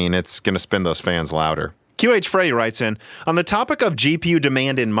 I mean, it's going to spin those fans louder. QH Freddy writes in, on the topic of GPU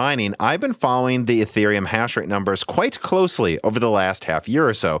demand in mining, I've been following the Ethereum hash rate numbers quite closely over the last half year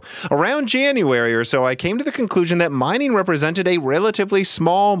or so. Around January or so, I came to the conclusion that mining represented a relatively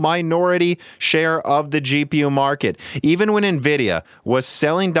small minority share of the GPU market. Even when NVIDIA was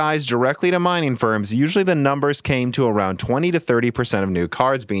selling dies directly to mining firms, usually the numbers came to around 20 to 30% of new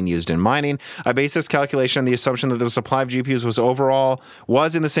cards being used in mining. I based this calculation on the assumption that the supply of GPUs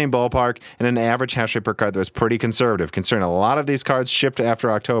was in the same ballpark, and an average hash rate per card that was pretty conservative, considering a lot of these cards shipped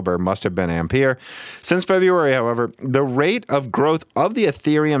after October must have been Ampere. Since February, however, the rate of growth of the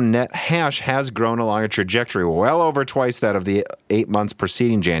Ethereum net hash has grown along a trajectory well over twice that of the 8 months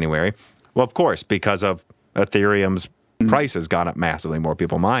preceding January. Well, of course, because of Ethereum's price has gone up massively. More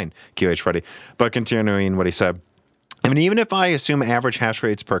people mine, QH Freddy. But continuing what he said, I mean, even if I assume average hash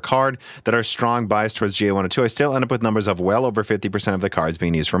rates per card that are strong bias towards GA102, I still end up with numbers of well over 50% of the cards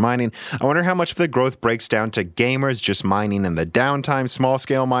being used for mining. I wonder how much of the growth breaks down to gamers just mining in the downtime,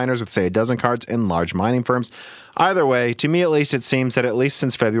 small-scale miners with, say, a dozen cards, and large mining firms. Either way, to me at least, it seems that at least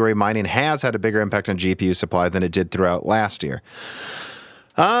since February, mining has had a bigger impact on GPU supply than it did throughout last year.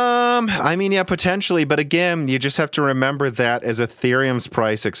 I mean, yeah, potentially, but again, you just have to remember that as Ethereum's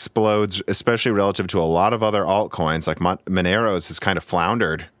price explodes, especially relative to a lot of other altcoins, like Monero's has kind of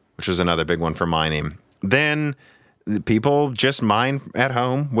floundered, which was another big one for mining. Then people just mine at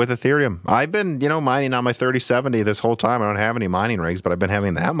home with Ethereum. I've been, mining on my 3070 this whole time. I don't have any mining rigs, but I've been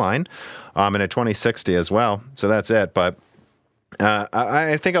having that mine, and a 2060 as well. So that's it. But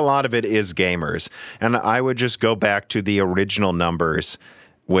I think a lot of it is gamers, and I would just go back to the original numbers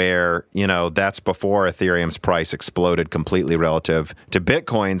where, that's before Ethereum's price exploded completely relative to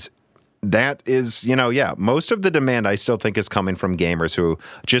Bitcoin's. That is, most of the demand I still think is coming from gamers who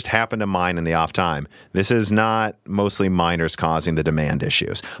just happen to mine in the off time. This is not mostly miners causing the demand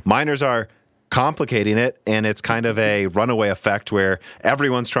issues. Miners are complicating it, and it's kind of a runaway effect where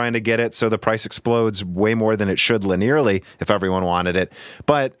everyone's trying to get it, so the price explodes way more than it should linearly if everyone wanted it.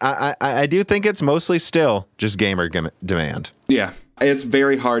 But I do think it's mostly still just gamer demand. Yeah. It's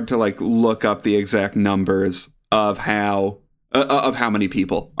very hard to look up the exact numbers of how many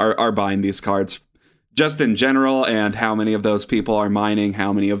people are buying these cards just in general, and how many of those people are mining,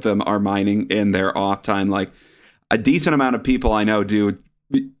 how many of them are mining in their off time. Like, a decent amount of people I know do.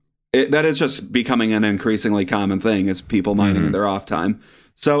 That is just becoming an increasingly common thing, is people mining in their off time.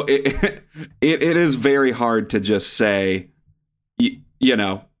 So it is very hard to just say,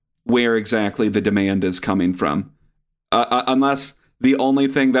 where exactly the demand is coming from. Unless the only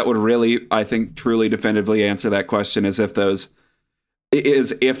thing that would really, I think, truly definitively answer that question is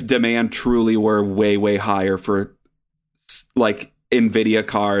if demand truly were way, way higher for like NVIDIA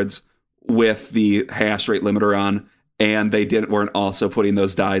cards with the hash rate limiter on, and they weren't also putting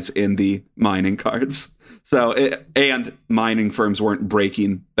those dies in the mining cards. So, and mining firms weren't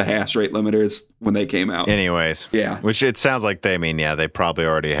breaking the hash rate limiters when they came out. Anyways. Yeah. Which it sounds like they probably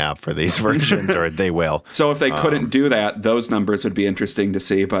already have for these versions, or they will. So if they couldn't do that, those numbers would be interesting to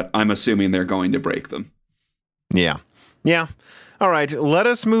see, but I'm assuming they're going to break them. Yeah. Yeah. All right. Let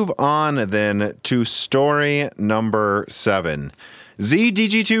us move on then to story number 7.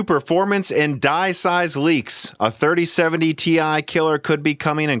 ZDG2 performance and die size leaks. A 3070 Ti killer could be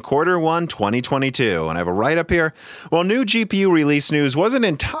coming in Q1 2022. And I have a write-up here. While new GPU release news wasn't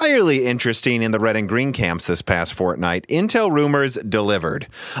entirely interesting in the red and green camps this past fortnight, Intel rumors delivered.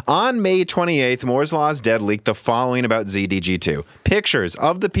 On May 28th, Moore's Law's Dead leaked the following about ZDG2. Pictures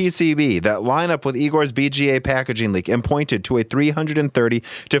of the PCB that line up with Igor's BGA packaging leak and pointed to a 330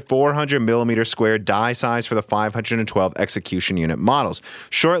 to 400 millimeter square die size for the 512 execution unit models.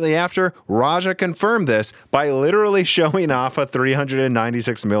 Shortly after, Raja confirmed this by literally showing off a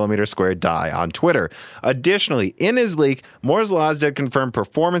 396 millimeter square die on Twitter. Additionally, in his leak, Moore's Law did confirm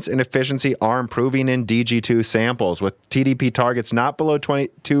performance and efficiency are improving in DG2 samples, with TDP targets not below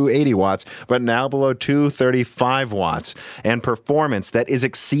 280 watts, but now below 235 watts, and performance that is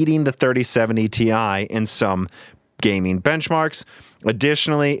exceeding the 3070 Ti in some gaming benchmarks.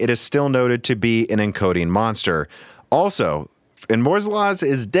 Additionally, it is still noted to be an encoding monster. Also, in Moore's Law's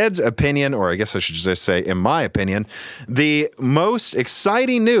is Dead's opinion, or I guess I should just say in my opinion, the most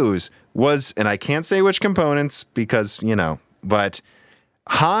exciting news was, and I can't say which components because, but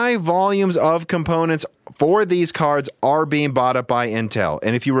high volumes of components for these cards are being bought up by Intel.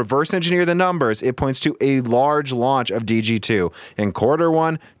 And if you reverse engineer the numbers, it points to a large launch of DG2 in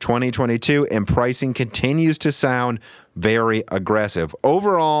Q1 2022, and pricing continues to sound very aggressive.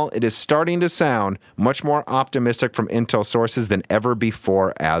 Overall, it is starting to sound much more optimistic from Intel sources than ever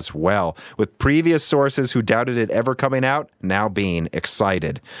before as well, with previous sources who doubted it ever coming out now being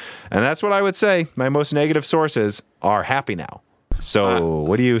excited. And that's what I would say. My most negative sources are happy now. So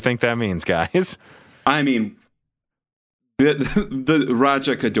what do you think that means, guys? I mean, the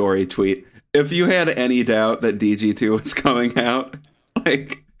Raja Kadori tweet, if you had any doubt that DG2 was coming out,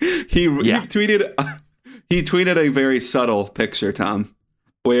 like, he tweeted a very subtle picture, Tom,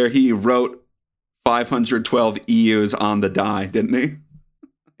 where he wrote 512 EUs on the die, didn't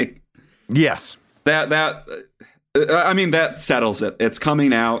he? Yes. That settles it. It's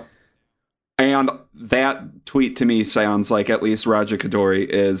coming out. And that tweet to me sounds like at least Raja Kadori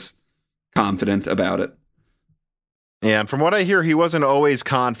is confident about it. Yeah, and from what I hear, he wasn't always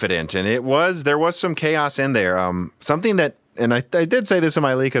confident, and there was some chaos in there. Something that, and I did say this in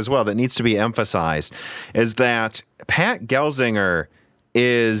my leak as well, that needs to be emphasized, is that Pat Gelsinger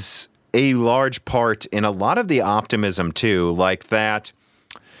is a large part in a lot of the optimism too, like that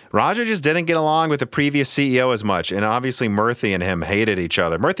Raja just didn't get along with the previous CEO as much, and obviously Murthy and him hated each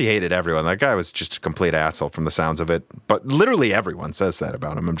other. Murthy hated everyone. That guy was just a complete asshole from the sounds of it, but literally everyone says that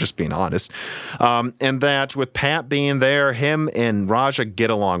about him. I'm just being honest. And that with Pat being there, him and Raja get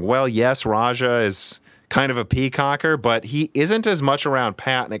along well. Yes, Raja is kind of a peacocker, but he isn't as much around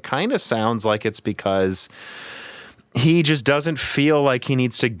Pat, and it kind of sounds like it's because he just doesn't feel like he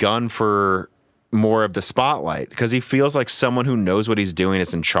needs to gun for more of the spotlight, because he feels like someone who knows what he's doing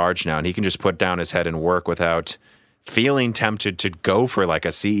is in charge now, and he can just put down his head and work without feeling tempted to go for like a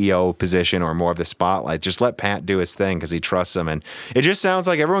CEO position or more of the spotlight. Just let Pat do his thing because he trusts him, and it just sounds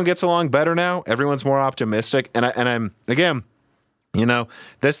like everyone gets along better now. Everyone's more optimistic, and I'm again,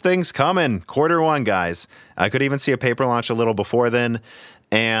 this thing's coming Q1, guys. I could even see a paper launch a little before then,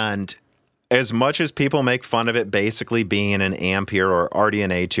 and as much as people make fun of it basically being an Ampere or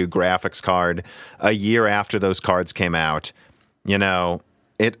RDNA 2 graphics card a year after those cards came out,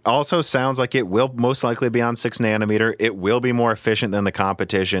 it also sounds like it will most likely be on 6 nanometer. It will be more efficient than the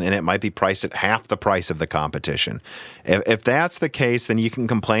competition, and it might be priced at half the price of the competition. If that's the case, then you can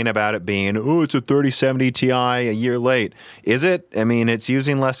complain about it being, it's a 3070 Ti a year late. Is it? I mean, it's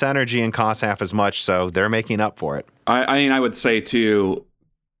using less energy and costs half as much, so they're making up for it. I would say to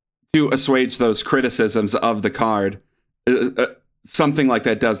assuage those criticisms of the card, something like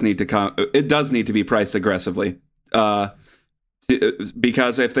that does need to come. It does need to be priced aggressively,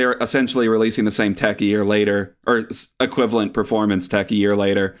 because if they're essentially releasing the same tech a year later, or equivalent performance tech a year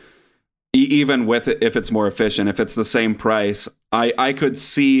later, even with it, if it's more efficient, if it's the same price, I could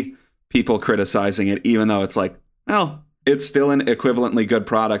see people criticizing it, even though it's like, well, it's still an equivalently good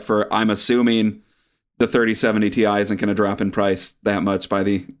product for, I'm assuming the 3070 Ti isn't going to drop in price that much by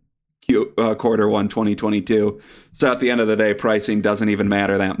the quarter one 2022. So at the end of the day, pricing doesn't even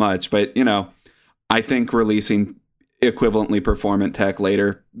matter that much. But, I think releasing equivalently performant tech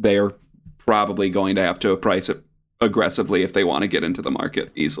later, they're probably going to have to price it aggressively if they want to get into the market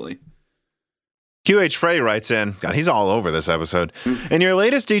easily. QH Freddy writes in, God, he's all over this episode. In your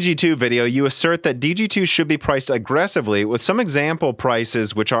latest DG2 video, you assert that DG2 should be priced aggressively with some example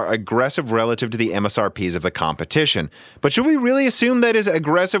prices which are aggressive relative to the MSRPs of the competition. But should we really assume that is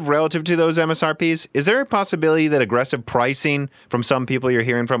aggressive relative to those MSRPs? Is there a possibility that aggressive pricing from some people you're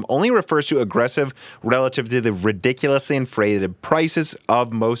hearing from only refers to aggressive relative to the ridiculously inflated prices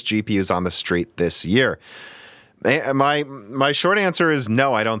of most GPUs on the street this year? My short answer is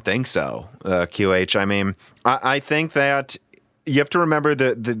no, I don't think so, QH. I mean, I think that you have to remember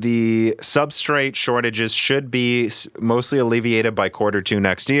the substrate shortages should be mostly alleviated by Q2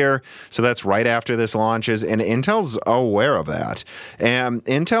 next year. So that's right after this launches. And Intel's aware of that. And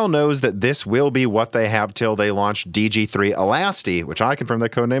Intel knows that this will be what they have till they launch DG3 Elasti, which I confirm that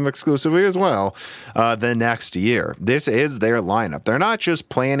codename exclusively as well, the next year. This is their lineup. They're not just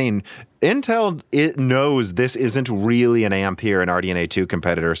planning. Intel, it knows this isn't really an Ampere and RDNA 2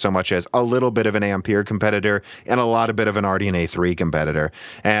 competitor so much as a little bit of an Ampere competitor and a lot of bit of an RDNA 3 competitor.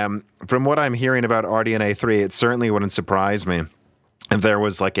 And from what I'm hearing about RDNA 3, it certainly wouldn't surprise me if there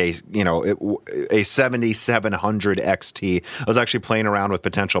was like a 7700 XT. I was actually playing around with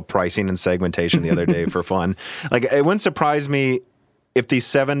potential pricing and segmentation the other day for fun. Like, it wouldn't surprise me if the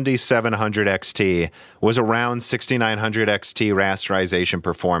 7700 XT was around 6900 XT rasterization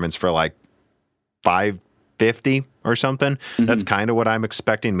performance for like 550 or something. That's kind of what I'm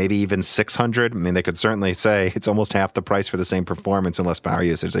expecting, maybe even 600. I mean, they could certainly say it's almost half the price for the same performance and less power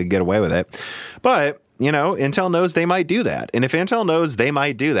usage. They could get away with it. But, Intel knows they might do that. And if Intel knows they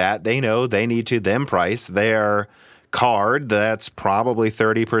might do that, they know they need to then price their card that's probably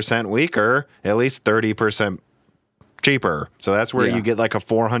 30% weaker, at least 30% cheaper. So that's where you get like a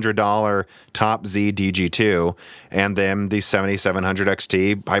 $400 top Z DG2 and then the 7700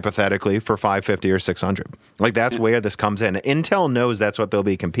 XT hypothetically for 550 or 600. Like, that's where this comes in. Intel knows that's what they'll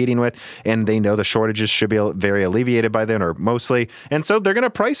be competing with, and they know the shortages should be very alleviated by then, or mostly. And so they're going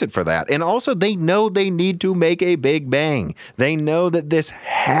to price it for that. And also they know they need to make a big bang. They know that this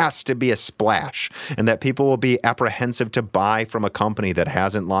has to be a splash and that people will be apprehensive to buy from a company that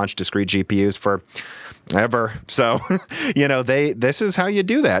hasn't launched discrete GPUs for ever. So, this is how you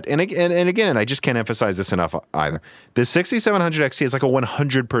do that. And again, I just can't emphasize this enough either. The 6700 XT is like a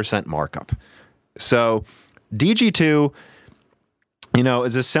 100% markup. So DG2,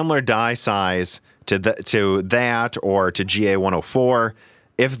 is a similar die size to that or to GA104.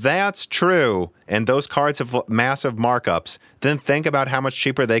 If that's true and those cards have massive markups, then think about how much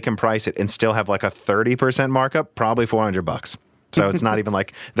cheaper they can price it and still have like a 30% markup, probably $400. So it's not even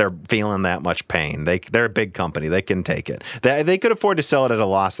like they're feeling that much pain. They're a big company. They can take it. They could afford to sell it at a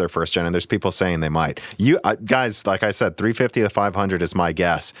loss their first gen, and there's people saying they might. You guys, like I said, 350 to 500 is my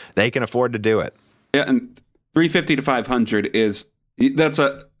guess. They can afford to do it. Yeah, and 350 to 500 that's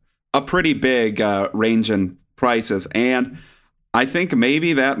a pretty big range in prices, and I think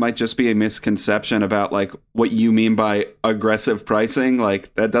maybe that might just be a misconception about like what you mean by aggressive pricing.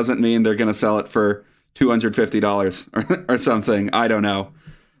 Like, that doesn't mean they're going to sell it for $250 or something. I don't know.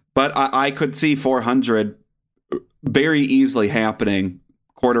 But I could see 400 very easily happening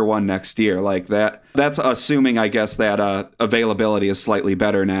Q1 next year. Like that. That's assuming, I guess, that availability is slightly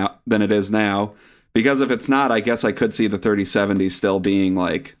better now than it is now. Because if it's not, I guess I could see the 3070 still being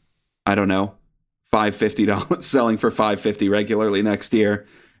like, I don't know, $550 selling for $550 regularly next year.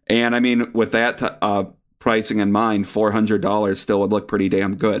 And I mean, with that pricing in mind, $400 still would look pretty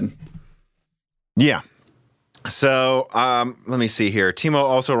damn good. Yeah. So let me see here. Timo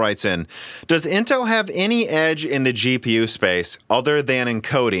also writes in, does Intel have any edge in the GPU space other than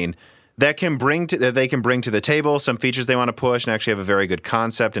encoding that they can bring to the table, some features they want to push and actually have a very good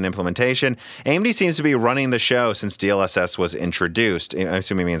concept and implementation? AMD seems to be running the show since DLSS was introduced. I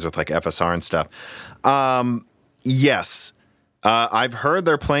assume he means with like FSR and stuff. Yes. I've heard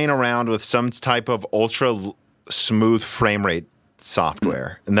they're playing around with some type of ultra smooth frame rate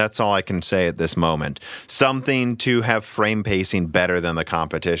software. And that's all I can say at this moment. Something to have frame pacing better than the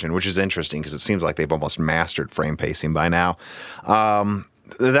competition, which is interesting because it seems like they've almost mastered frame pacing by now.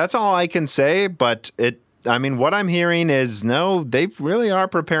 That's all I can say, but what I'm hearing is no, they really are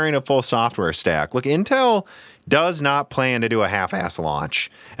preparing a full software stack. Look, Intel does not plan to do a half-ass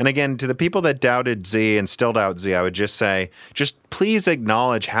launch. And again, to the people that doubted Z and still doubt Z, I would just say, just please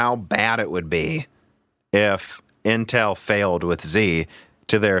acknowledge how bad it would be if Intel failed with Z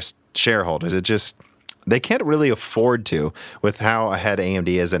to their shareholders. They can't really afford to with how ahead AMD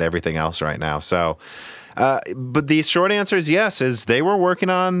is at everything else right now. So, but the short answer is yes, is they were working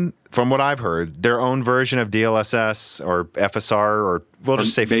on, from what I've heard, their own version of DLSS or FSR, or we'll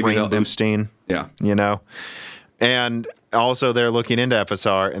just say frame boosting. Yeah. And also they're looking into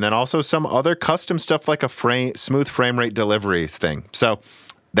FSR, and then also some other custom stuff like a smooth frame rate delivery thing. So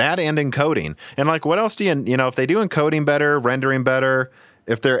that and encoding. And like, what else do if they do encoding better, rendering better,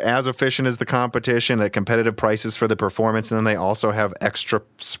 if they're as efficient as the competition at competitive prices for the performance, and then they also have extra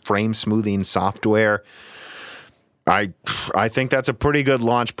frame smoothing software, I think that's a pretty good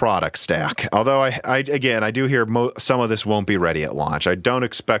launch product stack. Although I do hear some of this won't be ready at launch. I don't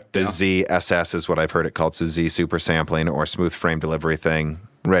expect the ZSS is what I've heard it called, so Z super sampling or smooth frame delivery thing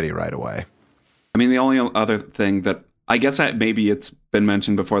ready right away. I mean, the only other thing that I guess maybe it's been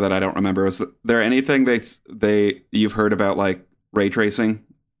mentioned before that I don't remember, is there anything you've heard about like ray tracing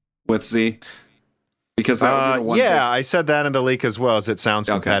with Z? Because that would be the one I said that in the leak as well, as it sounds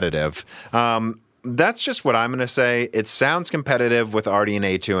competitive. That's just what I'm going to say. It sounds competitive with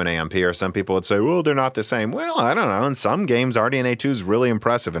RDNA 2 and Ampere. Some people would say, well, they're not the same. Well, I don't know. In some games, RDNA 2 is really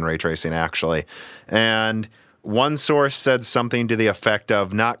impressive in ray tracing, actually. And one source said something to the effect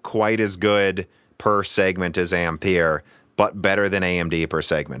of not quite as good per segment as Ampere, but better than AMD per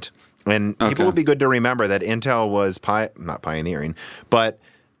segment. And people would be good to remember that Intel was not pioneering, but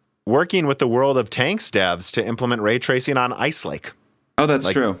working with the World of Tanks devs to implement ray tracing on Ice Lake. Oh, that's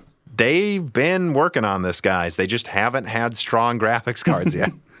true. They've been working on this, guys. They just haven't had strong graphics cards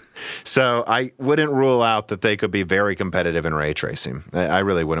yet. So I wouldn't rule out that they could be very competitive in ray tracing. I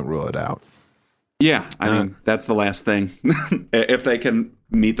really wouldn't rule it out. Yeah, I mean, that's the last thing. If they can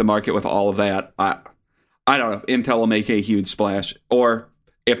meet the market with all of that, I don't know. Intel will make a huge splash. Or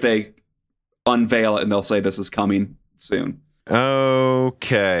if they unveil it and they'll say this is coming soon.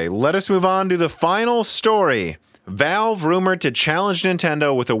 Okay, let us move on to the final story. Valve rumored to challenge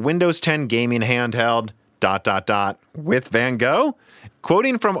Nintendo with a Windows 10 gaming handheld, ... with Van Gogh?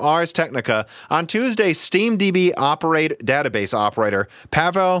 Quoting from Ars Technica, on Tuesday, SteamDB database operator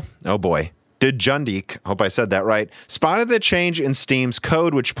Pavel, Dejundik, hope I said that right, spotted the change in Steam's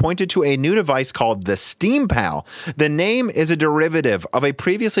code, which pointed to a new device called the SteamPal. The name is a derivative of a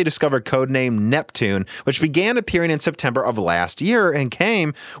previously discovered code name Neptune, which began appearing in September of last year and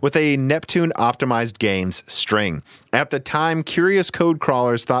came with a Neptune-optimized games string. At the time, curious code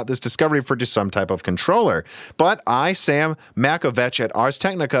crawlers thought this discovery referred to some type of controller. But I, Sam Makovech at Ars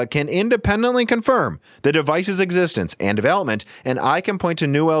Technica, can independently confirm the device's existence and development, and I can point to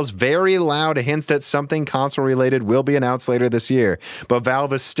Newell's very loud hints that something console-related will be announced later this year. But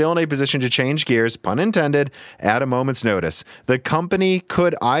Valve is still in a position to change gears, pun intended, at a moment's notice. The company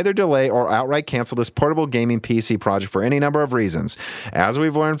could either delay or outright cancel this portable gaming PC project for any number of reasons. As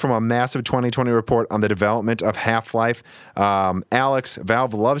we've learned from a massive 2020 report on the development of Half-Life, Alex,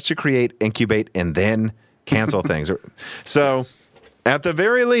 Valve loves to create, incubate, and then cancel things. So, at the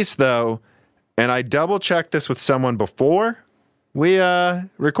very least, though, and I double-checked this with someone before we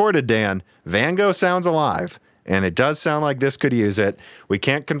recorded, Dan, Van Gogh sounds alive, and it does sound like this could use it. We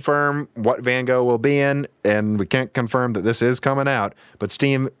can't confirm what Van Gogh will be in, and we can't confirm that this is coming out, but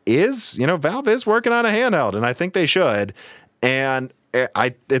Steam is, Valve is working on a handheld, and I think they should, and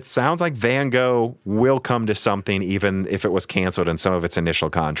it sounds like Van Gogh will come to something, even if it was canceled in some of its initial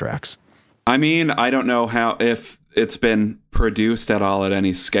contracts. I mean, I don't know if it's been produced at all at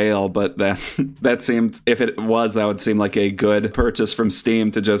any scale, but that seemed, if it was, that would seem like a good purchase from Steam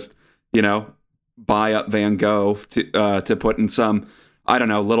to just, buy up Van Gogh to put in some, I don't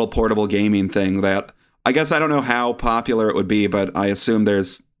know, little portable gaming thing that I guess I don't know how popular it would be, but I assume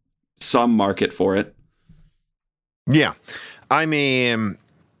there's some market for it. Yeah. I mean,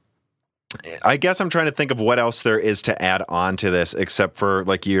 I guess I'm trying to think of what else there is to add on to this, except for,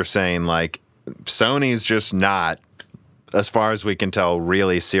 like you're saying, like, Sony's just not, as far as we can tell,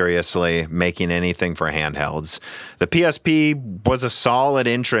 really seriously making anything for handhelds. The PSP was a solid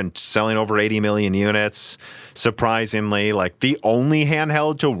entrant, selling over 80 million units. Surprisingly, like the only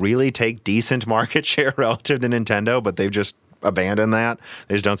handheld to really take decent market share relative to Nintendo, but they've just abandoned that.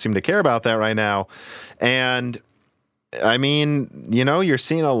 They just don't seem to care about that right now. And I mean, you're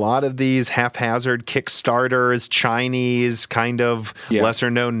seeing a lot of these haphazard Kickstarters, Chinese kind of lesser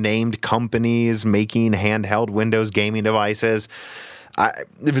known named companies making handheld Windows gaming devices.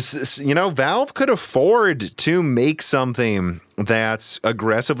 Valve could afford to make something that's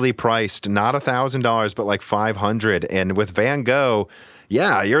aggressively priced, not $1,000, but like $500. And with Van Gogh,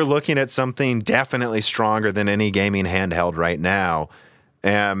 you're looking at something definitely stronger than any gaming handheld right now.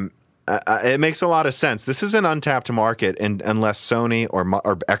 It makes a lot of sense. This is an untapped market, and unless Sony or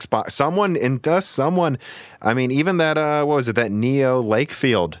Xbox, someone, I mean, even that, what was it, that Neo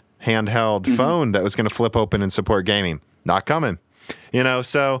Lakefield handheld phone that was going to flip open and support gaming, not coming.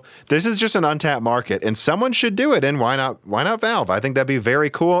 So this is just an untapped market, and someone should do it. And why not Valve? I think that'd be very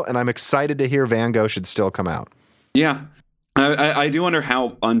cool, and I'm excited to hear Van Gogh should still come out. Yeah, I do wonder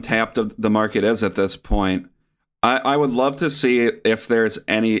how untapped the market is at this point. I would love to see if there's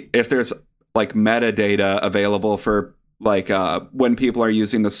like metadata available for like when people are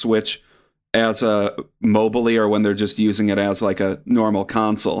using the Switch as a mobily, or when they're just using it as like a normal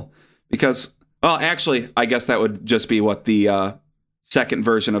console. Because, well, actually, I guess that would just be what the second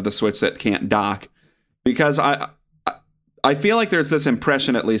version of the Switch that can't dock. Because I feel like there's this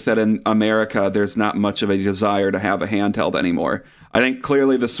impression, at least, that in America there's not much of a desire to have a handheld anymore. I think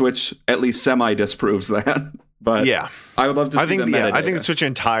clearly the Switch at least semi-disproves that. But I would love to see the metadata. I think the Switch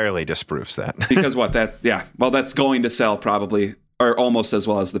entirely disproves that. Because that's going to sell probably, or almost as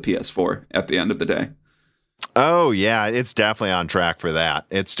well as the PS4 at the end of the day. Oh, yeah, it's definitely on track for that.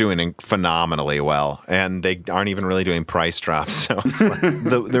 It's doing phenomenally well, and they aren't even really doing price drops. So it's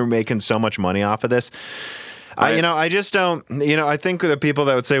like they're making so much money off of this. I just don't, I think the people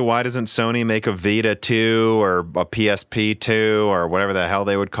that would say, why doesn't Sony make a Vita 2 or a PSP 2 or whatever the hell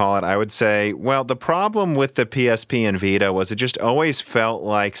they would call it? I would say, well, the problem with the PSP and Vita was it just always felt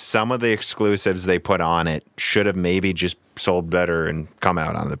like some of the exclusives they put on it should have maybe just sold better and come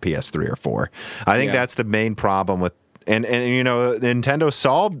out on the PS3 or 4. I think that's the main problem with, and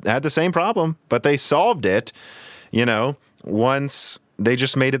Nintendo had the same problem, but they solved it, once they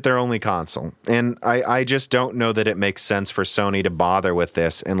just made it their only console. And I just don't know that it makes sense for Sony to bother with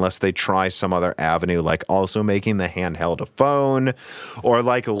this unless they try some other avenue, like also making the handheld a phone, or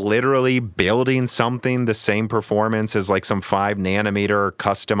like literally building something the same performance as like some 5nm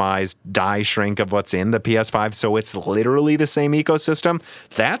customized die shrink of what's in the PS5, so it's literally the same ecosystem.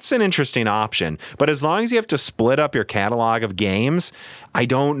 That's an interesting option. But as long as you have to split up your catalog of games, I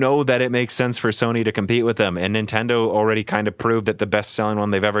don't know that it makes sense for Sony to compete with them. And Nintendo already kind of proved that the best-selling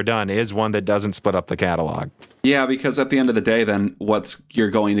one they've ever done is one that doesn't split up the catalog. Yeah, because at the end of the day, then what's you're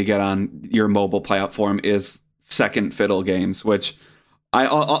going to get on your mobile platform is second fiddle games, which I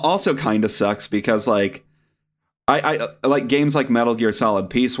also kind of sucks because like I like games like Metal Gear Solid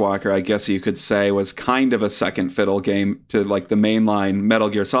Peace Walker, I guess you could say, was kind of a second fiddle game to like the mainline Metal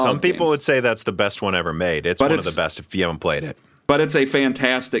Gear Solid. Some people games. would say that's the best one ever made. It's one of the best if you haven't played it. But it's a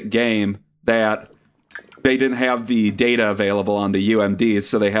fantastic game that they didn't have the data available on the UMDs,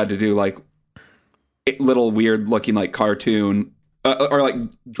 so they had to do like little weird looking like cartoon or like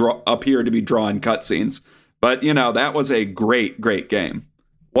appear to be drawn cutscenes. But that was a great game.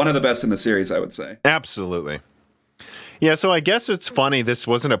 One of the best in the series, I would say. Absolutely. Yeah, so I guess it's funny. This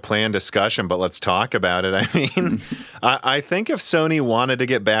wasn't a planned discussion, but let's talk about it. I mean, I think if Sony wanted to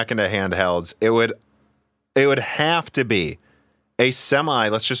get back into handhelds, it would have to be a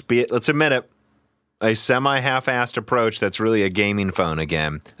let's admit it, a semi-half-assed approach that's really a gaming phone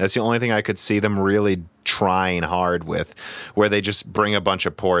again. That's the only thing I could see them really trying hard with, where they just bring a bunch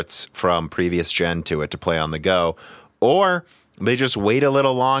of ports from previous gen to it to play on the go. Or they just wait a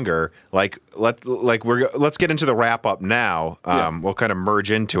little longer. Let's get into the wrap-up now. We'll kind of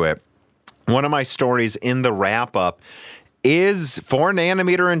merge into it. One of my stories in the wrap-up is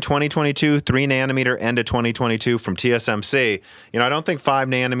 4nm in 2022, 3nm end of 2022 from TSMC. I don't think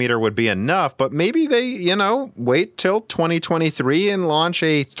 5nm would be enough, but maybe they, wait till 2023 and launch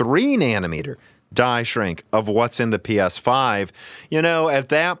a 3nm die shrink of what's in the PS5. At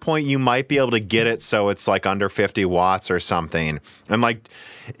that point, you might be able to get it so it's like under 50 watts or something.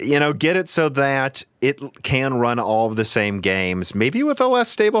 And get it so that it can run all of the same games, maybe with a less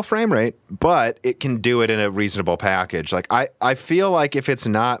stable frame rate, but it can do it in a reasonable package. I feel like if it's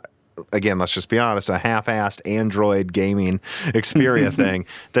not, again, let's just be honest, a half-assed Android gaming Xperia thing,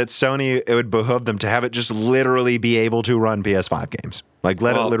 that Sony, it would behoove them to have it just literally be able to run PS5 games. Let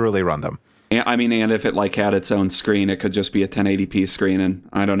it literally run them. I mean, and if it had its own screen, it could just be a 1080p screen, and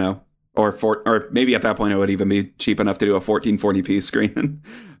I don't know. Or maybe at that point it would even be cheap enough to do a 1440p screen and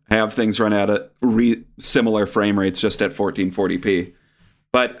have things run at similar frame rates just at 1440p.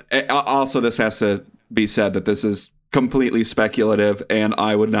 But also this has to be said that this is completely speculative, and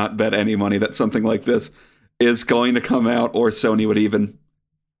I would not bet any money that something like this is going to come out, or Sony would even.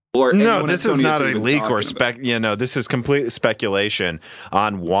 Or no, this is not a leak or this is complete speculation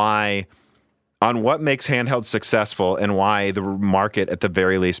on what makes handheld successful and why the market, at the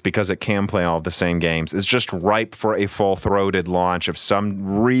very least, because it can play all of the same games, is just ripe for a full-throated launch of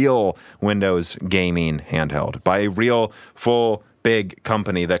some real Windows gaming handheld by a real full big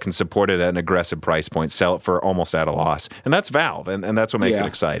company that can support it at an aggressive price point, sell it for almost at a loss. And that's Valve, and that's what makes it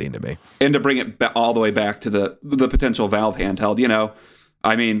exciting to me. And to bring it all the way back to the potential Valve handheld,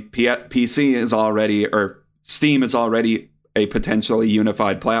 I mean, PC is already, or Steam is already a potentially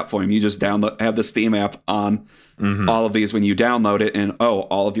unified platform. You just have the Steam app on all of these when you download it, and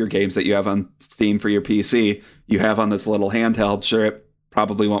all of your games that you have on Steam for your PC, you have on this little handheld. Sure, it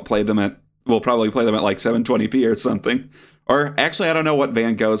probably won't play them we'll probably play them at like 720p or something. Or actually, I don't know what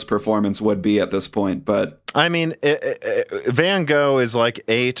Van Gogh's performance would be at this point, but I mean, Van Gogh is like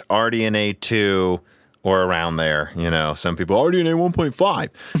 8 RDNA 2. Or around there, some people RDNA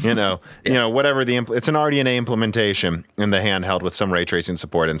 1.5, whatever it's an RDNA implementation in the handheld with some ray tracing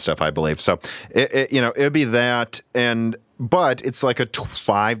support and stuff, I believe. So it'd be that, but it's like a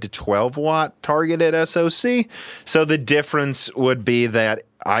 5 to 12 watt targeted SoC. So the difference would be that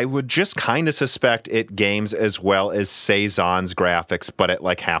I would just kind of suspect it games as well as Cezanne's graphics, but at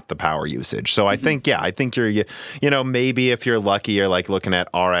like half the power usage. So I think you're, maybe if you're lucky, you're like looking at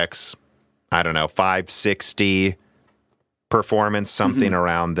RX. I don't know, 560 performance, something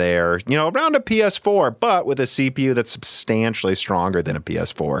around there, around a PS4, but with a CPU that's substantially stronger than a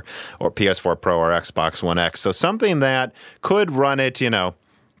PS4 or PS4 Pro or Xbox One X. So something that could run it,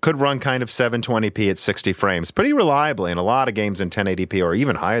 could run kind of 720p at 60 frames pretty reliably in a lot of games in 1080p or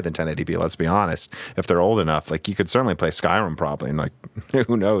even higher than 1080p, let's be honest, if they're old enough. Like, you could certainly play Skyrim probably, and like,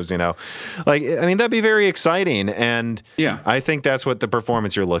 who knows, Like, I mean, that'd be very exciting, and I think that's what the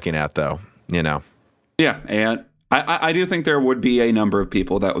performance you're looking at, though. Yeah, and I do think there would be a number of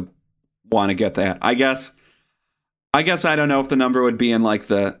people that would want to get that. I guess I don't know if the number would be in like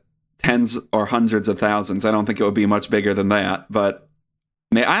the tens or hundreds of thousands. I don't think it would be much bigger than that, but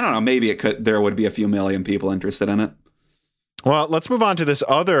I don't know. Maybe there would be a few million people interested in it. Well, let's move on to this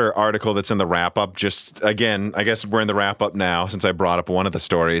other article that's in the wrap-up. Just, again, I guess we're in the wrap-up now since I brought up one of the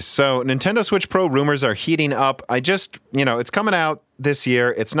stories. So, Nintendo Switch Pro rumors are heating up. It's coming out this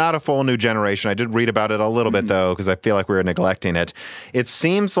year. It's not a full new generation. I did read about it a little bit, though, because I feel like we were neglecting it. It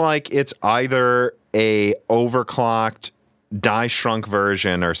seems like it's either a overclocked, die-shrunk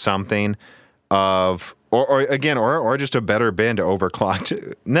version or something of... Or just a better bin to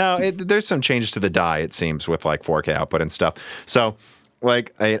overclock. No, there's some changes to the die, it seems, with like 4K output and stuff. So,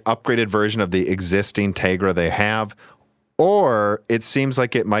 like an upgraded version of the existing Tegra they have, or it seems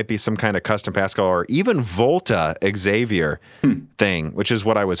like it might be some kind of custom Pascal or even Volta Xavier thing, which is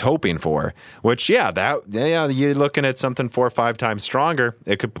what I was hoping for. Which, you're looking at something 4 or 5 times stronger.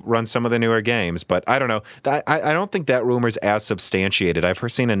 It could run some of the newer games, but I don't know. I don't think that rumor's as substantiated. I've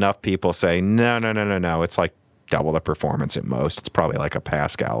seen enough people say, no. It's like double the performance at most. It's probably like a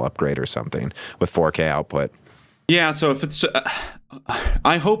Pascal upgrade or something with 4K output. Yeah, so if it's...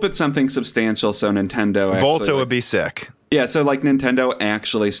 I hope it's something substantial so Nintendo actually... Volta would be sick. Yeah, so like Nintendo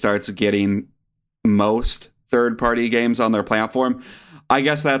actually starts getting most third-party games on their platform. I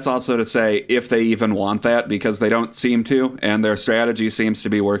guess that's also to say if they even want that, because they don't seem to, and their strategy seems to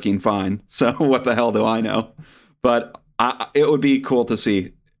be working fine. So what the hell do I know? But it would be cool to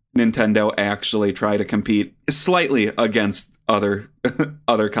see Nintendo actually try to compete slightly against other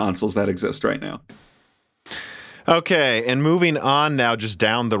consoles that exist right now. Okay, and moving on now, just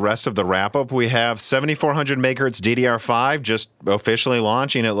down the rest of the wrap-up, we have 7400 megahertz DDR5 just officially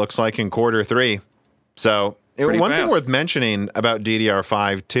launching, it looks like, in Q3. So, one thing worth mentioning about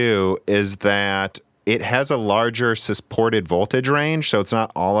DDR5, too, is that it has a larger supported voltage range, so it's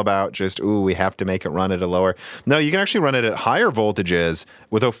not all about just, we have to make it run at a lower... No, you can actually run it at higher voltages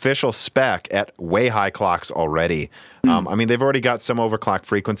with official spec at way high clocks already. I mean, they've already got some overclock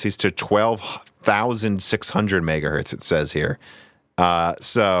frequencies to 12,600 megahertz, it says here.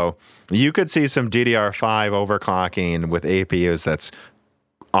 So you could see some DDR5 overclocking with APUs that's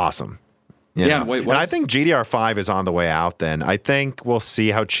awesome. And I think GDDR5 is on the way out then. I think we'll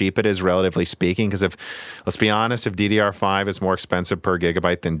see how cheap it is, relatively speaking, because let's be honest, if DDR5 is more expensive per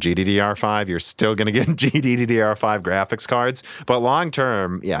gigabyte than GDDR5, you're still going to get GDDR5 graphics cards. But long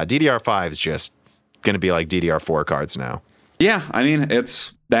term, DDR5 is just going to be like DDR4 cards now. Yeah, I mean,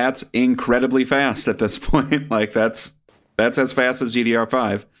 that's incredibly fast at this point. Like, that's as fast as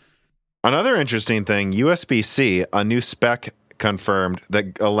GDDR5. Another interesting thing, USB-C, a new spec confirmed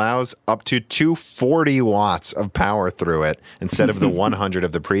that allows up to 240 watts of power through it instead of the 100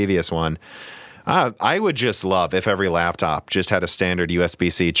 of the previous one. I would just love if every laptop just had a standard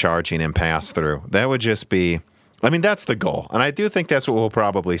USB-C charging and pass through. That would just be, I mean, that's the goal. And I do think that's what we'll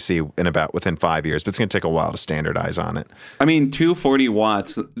probably see within 5 years, but it's going to take a while to standardize on it. I mean, 240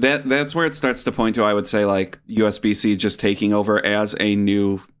 watts, that's where it starts to point to, I would say, like USB-C just taking over as a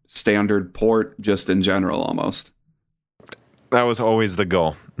new standard port just in general almost. That was always the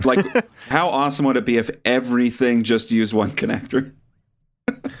goal. Like, how awesome would it be if everything just used one connector?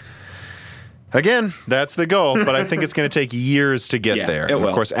 Again, that's the goal, but I think it's going to take years to get there. It will.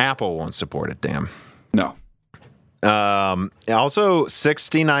 Of course, Apple won't support it, damn. No. Also,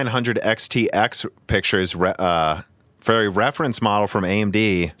 6900 XTX pictures for a reference model from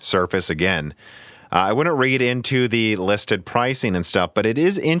AMD Surface again. I wouldn't read into the listed pricing and stuff, but it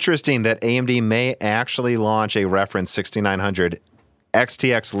is interesting that AMD may actually launch a reference 6900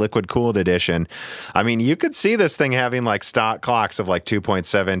 XTX liquid cooled edition. I mean, you could see this thing having like stock clocks of like 2.7,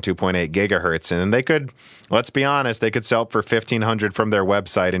 2.8 gigahertz. And they could, let's be honest, they could sell it for 1,500 from their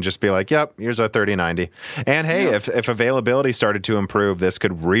website and just be like, yep, here's our 3090. And hey, if availability started to improve, this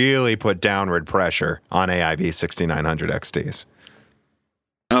could really put downward pressure on AIB 6900 XTs.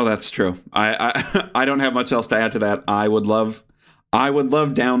 Oh, that's true. I don't have much else to add to that. I would love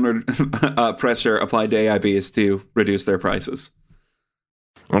downward pressure applied to AIBs to reduce their prices.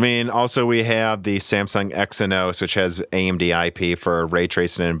 I mean, also we have the Samsung Exynos, which has AMD IP for ray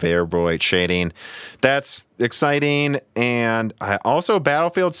tracing and variable rate shading. That's exciting. And also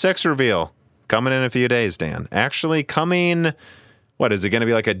Battlefield 6 reveal coming in a few days, Dan. Actually coming, what, is it going to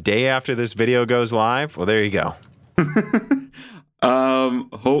be like a day after this video goes live? Well, there you go.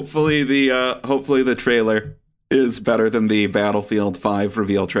 Hopefully the trailer is better than the Battlefield 5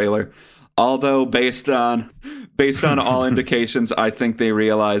 reveal trailer. Although based on all indications, I think they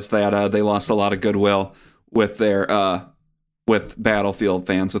realized that they lost a lot of goodwill with their with Battlefield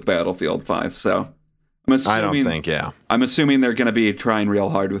fans with Battlefield 5. So I'm assuming they're going to be trying real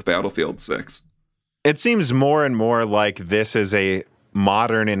hard with Battlefield 6. It seems more and more like this is a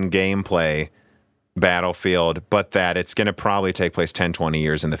modern in gameplay Battlefield, but that it's going to probably take place 10, 20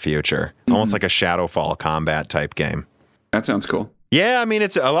 years in the future. Almost like a Shadowfall combat type game. That sounds cool. Yeah, I mean,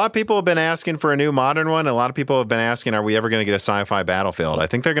 it's a lot of people have been asking for a new modern one. A lot of people have been asking, are we ever going to get a sci-fi Battlefield? I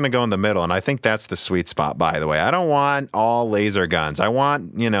think they're going to go in the middle, and I think that's the sweet spot, by the way. I don't want all laser guns. I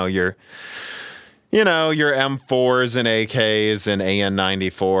want, your M4s and AKs and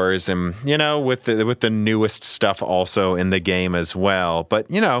AN94s and, with the newest stuff also in the game as well. But,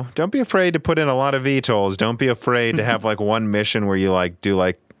 don't be afraid to put in a lot of VTOLs. Don't be afraid to have like one mission where you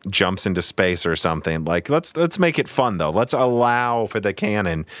do jumps into space or something. Like let's make it fun though. Let's allow for the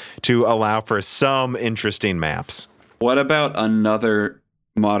canon to allow for some interesting maps. What about another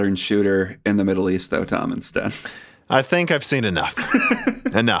modern shooter in the Middle East though, Tom, instead? I think I've seen enough.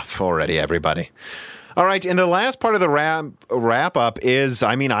 Enough already, everybody. All right, and the last part of the wrap up is,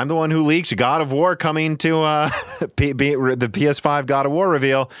 I'm the one who leaked God of War coming to the PS5 God of War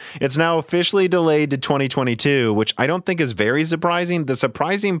reveal. It's now officially delayed to 2022, which I don't think is very surprising. The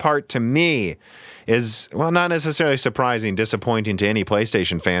surprising part to me is, well, not necessarily surprising, disappointing to any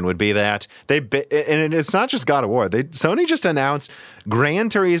PlayStation fan would be that and it's not just God of War. Sony just announced Gran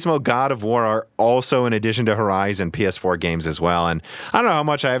Turismo God of War are also in addition to Horizon PS4 games as well. And I don't know how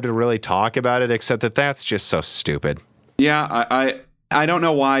much I have to really talk about it, except that that's just so stupid. Yeah, I don't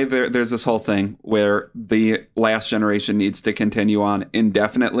know why there's this whole thing where the last generation needs to continue on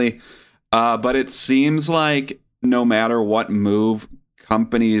indefinitely. But it seems like no matter what move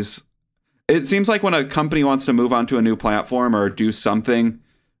companies... It seems like when a company wants to move on to a new platform or do something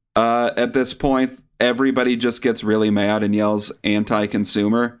at this point, everybody just gets really mad and yells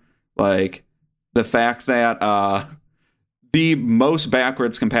anti-consumer. Like the fact that the most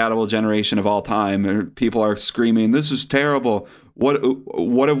backwards compatible generation of all time, people are screaming, "This is terrible.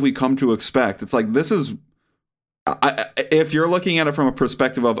 What have we come to expect?" It's like, this is... if you're looking at it from a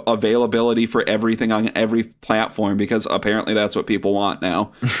perspective of availability for everything on every platform, because apparently that's what people want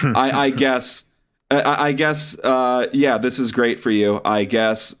now, I guess, this is great for you. I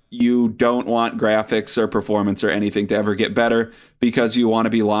guess you don't want graphics or performance or anything to ever get better because you want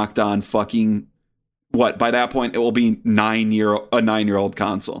to be locked on fucking, what, by that point it will be a 9-year-old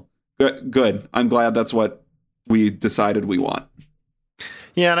console. Good. I'm glad that's what we decided we want.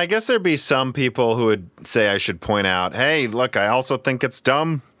 Yeah, and I guess there'd be some people who would say I should point out, hey, look, I also think it's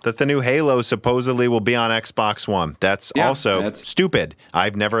dumb that the new Halo supposedly will be on Xbox One. That's stupid.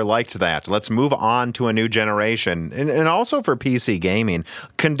 I've never liked that. Let's move on to a new generation. And also for PC gaming,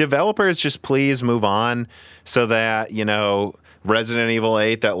 can developers just please move on so that, Resident Evil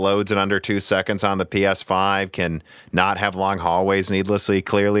 8 that loads in under 2 seconds on the PS5 can not have long hallways needlessly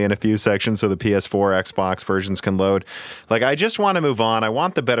clearly in a few sections so the PS4, Xbox versions can load. Like, I just want to move on. I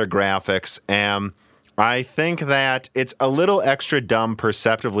want the better graphics, and I think that it's a little extra dumb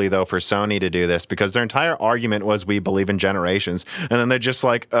perceptively, though, for Sony to do this because their entire argument was we believe in generations. And then they're just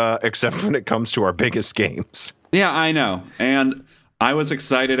like, except when it comes to our biggest games. Yeah, I know. And I was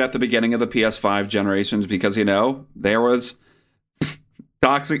excited at the beginning of the PS5 generations because, there was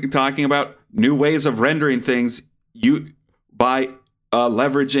talking about new ways of rendering things by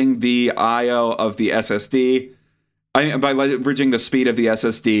leveraging the I/O of the SSD, by leveraging the speed of the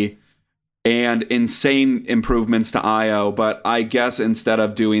SSD and insane improvements to I/O. But I guess instead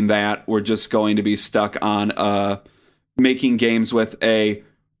of doing that, we're just going to be stuck on making games with a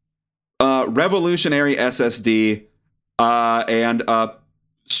revolutionary SSD and a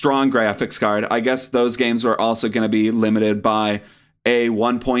strong graphics card. I guess those games are also going to be limited by a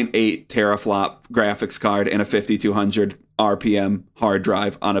 1.8 teraflop graphics card and a 5200 RPM hard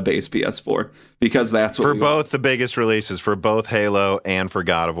drive on a base PS4 because that's what for both the biggest releases, for both Halo and for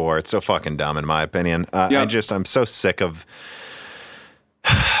God of War. It's so fucking dumb in my opinion. Yep. I'm so sick of.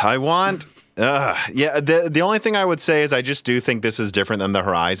 I want. The only thing I would say is I just do think this is different than the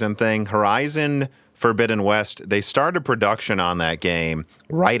Horizon thing. Horizon Forbidden West, they started production on that game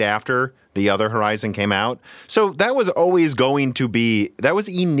right after the other Horizon came out. So that was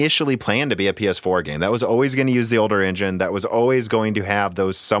initially planned to be a PS4 game. That was always going to use the older engine. That was always going to have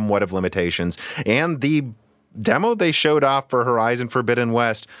those somewhat of limitations. And the demo they showed off for Horizon Forbidden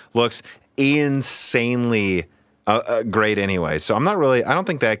West looks insanely great anyway. So I don't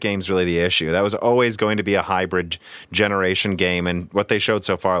think that game's really the issue. That was always going to be a hybrid generation game, and what they showed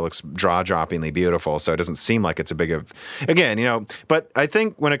so far looks jaw-droppingly beautiful, so it doesn't seem like it's a big of, again, but I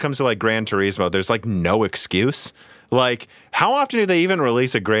think when it comes to like Gran Turismo, there's like no excuse. Like, how often do they even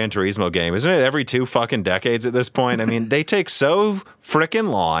release a Gran Turismo game? Isn't it every 2 fucking decades at this point? I mean, they take so freaking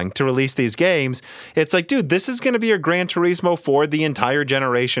long to release these games. It's like, dude, this is going to be your Gran Turismo for the entire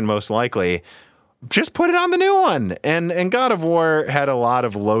generation, most likely. Just put it on the new one. And God of War had a lot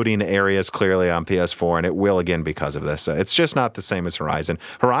of loading areas clearly on PS4, and it will again because of this. It's just not the same as Horizon.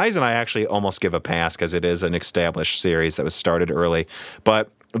 Horizon, I actually almost give a pass because it is an established series that was started early. But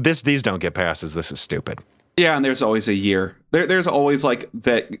these don't get passes. This is stupid. Yeah, and there's always a year. There's always like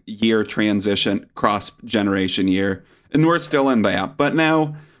that year transition, cross-generation year. And we're still in that. But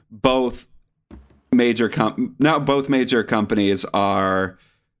now both major companies are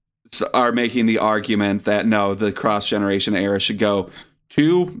making the argument that no, the cross-generation era should go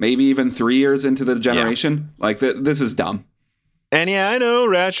 2, maybe even 3 years into the generation. Yeah. Like, this is dumb. And yeah, I know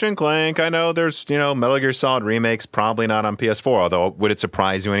Ratchet and Clank. I know there's, Metal Gear Solid remakes, probably not on PS4, although would it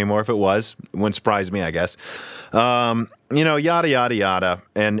surprise you anymore if it was? It wouldn't surprise me, I guess. Yada, yada, yada.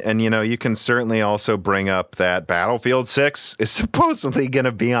 And you can certainly also bring up that Battlefield 6 is supposedly going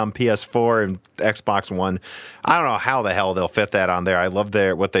to be on PS4 and Xbox One. I don't know how the hell they'll fit that on there. I love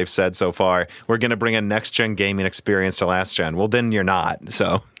what they've said so far. We're going to bring a next-gen gaming experience to last-gen. Well, then you're not,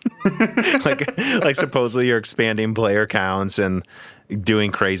 so... like supposedly you're expanding player counts and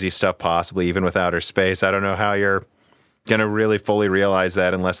doing crazy stuff possibly even with outer space. I don't know how you're gonna really fully realize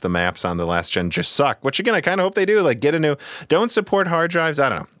that unless the maps on the last gen just suck, which again I kind of hope they do. Like, don't support hard drives. I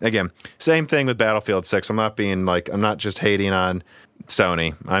don't know. Again, same thing with Battlefield 6. I'm not just hating on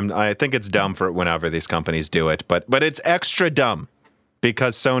Sony. I think it's dumb for whenever these companies do it, but it's extra dumb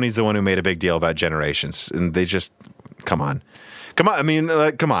because Sony's the one who made a big deal about generations, and they just come on. I mean,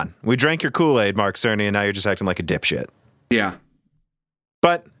 come on. We drank your Kool-Aid, Mark Cerny, and now you're just acting like a dipshit. Yeah.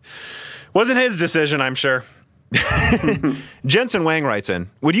 But wasn't his decision, I'm sure. Jensen Wang writes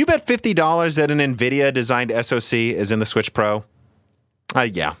in, would you bet $50 that an NVIDIA-designed SoC is in the Switch Pro?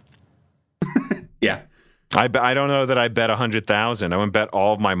 Yeah. Yeah. I don't know that I bet $100,000. I wouldn't bet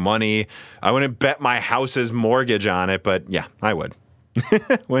all of my money. I wouldn't bet my house's mortgage on it, but yeah, I would.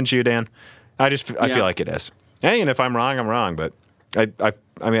 Wouldn't you, Dan? I feel like it is. Hey, and if I'm wrong, I'm wrong, but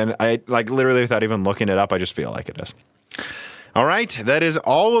I mean, like literally without even looking it up, I just feel like it is. All right, that is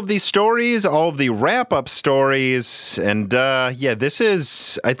all of the stories, all of the wrap-up stories, and this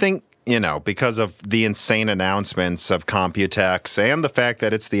is, I think, because of the insane announcements of Computex and the fact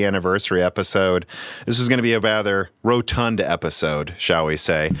that it's the anniversary episode, this is going to be a rather rotund episode, shall we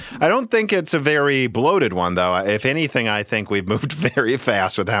say. I don't think it's a very bloated one, though. If anything, I think we've moved very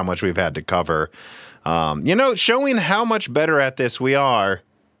fast with how much we've had to cover. Showing how much better at this we are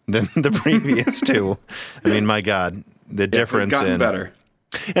than the previous two. I mean, my God, the difference we've gotten better.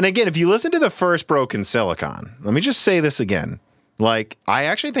 And again, if you listen to the first Broken Silicon, let me just say this again. Like, I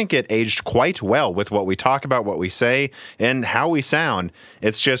actually think it aged quite well with what we talk about, what we say, and how we sound.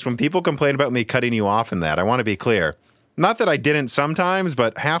 It's just when people complain about me cutting you off in that, I want to be clear. Not that I didn't sometimes,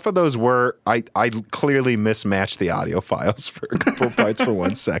 but half of those were, I clearly mismatched the audio files for a couple of parts for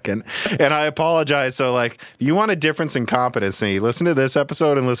 1 second. And I apologize. So, like, if you want a difference in competency, listen to this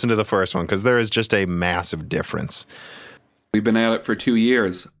episode and listen to the first one, because there is just a massive difference. We've been at it for 2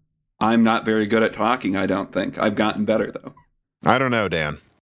 years. I'm not very good at talking, I don't think. I've gotten better, though. I don't know, Dan.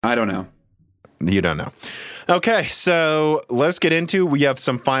 I don't know. You don't know. Okay, so let's get into, we have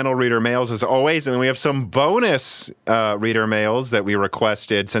some final reader mails as always, and then we have some bonus reader mails that we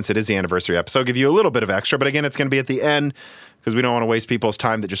requested since it is the anniversary episode. I'll give you a little bit of extra, but again, it's going to be at the end because we don't want to waste people's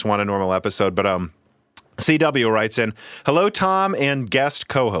time that just want a normal episode. But CW writes in, hello, Tom and guest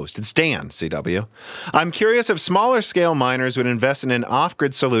co-host. It's Dan, CW. I'm curious if smaller scale miners would invest in an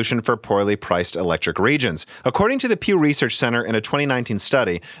off-grid solution for poorly priced electric regions. According to the Pew Research Center in a 2019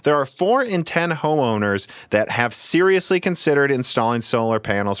 study, there are 4 in 10 homeowners that have seriously considered installing solar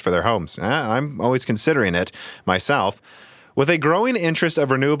panels for their homes. I'm always considering it myself. With a growing interest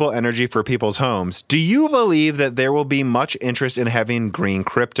of renewable energy for people's homes, do you believe that there will be much interest in having green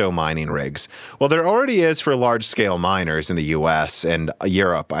crypto mining rigs? Well, there already is for large-scale miners in the U.S. and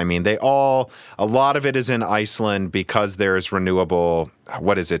Europe. I mean, a lot of it is in Iceland because there's renewable,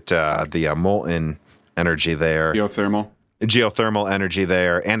 the molten energy there. Geothermal energy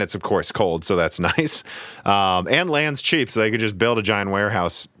there, and it's, of course, cold, so that's nice. And land's cheap, so they could just build a giant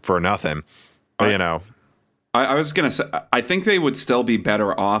warehouse for nothing, I was going to say, I think they would still be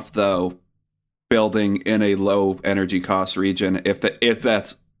better off, though, building in a low energy cost region if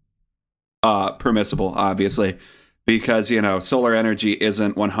that's permissible, obviously, because, solar energy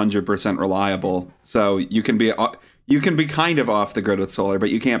isn't 100% reliable. So you can be kind of off the grid with solar, but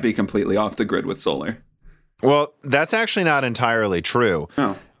you can't be completely off the grid with solar. Well, that's actually not entirely true.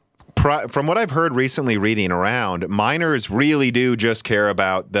 Oh. From what I've heard recently reading around, miners really do just care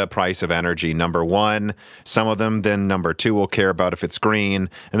about the price of energy. Number one, some of them, then number 2 will care about if it's green.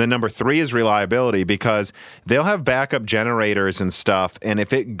 And then number 3 is reliability, because they'll have backup generators and stuff. And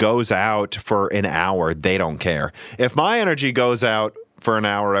if it goes out for an hour, they don't care. If my energy goes out for an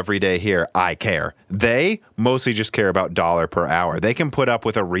hour every day here, I care. They mostly just care about dollar per hour. They can put up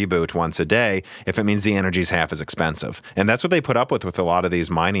with a reboot once a day if it means the energy's half as expensive. And that's what they put up with a lot of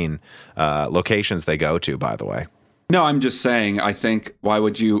these mining locations they go to, by the way. No, I'm just saying, I think, why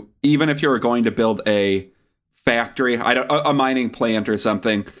would you, even if you were going to build a factory, a mining plant or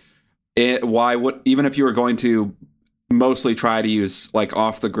something, even if you were going to mostly try to use like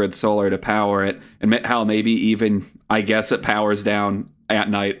off the grid solar to power it, and how maybe even, I guess, it powers down at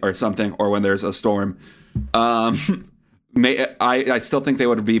night or something, or when there's a storm. I still think they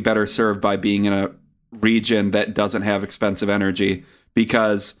would be better served by being in a region that doesn't have expensive energy,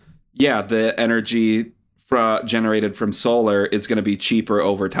 because, the energy generated from solar is going to be cheaper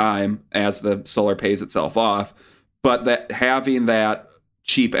over time as the solar pays itself off. But that having that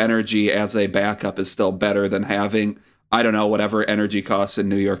cheap energy as a backup is still better than having, I don't know, whatever energy costs in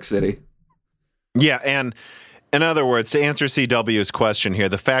New York City. Yeah, and in other words, to answer CW's question here,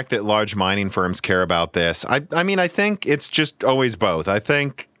 the fact that large mining firms care about this, I think it's just always both. I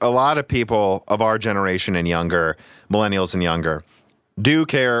think a lot of people of our generation and younger, millennials and younger, do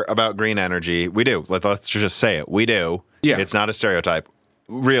care about green energy. We do. Let's just say it. We do. Yeah. It's not a stereotype,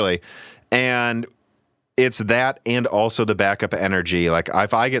 really. And it's that, and also the backup energy. Like,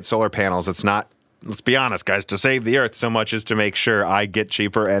 if I get solar panels, it's not, let's be honest, guys, to save the earth so much as to make sure I get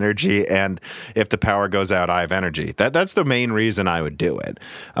cheaper energy, and if the power goes out, I have energy. That's the main reason I would do it.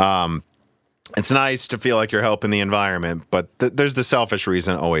 It's nice to feel like you're helping the environment, but there's the selfish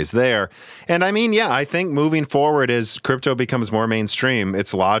reason always there. And I think moving forward as crypto becomes more mainstream,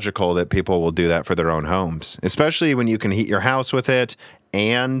 it's logical that people will do that for their own homes, especially when you can heat your house with it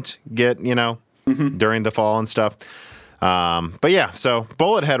and get, during the fall and stuff. So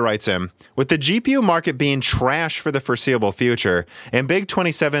Bullethead writes in, with the GPU market being trash for the foreseeable future and big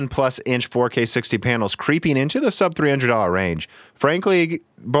 27 plus inch 4K 60 panels creeping into the sub $300 range, frankly,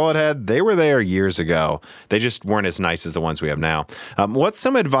 Bullethead, they were there years ago. They just weren't as nice as the ones we have now. What's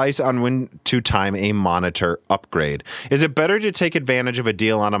some advice on when to time a monitor upgrade? Is it better to take advantage of a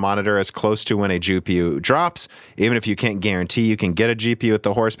deal on a monitor as close to when a GPU drops, even if you can't guarantee you can get a GPU with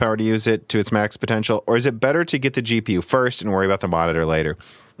the horsepower to use it to its max potential? Or is it better to get the GPU first and worry about the monitor later?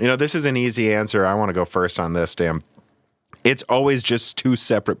 This is an easy answer. I want to go first on this, Dan. It's always just 2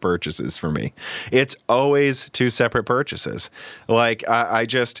 separate purchases for me. It's always 2 separate purchases. Like,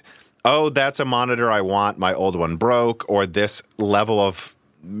 that's a monitor I want. My old one broke, or this level of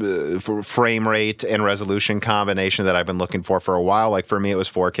for frame rate and resolution combination that I've been looking for a while. Like for me, it was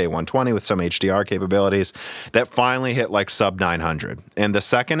 4K 120 with some HDR capabilities that finally hit like sub 900. And the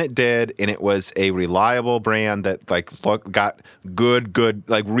second it did, and it was a reliable brand that got good,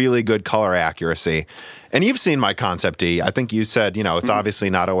 like really good color accuracy. And you've seen my Concept D. I think you said, it's obviously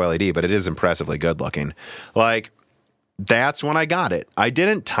not OLED, but it is impressively good looking. Like, that's when I got it. I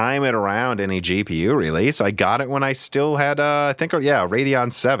didn't time it around any GPU release. I got it when I still had, a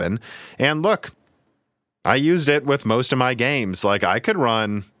Radeon 7. And look, I used it with most of my games. Like, I could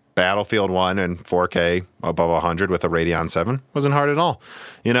run Battlefield 1 in 4K above 100 with a Radeon 7. Wasn't hard at all.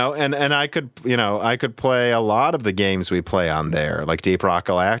 And I could play a lot of the games we play on there, like Deep Rock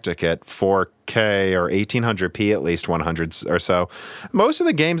Galactic at 4K or 1800p, at least 100 or so. Most of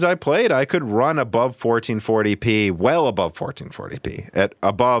the games I played, I could run above 1440p, well above 1440p, at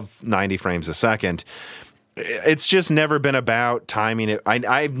above 90 frames a second. It's just never been about timing it.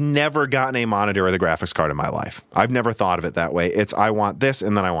 I've never gotten a monitor with a graphics card in my life. I've never thought of it that way. It's I want this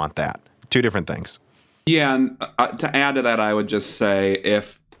and then I want that. Two different things. Yeah, and to add to that, I would just say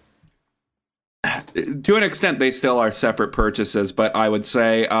if, to an extent, they still are separate purchases, but I would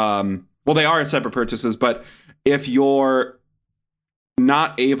say, they are separate purchases, but if you're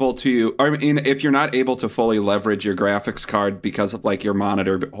not able to, if you're not able to fully leverage your graphics card because of like your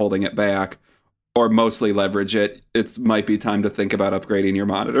monitor holding it back, or mostly leverage it, it might be time to think about upgrading your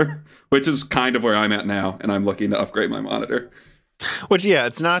monitor, which is kind of where I'm at now, and I'm looking to upgrade my monitor. Which,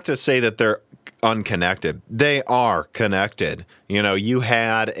 it's not to say that they're unconnected. They are connected. You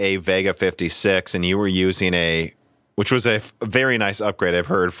had a Vega 56, and you were using which was a very nice upgrade I've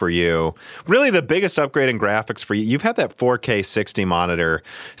heard for you. Really the biggest upgrade in graphics for you. You've had that 4K 60 monitor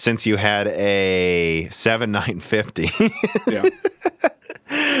since you had a 7950. Yeah.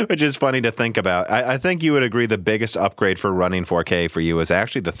 Which is funny to think about. I think you would agree the biggest upgrade for running 4K for you is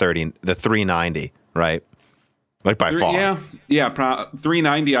actually the 390, right? Like by far. Yeah.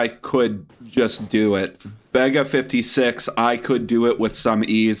 390, I could just do it. Vega 56, I could do it with some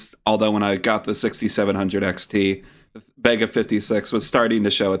ease. Although when I got the 6700 XT, Vega 56 was starting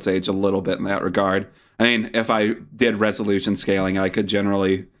to show its age a little bit in that regard. I mean, if I did resolution scaling, I could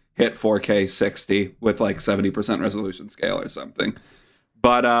generally hit 4K 60 with like 70% resolution scale or something.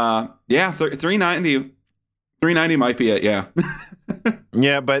 But 390 might be it, yeah.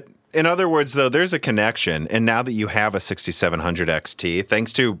 Yeah, but in other words, though, there's a connection, and now that you have a 6700 XT,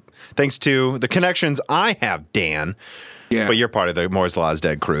 thanks to the connections I have, Dan. Yeah. But you're part of the Moore's Law's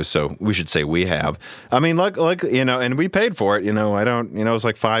Dead crew, so we should say we have. I mean, look, and we paid for it. It was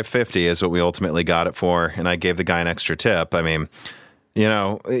like $550 is what we ultimately got it for, and I gave the guy an extra tip. I mean,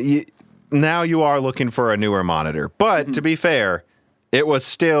 now you are looking for a newer monitor, but to be fair, it was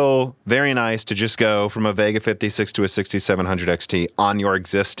still very nice to just go from a Vega 56 to a 6700 XT on your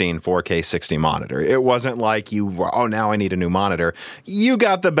existing 4K 60 monitor. It wasn't like now I need a new monitor. You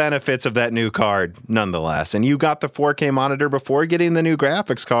got the benefits of that new card nonetheless. And you got the 4K monitor before getting the new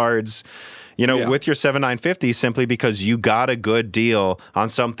graphics cards, with your 7950 simply because you got a good deal on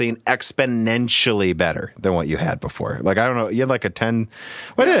something exponentially better than what you had before. Like, I don't know, you had like a 10...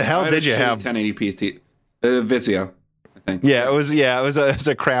 What the hell did you have? 1080p Vizio. Yeah, it was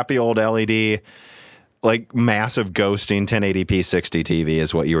a crappy old LED, like massive ghosting 1080p 60 TV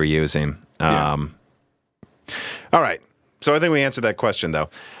is what you were using. All right. So I think we answered that question,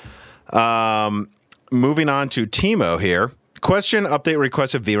 though. Moving on to Timo here. Question, update,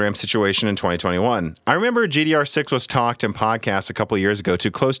 request of VRAM situation in 2021. I remember GDR6 was talked in podcasts a couple years ago, too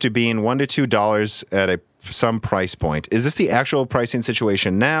close to being $1 to $2 at some price point. Is this the actual pricing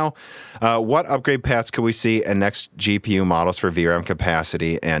situation now? What upgrade paths could we see in next GPU models for VRAM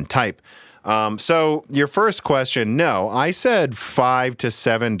capacity and type? So your first question, no, I said $5 to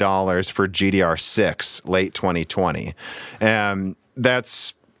 $7 for GDR6 late 2020.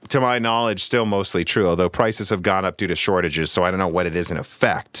 That's, to my knowledge, still mostly true, although prices have gone up due to shortages, so I don't know what it is in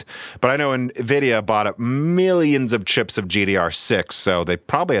effect. But I know NVIDIA bought up millions of chips of GDR6, so they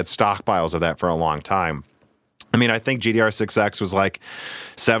probably had stockpiles of that for a long time. I mean, I think GDR6X was like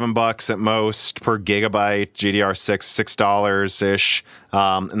 $7 at most per gigabyte, GDR6, $6-ish,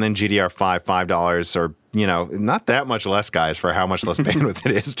 and then GDR5, $5, or, not that much less, guys, for how much less bandwidth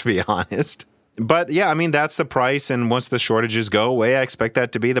it is, to be honest. But yeah, I mean, that's the price. And once the shortages go away, I expect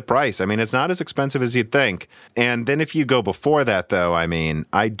that to be the price. I mean, it's not as expensive as you'd think. And then if you go before that, though, I mean,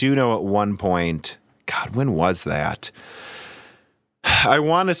 I do know at one point, God, when was that? I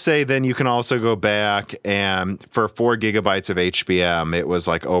want to say then you can also go back and for 4 gigabytes of HBM, it was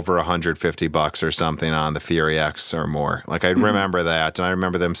like over $150 or something on the Fury X or more. Like I remember that. And I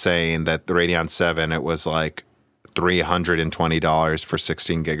remember them saying that the Radeon 7, it was like $320 for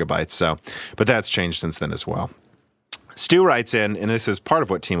 16 gigabytes. So, but that's changed since then as well. Stu writes in, and this is part of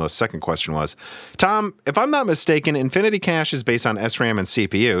what Timo's second question was. Tom, if I'm not mistaken, Infinity Cache is based on SRAM and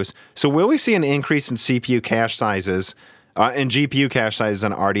CPUs. So will we see an increase in CPU cache sizes and GPU cache sizes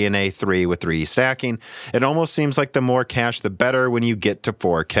on RDNA 3 with 3D stacking? It almost seems like the more cache, the better when you get to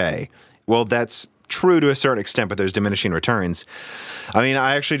 4K. Well, that's true to a certain extent, but there's diminishing returns. I mean,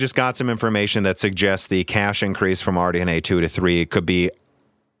 I actually just got some information that suggests the cache increase from RDNA 2 to 3 could be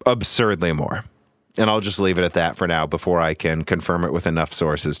absurdly more. And I'll just leave it at that for now before I can confirm it with enough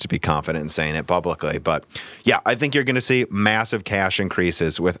sources to be confident in saying it publicly. But yeah, I think you're going to see massive cache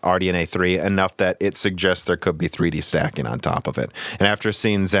increases with RDNA 3, enough that it suggests there could be 3D stacking on top of it. And after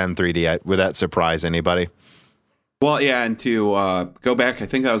seeing Zen 3D, would that surprise anybody? Well, yeah, and to go back, I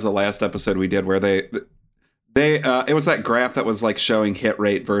think that was the last episode we did where they it was that graph that was like showing hit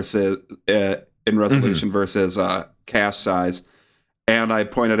rate versus in resolution versus cache size. And I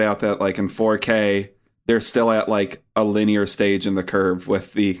pointed out that, like, in 4K, they're still at, like, a linear stage in the curve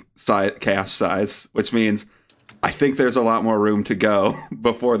with the cache size, which means I think there's a lot more room to go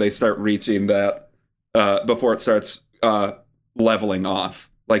before they start reaching that, before it starts leveling off,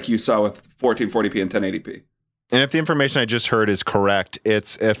 like you saw with 1440p and 1080p. And if the information I just heard is correct,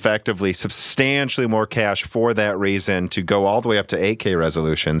 it's effectively substantially more cache for that reason to go all the way up to 8K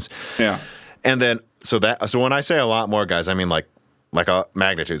resolutions. Yeah. And then, so when I say a lot more, guys, I mean, like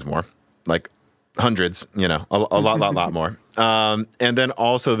magnitudes more, like hundreds, a lot more. And then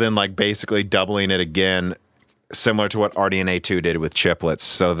also like basically doubling it again, similar to what RDNA 2 did with chiplets,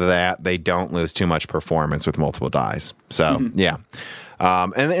 so that they don't lose too much performance with multiple dies. So, yeah.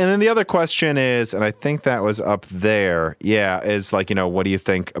 And then the other question is, and I think that was up there, is like, what do you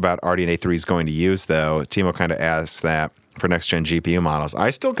think about RDNA 3 is going to use, though? Timo kind of asked that for next-gen GPU models.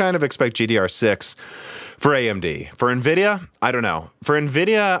 I still kind of expect GDR6 for AMD. For NVIDIA, I don't know. For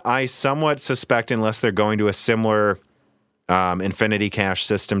NVIDIA, I somewhat suspect, unless they're going to a similar Infinity Cache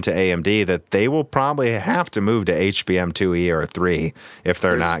system to AMD, that they will probably have to move to HBM2E or 3 if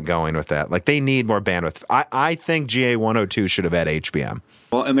they're not going with that. Like, they need more bandwidth. I think GA102 should have had HBM.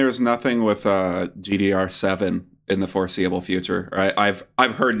 Well, and there's nothing with GDR7 in the foreseeable future. Right?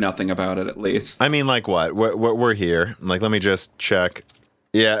 I've heard nothing about it, at least. I mean, like what? We're here. Like, let me just check.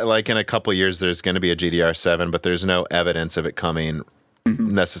 Yeah, like in a couple of years, there's going to be a GDR7, but there's no evidence of it coming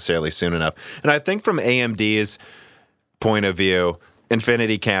necessarily soon enough. And I think from AMD's point of view,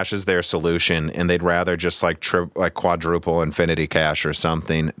 Infinity Cache is their solution, and they'd rather just like quadruple Infinity Cache or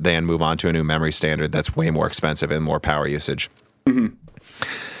something than move on to a new memory standard that's way more expensive and more power usage.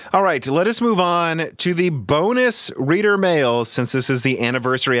 All right, let us move on to the bonus reader mails, since this is the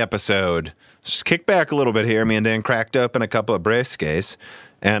anniversary episode. Just kick back a little bit here. Me and Dan cracked open a couple of briskets,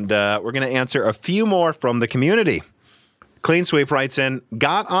 and we're going to answer a few more from the community. Clean Sweep writes in,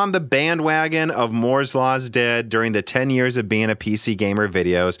 got on the bandwagon of Moore's Law's Dead during the 10 years of being a PC gamer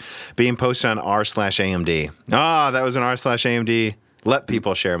videos being posted on r/AMD. That was an r/AMD. Let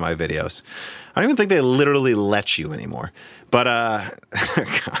people share my videos. I don't even think they literally let you anymore. But,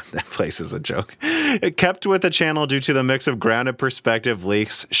 God, that place is a joke. It kept with the channel due to the mix of grounded perspective,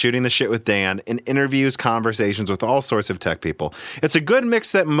 leaks, shooting the shit with Dan, and interviews, conversations with all sorts of tech people. It's a good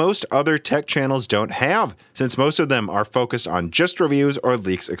mix that most other tech channels don't have, since most of them are focused on just reviews or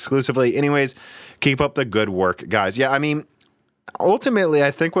leaks exclusively. Anyways, keep up the good work, guys. Yeah, I mean, ultimately,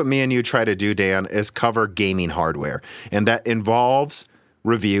 I think what me and you try to do, Dan, is cover gaming hardware. And that involves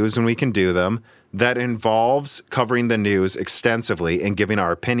reviews when we can do them. That involves covering the news extensively and giving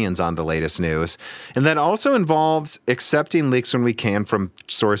our opinions on the latest news. And that also involves accepting leaks when we can from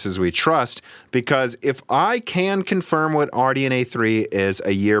sources we trust, because if I can confirm what RDNA 3 is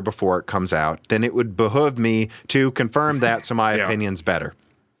a year before it comes out, then it would behoove me to confirm that so my opinion's better.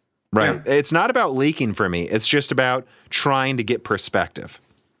 Right? Yeah. It's not about leaking for me. It's just about trying to get perspective.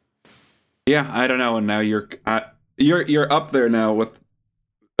 Yeah, I don't know. And now you're up there now with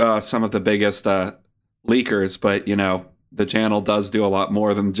some of the biggest leakers, but the channel does do a lot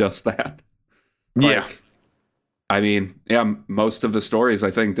more than just that. I mean, most of the stories I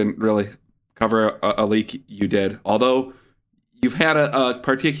think didn't really cover a leak you did, although you've had a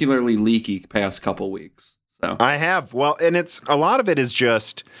particularly leaky past couple weeks. So I have. Well, and a lot of it is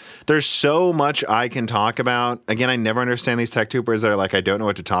just, there's so much I can talk about. Again, I never understand these tech tubers that are like, I don't know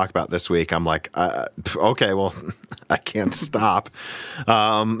what to talk about this week. I'm like, okay, well, I can't stop.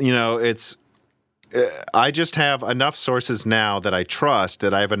 I just have enough sources now that I trust,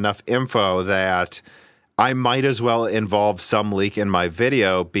 that I have enough info that I might as well involve some leak in my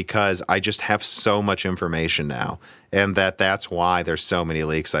video because I just have so much information now. And that's why there's so many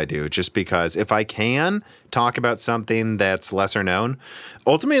leaks I do. Just because if I can talk about something that's lesser known,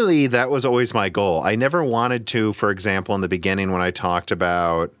 ultimately that was always my goal. I never wanted to, for example, in the beginning when I talked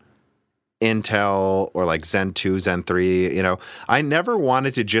about Intel or like Zen 2, Zen 3, I never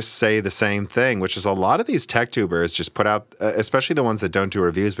wanted to just say the same thing, which is a lot of these tech tubers just put out, especially the ones that don't do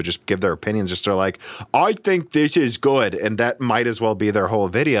reviews, but just give their opinions. Just are like, I think this is good. And that might as well be their whole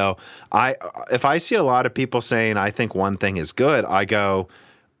video. If I see a lot of people saying, I think one thing is good, I go,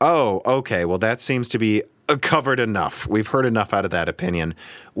 oh, okay, well, that seems to be covered enough. We've heard enough out of that opinion.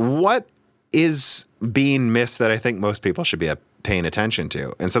 What is being missed that I think most people should be paying attention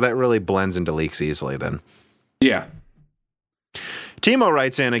to? And so that really blends into leaks easily then. Yeah. Timo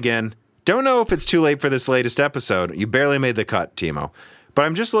writes in again, don't know if it's too late for this latest episode. You barely made the cut, Timo. But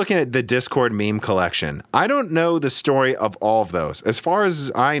I'm just looking at the Discord meme collection. I don't know the story of all of those. As far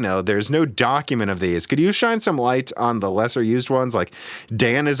as I know, there's no document of these. Could you shine some light on the lesser used ones? Like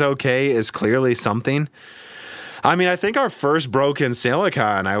Dan is okay is clearly something. I mean, I think our first Broken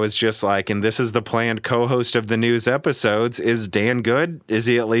Silicon, I was just like, and this is the planned co-host of the news episodes. Is Dan good? Is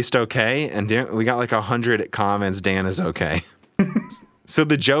he at least okay? And we got like 100 comments. Dan is okay. So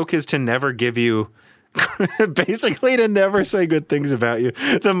the joke is to never give you, basically to never say good things about you.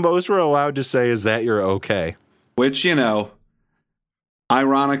 The most we're allowed to say is that you're okay. Which,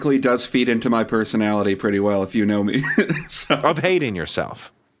 ironically does feed into my personality pretty well if you know me. So, of hating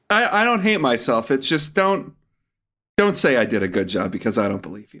yourself. I don't hate myself. It's just don't say I did a good job because I don't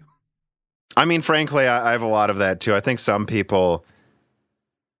believe you. I mean, frankly, I have a lot of that too. I think some people,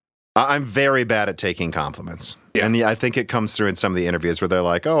 I'm very bad at taking compliments. Yeah. And I think it comes through in some of the interviews where they're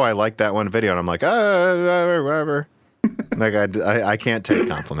like, oh, I like that one video. And I'm like, whatever. Like I can't take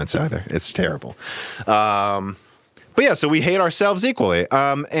compliments either. It's terrible. But yeah, so we hate ourselves equally.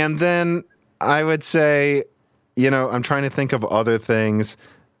 And then I would say, I'm trying to think of other things.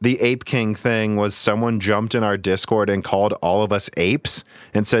 The Ape King thing was someone jumped in our Discord and called all of us apes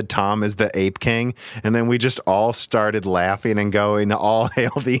and said Tom is the Ape King. And then we just all started laughing and going, all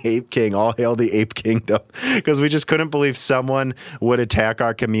hail the Ape King, all hail the Ape Kingdom. Because we just couldn't believe someone would attack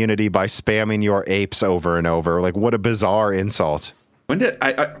our community by spamming your apes over and over. Like, what a bizarre insult. When did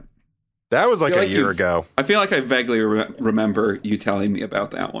That was like a year ago. I feel like I vaguely remember you telling me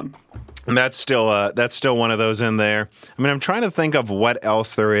about that one. And that's still one of those in there. I mean, I'm trying to think of what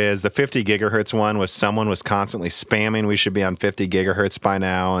else there is. The 50 gigahertz one was someone was constantly spamming we should be on 50 gigahertz by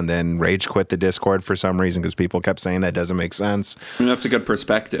now, and then rage quit the Discord for some reason because people kept saying that doesn't make sense. I mean, that's a good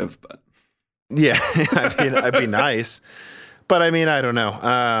perspective, but yeah, I mean, I'd be nice, but I mean, I don't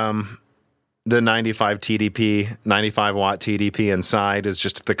know. The 95 TDP, 95 watt TDP inside is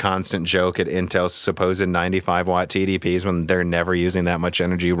just the constant joke at Intel's supposed 95 watt TDPs when they're never using that much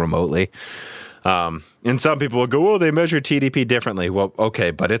energy remotely. And some people will go, oh, they measure TDP differently. Well, okay,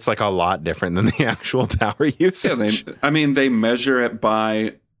 but it's like a lot different than the actual power usage. Yeah, they measure it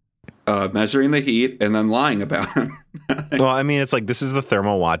by measuring the heat and then lying about it. Well, I mean, it's like this is the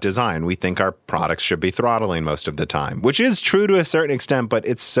thermal watt design. We think our products should be throttling most of the time, which is true to a certain extent, but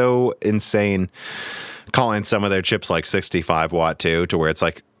it's so insane calling some of their chips like 65 watt too, to where it's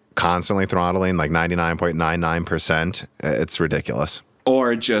like constantly throttling like 99.99%. It's ridiculous.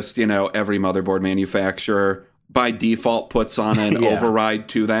 Or just, every motherboard manufacturer by default puts on an override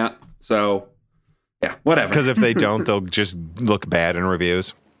to that. So, yeah, whatever. Because if they don't, they'll just look bad in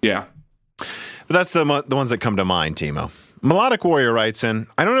reviews. Yeah. But that's the ones that come to mind, Timo. Melodic Warrior writes in,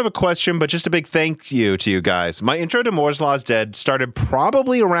 I don't have a question, but just a big thank you to you guys. My intro to Moore's Law is Dead started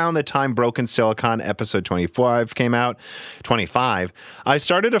probably around the time Broken Silicon episode 25 came out. 25. I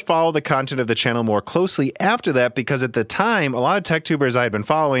started to follow the content of the channel more closely after that because at the time, a lot of tech tubers I had been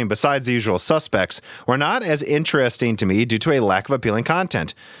following, besides the usual suspects, were not as interesting to me due to a lack of appealing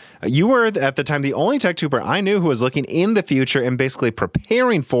content. You were, at the time, the only tech tuber I knew who was looking in the future and basically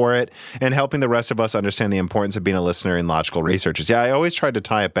preparing for it and helping the rest of us understand the importance of being a listener and logical researchers. Yeah, I always tried to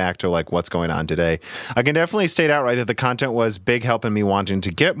tie it back to like what's going on today. I can definitely state outright that the content was big help in me wanting to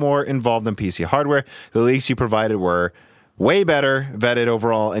get more involved in PC hardware. The leaks you provided were way better vetted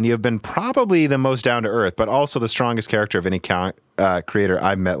overall, and you have been probably the most down to earth, but also the strongest character of any creator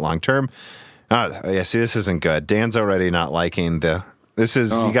I've met long term. Yeah, see, this isn't good. Dan's already not liking the...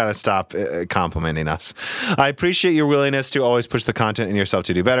 You got to stop complimenting us. I appreciate your willingness to always push the content in yourself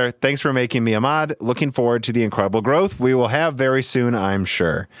to do better. Thanks for making me a mod. Looking forward to the incredible growth we will have very soon, I'm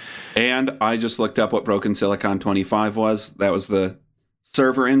sure. And I just looked up what Broken Silicon 25 was. That was the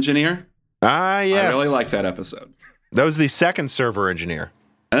server engineer. Ah, yes. I really like that episode. That was the second server engineer.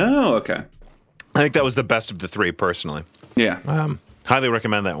 Oh, okay. I think that was the best of the three, personally. Yeah. Highly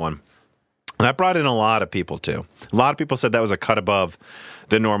recommend that one. That brought in a lot of people, too. A lot of people said that was a cut above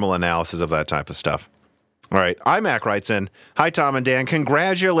the normal analysis of that type of stuff. All right. iMac writes in, "Hi, Tom and Dan.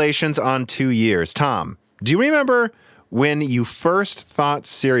 Congratulations on 2 years. Tom, do you remember when you first thought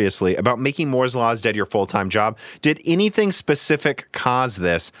seriously about making Moore's Law is Dead your full-time job? Did anything specific cause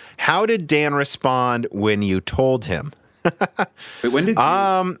this? How did Dan respond when you told him?" Wait,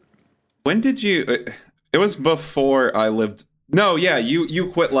 when did you? It was before I lived. No, yeah, you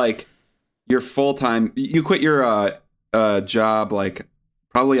quit like your full time. You quit your job like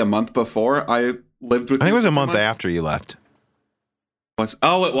probably a month before I lived with. I think you it was a for month 2 months. after you left. It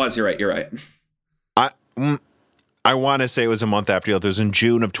was. You're right. I want to say it was a month after you left. It was in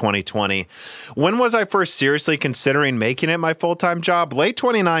June of 2020. When was I first seriously considering making it my full-time job? Late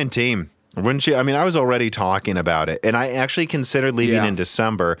 2019. Wouldn't you? I mean, I was already talking about it, and I actually considered leaving in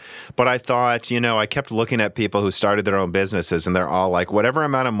December, but I thought, I kept looking at people who started their own businesses, and they're all like, whatever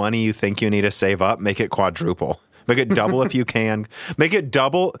amount of money you think you need to save up, make it quadruple. Make it double if you can. Make it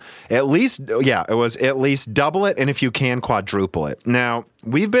double, at least, it was at least double it, and if you can, quadruple it. Now,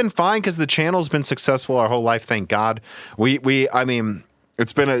 we've been fine because the channel's been successful our whole life, thank God. I mean,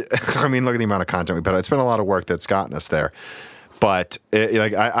 it's been look at the amount of content we put out. It's been a lot of work that's gotten us there. But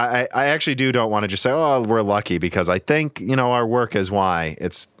I actually don't want to just say, oh, we're lucky, because I think, our work is why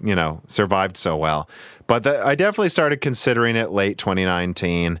it's, survived so well. But I definitely started considering it late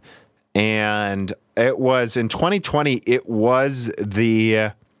 2019. And it was in 2020, it was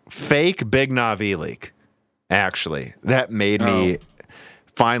the fake Big Navi leak, actually, that made me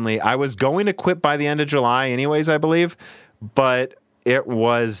finally, I was going to quit by the end of July anyways, I believe. But it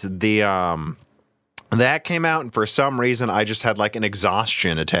was that came out, and for some reason, I just had like an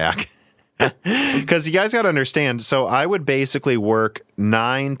exhaustion attack. Because you guys got to understand, so I would basically work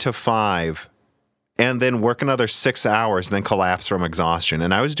 9 to 5 and then work another 6 hours and then collapse from exhaustion.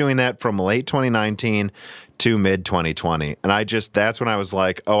 And I was doing that from late 2019 to mid 2020. And that's when I was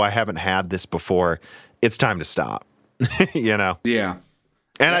like, oh, I haven't had this before. It's time to stop, Yeah.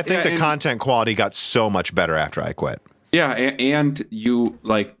 And I think the content quality got so much better after I quit. Yeah. And you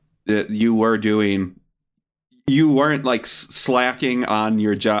weren't like slacking on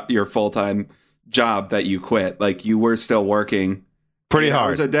your job, your full-time job that you quit. Like you were still working pretty hard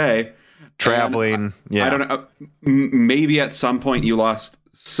hours a day, traveling. I don't know. Maybe at some point you lost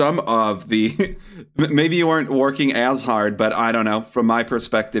some of the, maybe you weren't working as hard, but I don't know. From my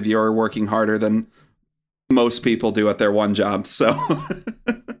perspective, you're working harder than most people do at their one job. So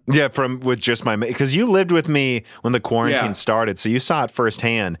yeah, with just because you lived with me when the quarantine started, so you saw it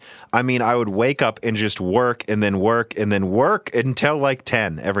firsthand. I mean, I would wake up and just work and then work and then work until like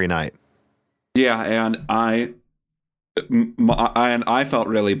 10 every night. Yeah, and I felt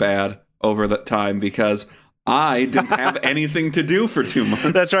really bad over that time because I didn't have anything to do for 2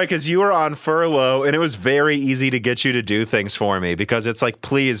 months. That's right, because you were on furlough, and it was very easy to get you to do things for me, because it's like,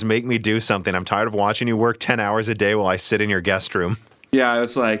 please make me do something. I'm tired of watching you work 10 hours a day while I sit in your guest room. Yeah, I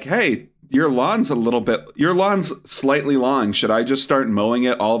was like, hey, your lawn's slightly long. Should I just start mowing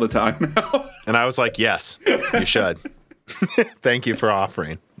it all the time now? And I was like, yes, you should. Thank you for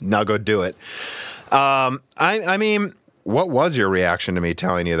offering. Now go do it. I mean, what was your reaction to me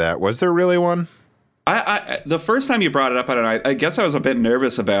telling you that? Was there really one? The first time you brought it up, I guess I was a bit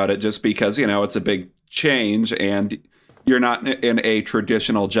nervous about it just because, it's a big change and you're not in a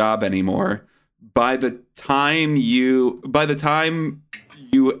traditional job anymore. By the time you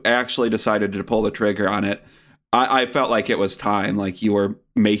actually decided to pull the trigger on it, I felt like it was time, like you were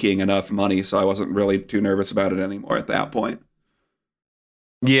making enough money, so I wasn't really too nervous about it anymore at that point.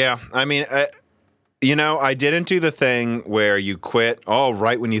 Yeah, I mean, I didn't do the thing where you quit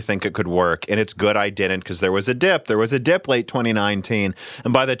right when you think it could work. And it's good I didn't, because there was a dip. There was a dip late 2019.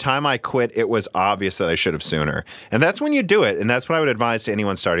 And by the time I quit, it was obvious that I should have sooner. And that's when you do it. And that's what I would advise to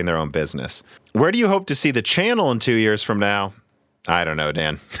anyone starting their own business. Where do you hope to see the channel in 2 years from now? I don't know,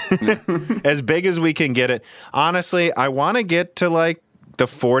 Dan. As big as we can get it. Honestly, I want to get to like the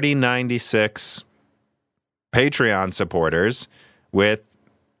 4096 Patreon supporters with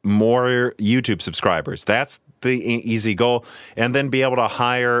more YouTube subscribers. That's the easy goal. And then be able to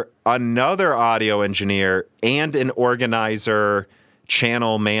hire another audio engineer and an organizer,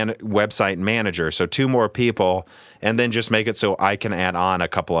 channel website manager. So 2 more people, and then just make it so I can add on a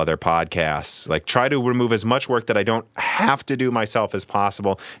couple other podcasts. Like try to remove as much work that I don't have to do myself as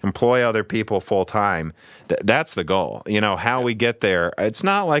possible, employ other people full time. That's the goal. How we get there. It's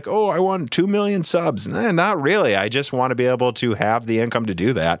not like, I want 2 million subs. Not really. I just want to be able to have the income to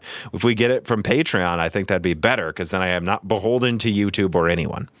do that. If we get it from Patreon, I think that'd be better, because then I am not beholden to YouTube or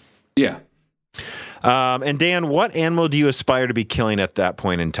anyone. Yeah. And Dan, what animal do you aspire to be killing at that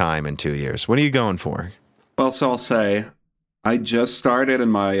point in time in 2 years? What are you going for? Well, so I'll say I just started in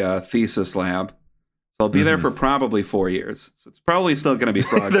my thesis lab. So I'll be there for probably 4 years. So it's probably still going to be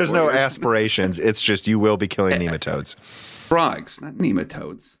frogs. There's no aspirations. It's just you will be killing nematodes. Frogs, not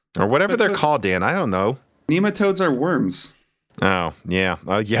nematodes. Or whatever they're called, Dan. I don't know. Nematodes are worms. Oh, yeah.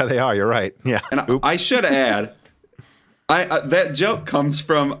 Yeah, they are. You're right. Yeah. And I should add, that joke comes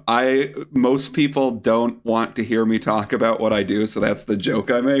from most people don't want to hear me talk about what I do, so that's the joke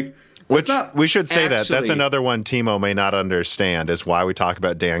I make. Which we should say that. That's another one Timo may not understand is why we talk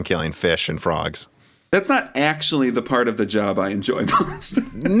about Dan killing fish and frogs. That's not actually the part of the job I enjoy most.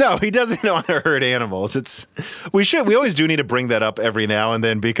 No, he doesn't want to hurt animals. We always do need to bring that up every now and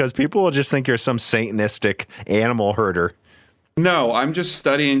then because people will just think you're some Satanistic animal herder. No, I'm just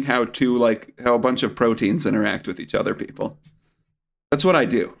studying how a bunch of proteins interact with each other, people. That's what I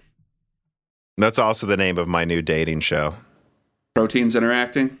do. That's also the name of my new dating show. Proteins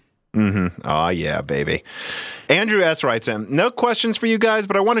interacting? Mm-hmm. Oh, yeah, baby. Andrew S. writes in, no questions for you guys,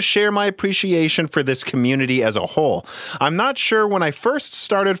 but I want to share my appreciation for this community as a whole. I'm not sure when I first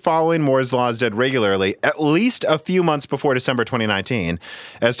started following Moore's Law is Dead regularly, at least a few months before December 2019,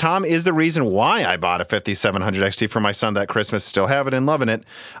 as Tom is the reason why I bought a 5700 XT for my son that Christmas, still have it and loving it.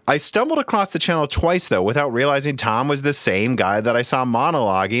 I stumbled across the channel twice, though, without realizing Tom was the same guy that I saw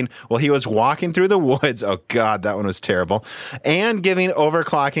monologuing while he was walking through the woods. Oh, God, that one was terrible. And giving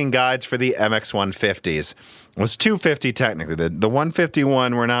overclocking guides for the MX150s. It was 250 technically. The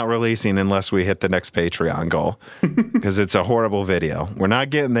 151 we're not releasing unless we hit the next Patreon goal because it's a horrible video. We're not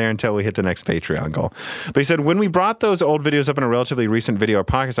getting there until we hit the next Patreon goal. But he said, when we brought those old videos up in a relatively recent video or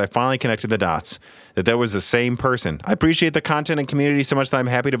podcast, I finally connected the dots that was the same person. I appreciate the content and community so much that I'm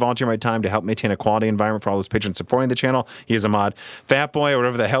happy to volunteer my time to help maintain a quality environment for all those patrons supporting the channel. He is a mod. Fat Boy, or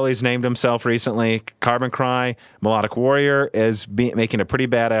whatever the hell he's named himself recently, Carbon Cry, Melodic Warrior is making a pretty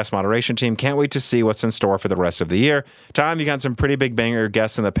badass moderation team. Can't wait to see what's in store for the rest of the year. Tom, you got some pretty big banger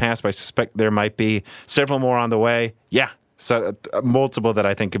guests in the past, but I suspect there might be several more on the way. Yeah, so multiple that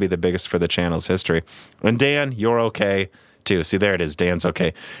I think could be the biggest for the channel's history. And Dan, you're okay too. See, there it is. Dan's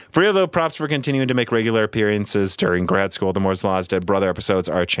okay. For real, though, props for continuing to make regular appearances during grad school. The Moore's Law is Dead Brother episodes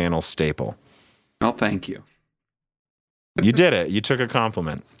are a channel staple. Oh, thank you. You did it. You took a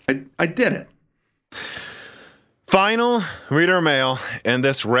compliment. I did it. Final reader mail in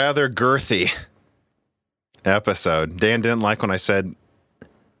this rather girthy episode. Dan didn't like when I said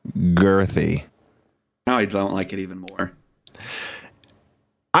girthy. Now I don't like it even more.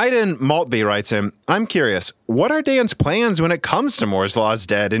 Aiden Maltby writes in, I'm curious, what are Dan's plans when it comes to Moore's Law is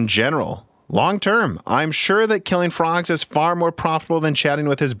Dead in general? Long term, I'm sure that killing frogs is far more profitable than chatting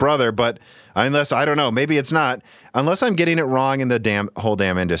with his brother, but unless, I don't know, maybe it's not, unless I'm getting it wrong in the whole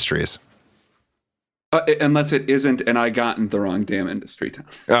damn industries. Unless it isn't, and I got in the wrong damn industry, Tom.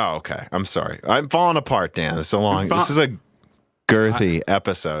 Oh, okay. I'm sorry. I'm falling apart, Dan. This is a girthy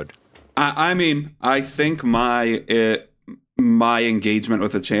episode. I mean, I think my engagement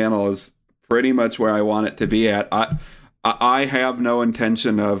with the channel is pretty much where I want it to be at. I have no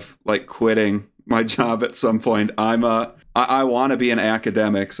intention of quitting my job at some point. I want to be an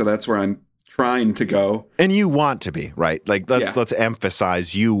academic, so that's where I'm trying to go. And you want to be, right? Let's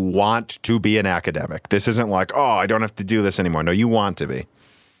emphasize you want to be an academic. This isn't like, oh, I don't have to do this anymore. No, you want to be.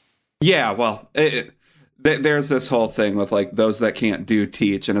 Yeah, well, there's this whole thing with those that can't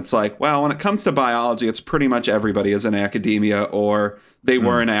teach. And it's well, when it comes to biology, it's pretty much everybody is in academia or they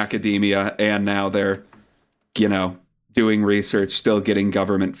were in academia and now they're, doing research, still getting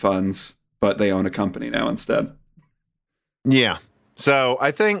government funds, but they own a company now instead. Yeah. So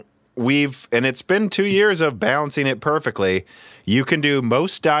I think and it's been 2 years of balancing it perfectly. You can do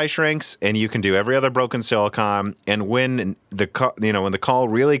most die shrinks and you can do every other broken silicon. And when the call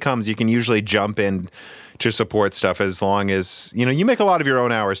really comes, you can usually jump in to support stuff as long as, you make a lot of your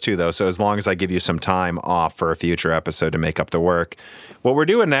own hours too, though. So as long as I give you some time off for a future episode to make up the work, what we're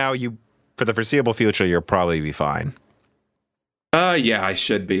doing now, for the foreseeable future, you'll probably be fine. Yeah, I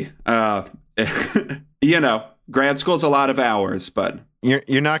should be. Grad school's a lot of hours, but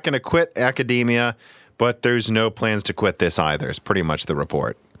you're not going to quit academia, but there's no plans to quit this either. It's pretty much the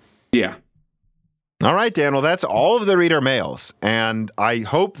report. Yeah. All right, Dan. Well, that's all of the reader mails, and I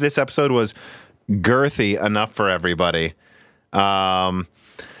hope this episode was girthy enough for everybody.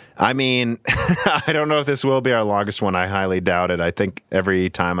 I mean, I don't know if this will be our longest one. I highly doubt it. I think every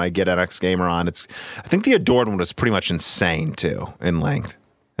time I get an X Gamer on, I think the Adored one was pretty much insane too in length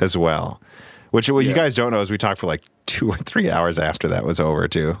as well. What you guys don't know is we talked for 2 or 3 hours after that was over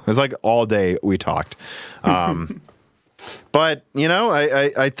too. It was all day we talked. But,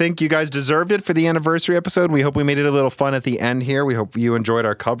 I think you guys deserved it for the anniversary episode. We hope we made it a little fun at the end here. We hope you enjoyed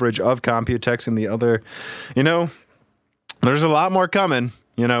our coverage of Computex and the other, there's a lot more coming.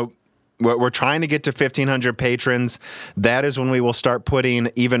 We're trying to get to 1,500 patrons. That is when we will start putting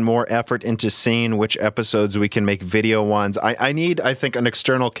even more effort into seeing which episodes we can make video ones. I need, I think, an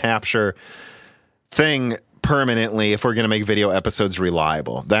external capture thing permanently if we're going to make video episodes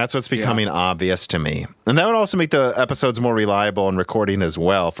reliable. That's what's becoming obvious to me. And that would also make the episodes more reliable in recording as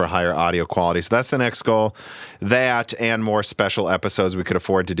well for higher audio quality. So that's the next goal. That and more special episodes we could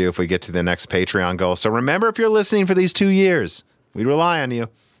afford to do if we get to the next Patreon goal. So remember, if you're listening for these 2 years, we rely on you.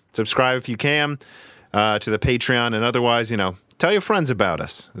 Subscribe if you can to the Patreon, and otherwise, tell your friends about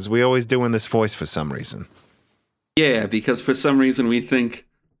us, as we always do in this voice for some reason. Yeah, because for some reason we think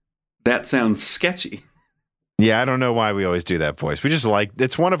that sounds sketchy. Yeah, I don't know why we always do that voice. We just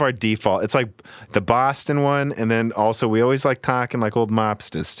it's one of our default. It's like the Boston one, and then also we always like talking like old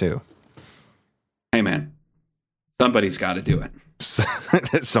mobsters too. Hey man, somebody's got to do it.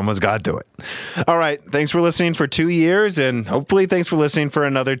 Someone's got to do it. All right. Thanks for listening for 2 years, and hopefully thanks for listening for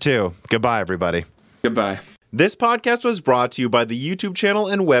another 2. Goodbye, everybody. Goodbye. This podcast was brought to you by the YouTube channel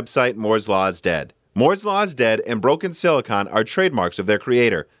and website Moore's Law is Dead. Moore's Law is Dead and Broken Silicon are trademarks of their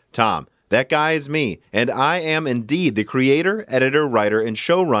creator, Tom. That guy is me, and I am indeed the creator, editor, writer, and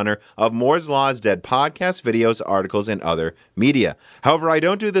showrunner of Moore's Law is Dead podcasts, videos, articles, and other media. However, I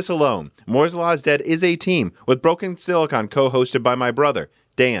don't do this alone. Moore's Law is Dead is a team, with Broken Silicon co-hosted by my brother,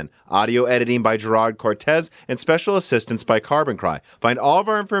 Dan, audio editing by Gerard Cortez, and special assistance by Carbon Cry. Find all of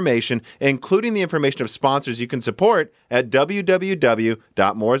our information, including the information of sponsors you can support, at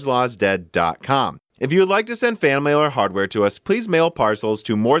www.mooreslawsdead.com. If you would like to send fan mail or hardware to us, please mail parcels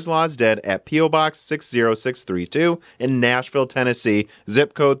to Moore's Law is Dead at P.O. Box 60632 in Nashville, Tennessee,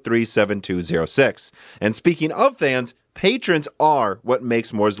 zip code 37206. And speaking of fans, patrons are what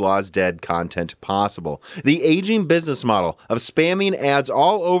makes Moore's Law is Dead content possible. The aging business model of spamming ads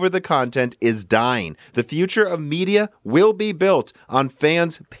all over the content is dying. The future of media will be built on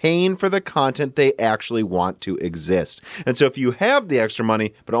fans paying for the content they actually want to exist. And so if you have the extra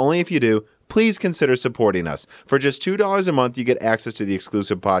money, but only if you do, please consider supporting us. For just $2 a month, you get access to the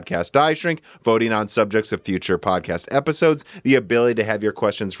exclusive podcast Die Shrink, voting on subjects of future podcast episodes, the ability to have your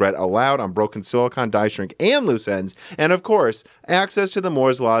questions read aloud on Broken Silicon, Die Shrink, and Loose Ends, and of course, access to the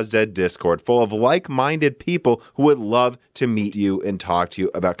Moore's Law is Dead Discord, full of like-minded people who would love to meet you and talk to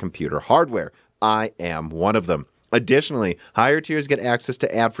you about computer hardware. I am one of them. Additionally, higher tiers get access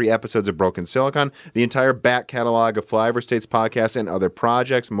to ad-free episodes of Broken Silicon, the entire back catalog of Flyover States podcasts and other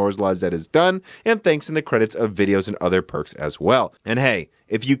projects Moore's Law is Dead has done, and thanks in the credits of videos and other perks as well. And hey,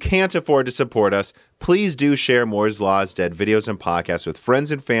 if you can't afford to support us, please do share Moore's Law is Dead videos and podcasts with friends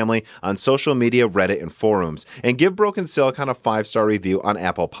and family on social media, Reddit, and forums. And give Broken Silicon a 5-star review on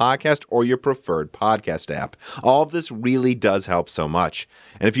Apple Podcast or your preferred podcast app. All of this really does help so much.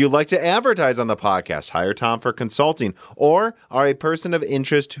 And if you'd like to advertise on the podcast, hire Tom for consulting, or are a person of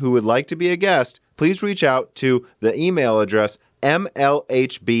interest who would like to be a guest, please reach out to the email address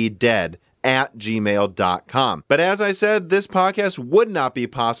mlhbdead@gmail.com. But as I said, this podcast would not be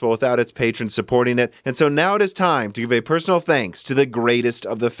possible without its patrons supporting it, and so now it is time to give a personal thanks to the greatest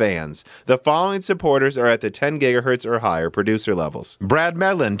of the fans. The following supporters are at the 10 gigahertz or higher producer levels: Brad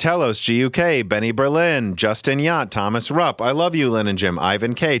Medlin, Telos GUK, Benny Berlin, Justin Yant, Thomas Rupp, I Love You, Lynn and Jim,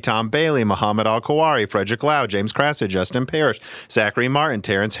 Ivan K, Tom Bailey, Muhammad Al-Kawari, Frederick Lau, James Krasa, Justin Parrish, Zachary Martin,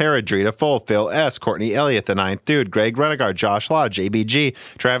 Terrence Herod, Drita Full, Phil S, Courtney Elliott, The Ninth Dude, Greg Renegard, Josh Law, JBG,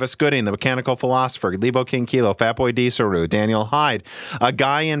 Travis Gooding, The Mechanical Philosopher, Lebo King Kilo, Fatboy D. Saru, Daniel Hyde, a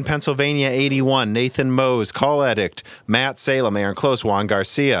guy in Pennsylvania 81, Nathan Mose, Call Addict, Matt Salem, Aaron Close, Juan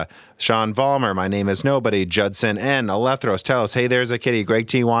Garcia, Sean Vollmer, My Name is Nobody, Judson N, Alethros, Telos, Hey There's a Kitty, Greg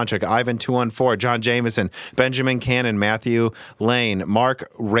T. Wanchuk, Ivan 214, John Jameson, Benjamin Cannon, Matthew Lane,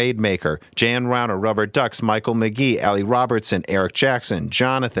 Mark Raidmaker, Jan Rauner, Robert Ducks, Michael McGee, Ali Robertson, Eric Jackson,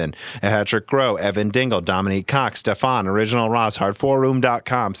 Jonathan, Patrick Groh, Evan Dingle, Dominique Cox, Stefan, Original Ross,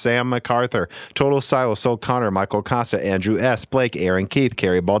 Hard4Room.com, Sam MacArthur, Total Silo, Sol Connor, Michael Costa, Andrew S., Blake, Aaron Keith,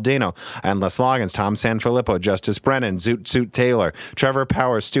 Carrie Baldino, Endless Loggins, Tom Sanfilippo, Justice Brennan, Zoot Suit Taylor, Trevor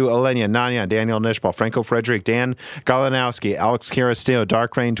Powers, Stu Alenia, Nanya, Daniel Nishbal, Franco Frederick, Dan Galanowski, Alex Kirasteo,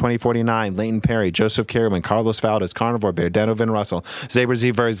 Dark Rain 2049, Leighton Perry, Joseph Kerriman, Carlos Valdez, Carnivore Bear, Denovan Russell, Zaber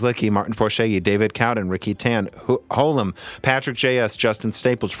Z. Verzlicki, Martin Porshegi, David Cowden, Ricky Tan, Holem, Patrick J.S., Justin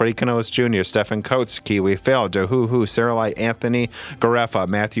Staples, Freddie Canoas Jr., Stephen Coates, Kiwi Phil, Dehuhu, Sarah Light, Anthony Garefa,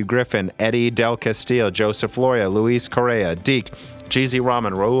 Matthew Griffin, Eddie Del Castillo, Joseph Loria, Luis Correa, Deke, GZ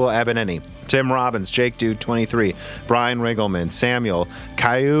Rahman, Raul Abaneni, Tim Robbins, Jake Dude 23, Brian Riggleman, Samuel,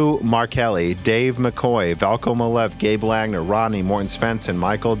 Caillou Markelli, Dave McCoy, Valco Malev, Gabe Wagner, Rodney, Morton Svensson,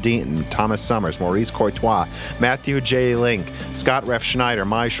 Michael Deaton, Thomas Summers, Maurice Courtois, Matthew J. Link, Scott Ref Schneider,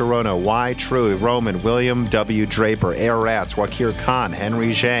 Mai Sharono, Y. True, Roman, William W. Draper, Air Rats, Wakir Khan,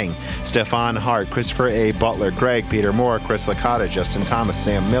 Henry Zhang, Stefan Hart, Christopher A. Butler, Greg, Peter Moore, Chris Licata, Justin Thomas,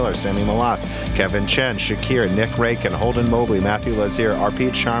 Sam Miller, Sammy Malas, Kevin Chen, Shakir, Nick Rakin, Holden Mobley, Matthew Lazier, R.P.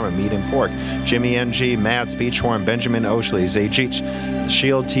 Sharma, Meat and Pork, Jimmy N.G., Mads Beachhorn, Benjamin Oshley, Zayjich,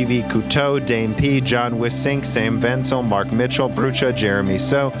 Shield TV, Couteau, Dane P., John Wissink, Sam Venzel, Mark Mitchell, Brucha, Jeremy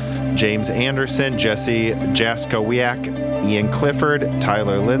So, James Anderson, Jesse Jaskowiak, Ian Clifford,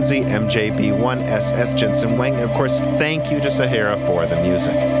 Tyler Lindsay, MJB1, SS Jensen Wang, and of course, thank you to Sahara for the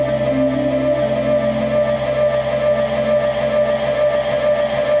music.